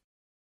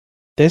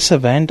 This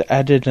event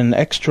added an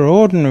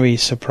extraordinary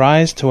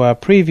surprise to our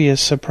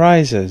previous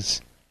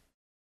surprises.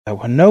 There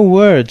were no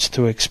words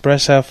to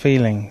express our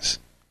feelings.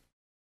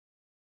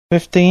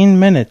 15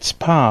 minutes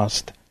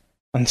passed,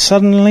 and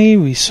suddenly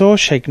we saw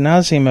Sheikh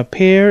Nazim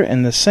appear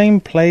in the same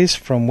place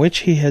from which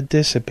he had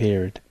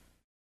disappeared.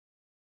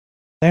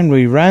 Then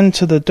we ran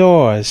to the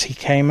door as he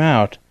came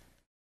out.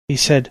 He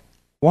said,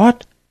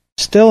 "What?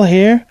 Still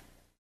here?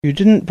 You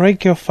didn't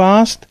break your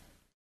fast?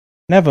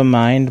 Never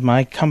mind,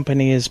 my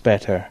company is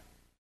better."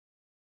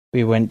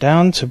 We went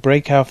down to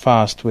break our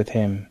fast with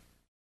him.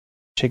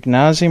 Sheikh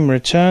Nazim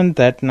returned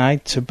that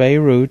night to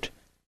Beirut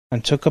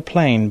and took a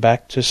plane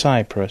back to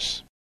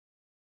Cyprus.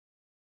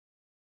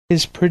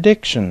 His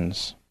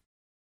predictions.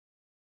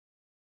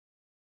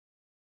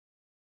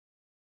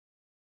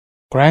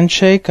 Grand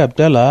Sheikh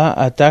Abdullah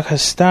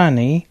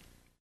ad-Dagestani,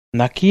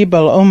 Naqib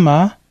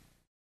al-Ummah,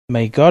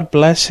 may God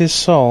bless his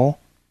soul,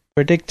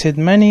 predicted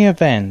many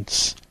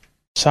events,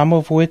 some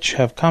of which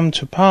have come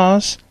to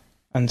pass,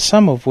 and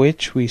some of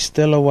which we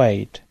still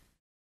await.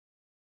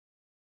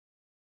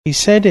 He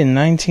said in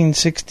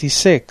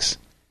 1966,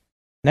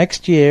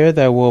 "Next year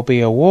there will be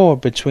a war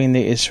between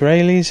the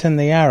Israelis and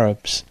the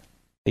Arabs.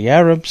 The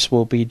Arabs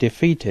will be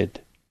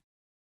defeated."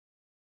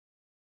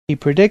 He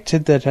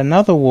predicted that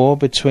another war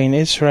between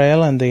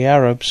Israel and the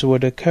Arabs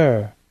would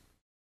occur.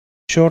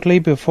 Shortly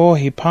before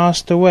he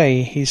passed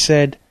away, he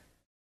said,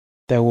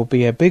 "There will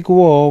be a big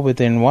war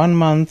within 1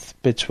 month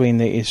between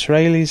the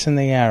Israelis and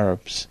the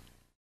Arabs."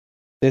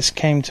 This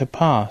came to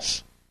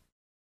pass.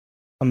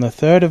 On the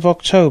 3rd of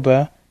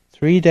October,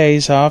 3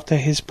 days after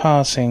his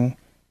passing,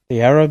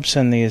 the Arabs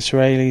and the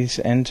Israelis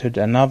entered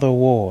another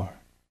war.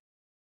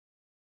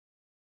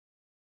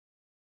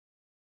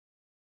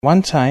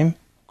 One time,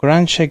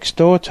 Grand Sheikh's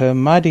daughter,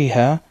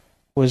 Madiha,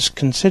 was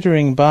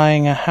considering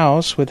buying a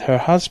house with her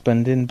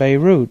husband in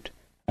Beirut,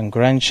 and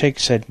Grand Sheikh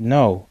said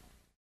no.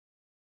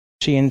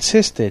 She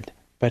insisted,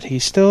 but he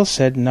still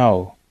said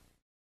no.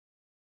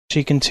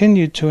 She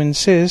continued to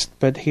insist,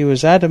 but he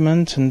was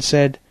adamant and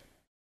said,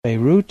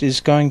 "Beirut is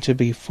going to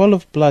be full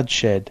of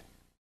bloodshed.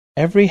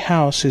 Every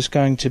house is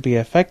going to be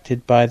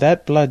affected by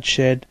that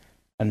bloodshed,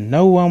 and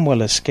no one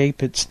will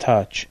escape its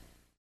touch."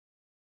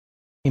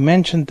 He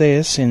mentioned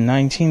this in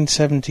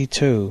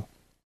 1972,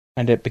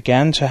 and it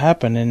began to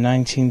happen in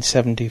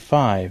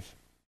 1975.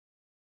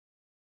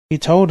 He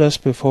told us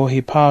before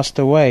he passed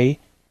away,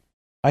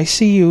 "I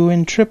see you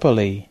in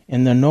Tripoli,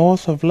 in the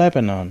north of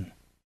Lebanon."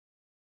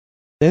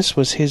 This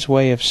was his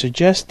way of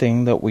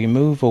suggesting that we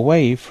move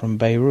away from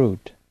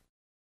Beirut.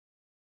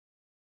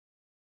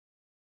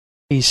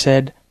 He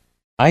said,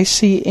 "I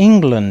see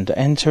England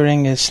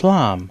entering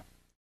Islam."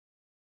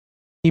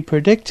 He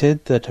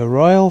predicted that a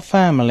royal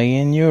family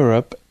in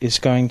Europe is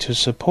going to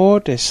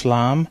support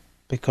Islam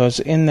because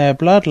in their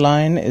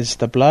bloodline is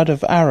the blood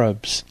of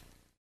Arabs.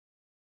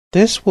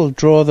 This will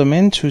draw them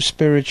into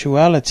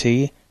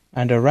spirituality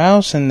and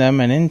arouse in them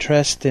an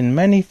interest in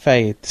many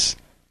faiths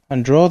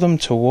and draw them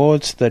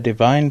towards the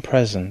divine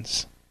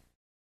presence.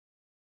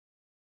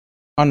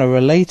 On a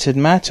related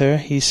matter,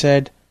 he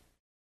said,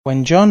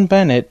 "When John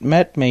Bennett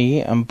met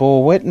me and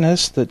bore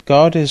witness that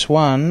God is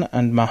one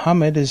and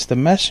Muhammad is the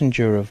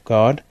messenger of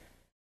God,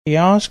 he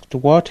asked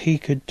what he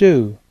could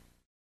do.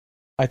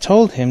 I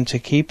told him to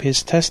keep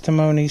his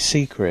testimony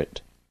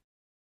secret.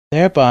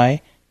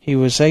 Thereby, he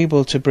was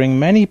able to bring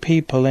many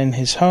people in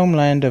his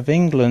homeland of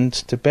England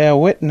to bear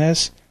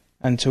witness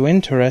and to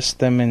interest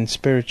them in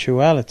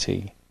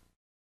spirituality."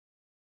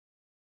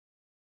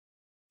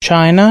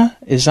 China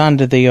is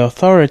under the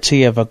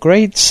authority of a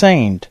great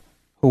saint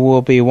who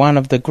will be one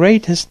of the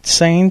greatest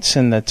saints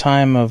in the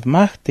time of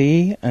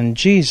Mahdi and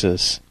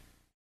Jesus.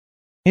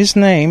 His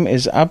name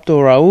is Abdul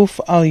Rauf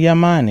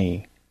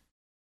al-Yamani.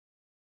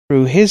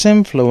 Through his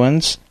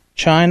influence,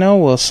 China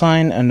will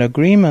sign an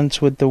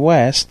agreement with the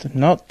West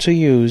not to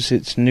use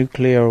its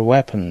nuclear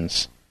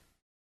weapons.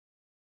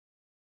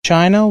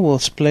 China will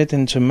split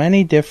into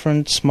many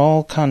different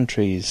small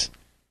countries.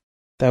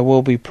 There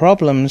will be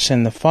problems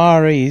in the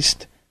Far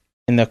East,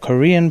 in the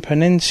Korean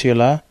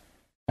Peninsula,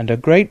 and a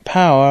great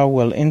power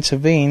will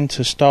intervene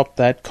to stop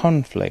that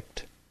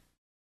conflict.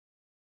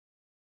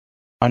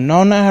 A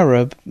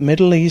non-Arab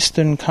Middle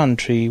Eastern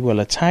country will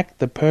attack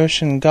the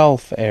Persian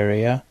Gulf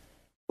area,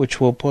 which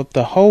will put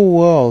the whole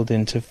world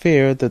into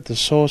fear that the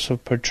source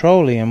of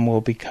petroleum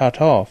will be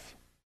cut off.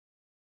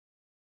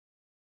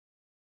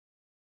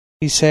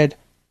 He said,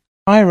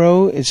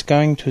 "Cairo is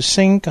going to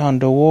sink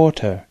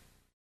underwater."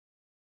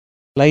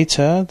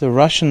 Later, the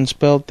Russians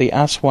built the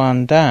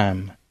Aswan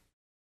Dam.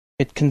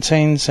 It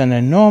contains an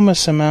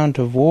enormous amount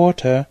of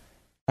water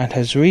and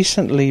has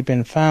recently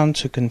been found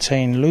to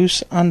contain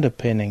loose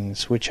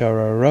underpinnings which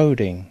are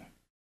eroding.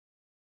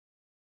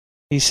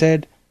 He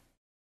said,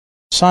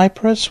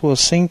 "Cyprus will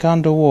sink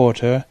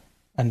underwater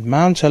and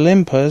Mount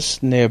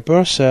Olympus near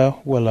Bursa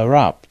will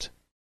erupt.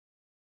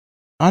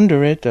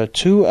 Under it are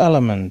two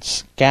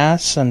elements,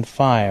 gas and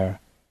fire,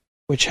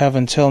 which have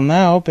until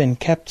now been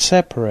kept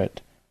separate,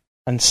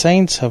 and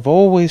saints have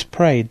always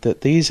prayed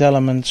that these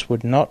elements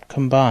would not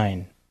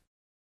combine.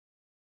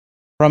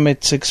 From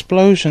its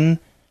explosion,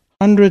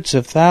 hundreds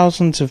of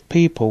thousands of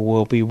people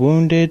will be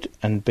wounded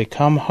and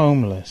become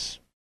homeless."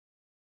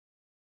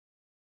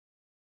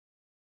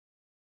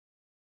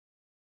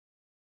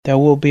 There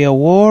will be a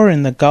war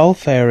in the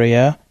Gulf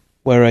area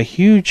where a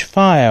huge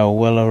fire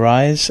will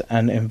arise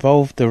and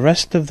involve the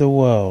rest of the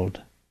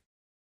world.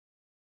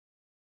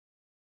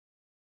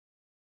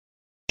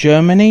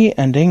 Germany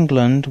and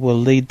England will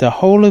lead the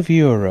whole of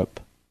Europe.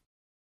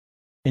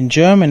 In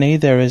Germany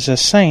there is a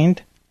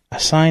saint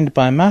assigned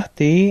by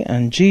Mahdi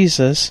and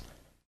Jesus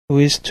who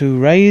is to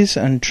raise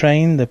and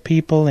train the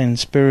people in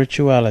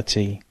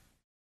spirituality.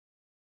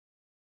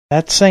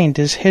 That saint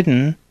is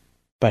hidden,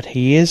 but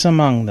he is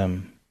among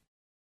them.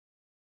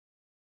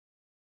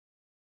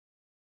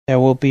 There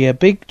will be a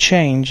big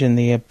change in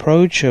the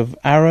approach of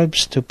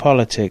Arabs to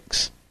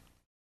politics,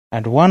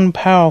 and one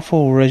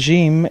powerful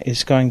regime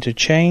is going to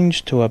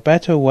change to a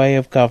better way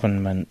of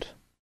government.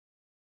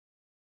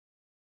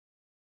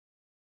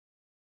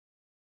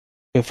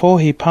 Before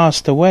he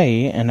passed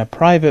away, in a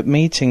private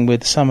meeting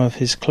with some of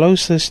his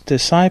closest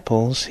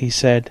disciples, he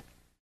said,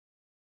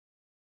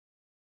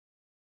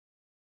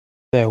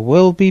 "There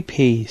will be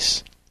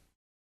peace,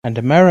 and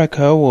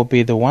America will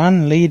be the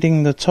one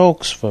leading the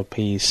talks for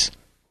peace,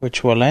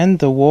 which will end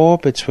the war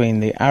between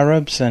the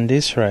Arabs and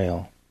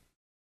Israel.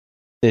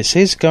 This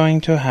is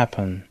going to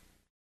happen.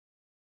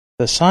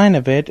 The sign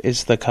of it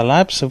is the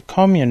collapse of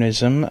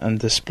communism and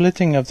the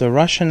splitting of the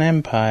Russian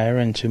Empire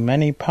into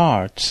many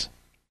parts.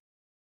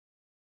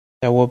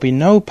 There will be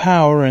no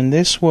power in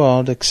this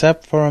world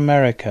except for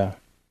America.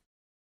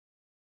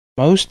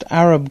 Most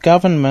Arab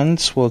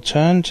governments will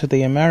turn to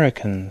the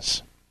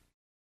Americans.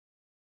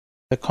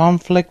 The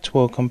conflict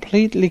will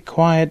completely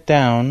quiet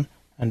down,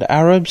 and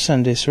Arabs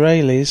and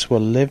Israelis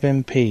will live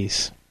in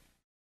peace.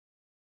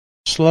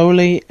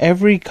 Slowly,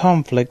 every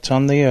conflict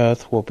on the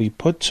earth will be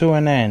put to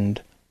an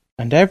end,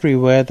 and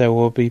everywhere there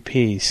will be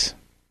peace."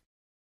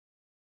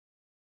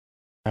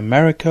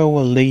 America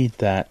will lead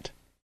that.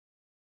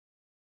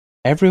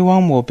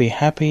 Everyone will be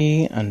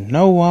happy and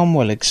no one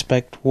will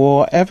expect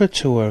war ever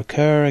to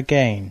occur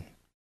again.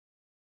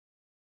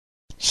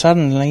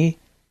 Suddenly,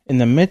 in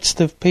the midst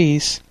of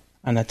peace,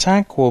 an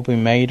attack will be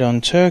made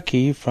on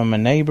Turkey from a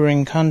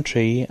neighboring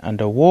country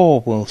and a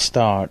war will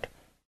start,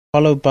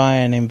 followed by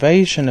an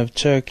invasion of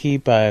Turkey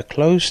by a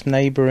close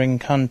neighboring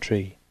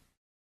country.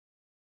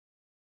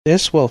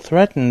 This will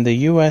threaten the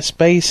US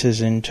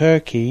bases in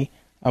Turkey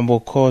and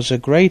will cause a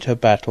greater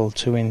battle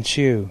to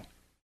ensue.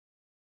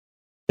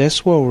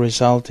 This will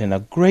result in a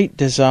great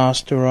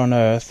disaster on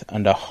earth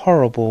and a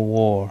horrible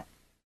war.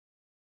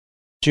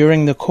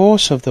 During the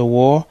course of the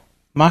war,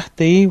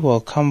 Mahdi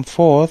will come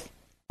forth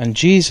and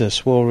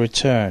Jesus will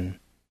return.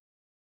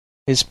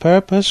 His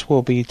purpose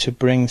will be to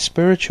bring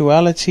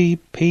spirituality,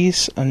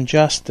 peace and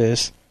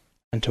justice,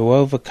 and to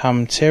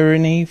overcome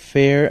tyranny,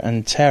 fear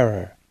and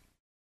terror.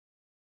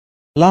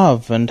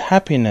 Love and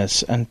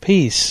happiness and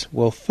peace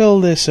will fill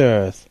this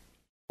earth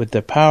with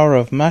the power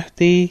of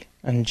Mahdi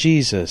and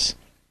Jesus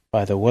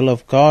by the will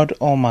of God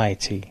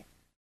Almighty.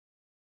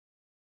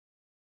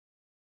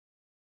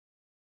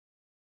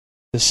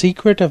 The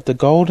secret of the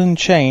golden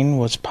chain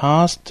was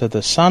passed to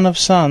the Son of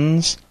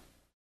Sons,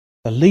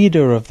 the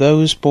leader of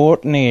those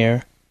brought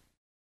near,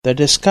 the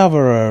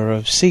discoverer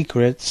of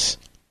secrets,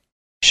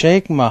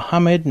 Sheikh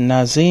Muhammad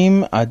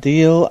Nazim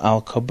Adil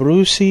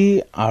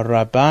al-Qabrusi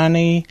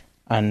al-Rabbani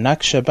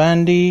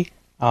al-Naqshbandi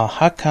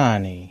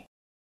al-Haqqani.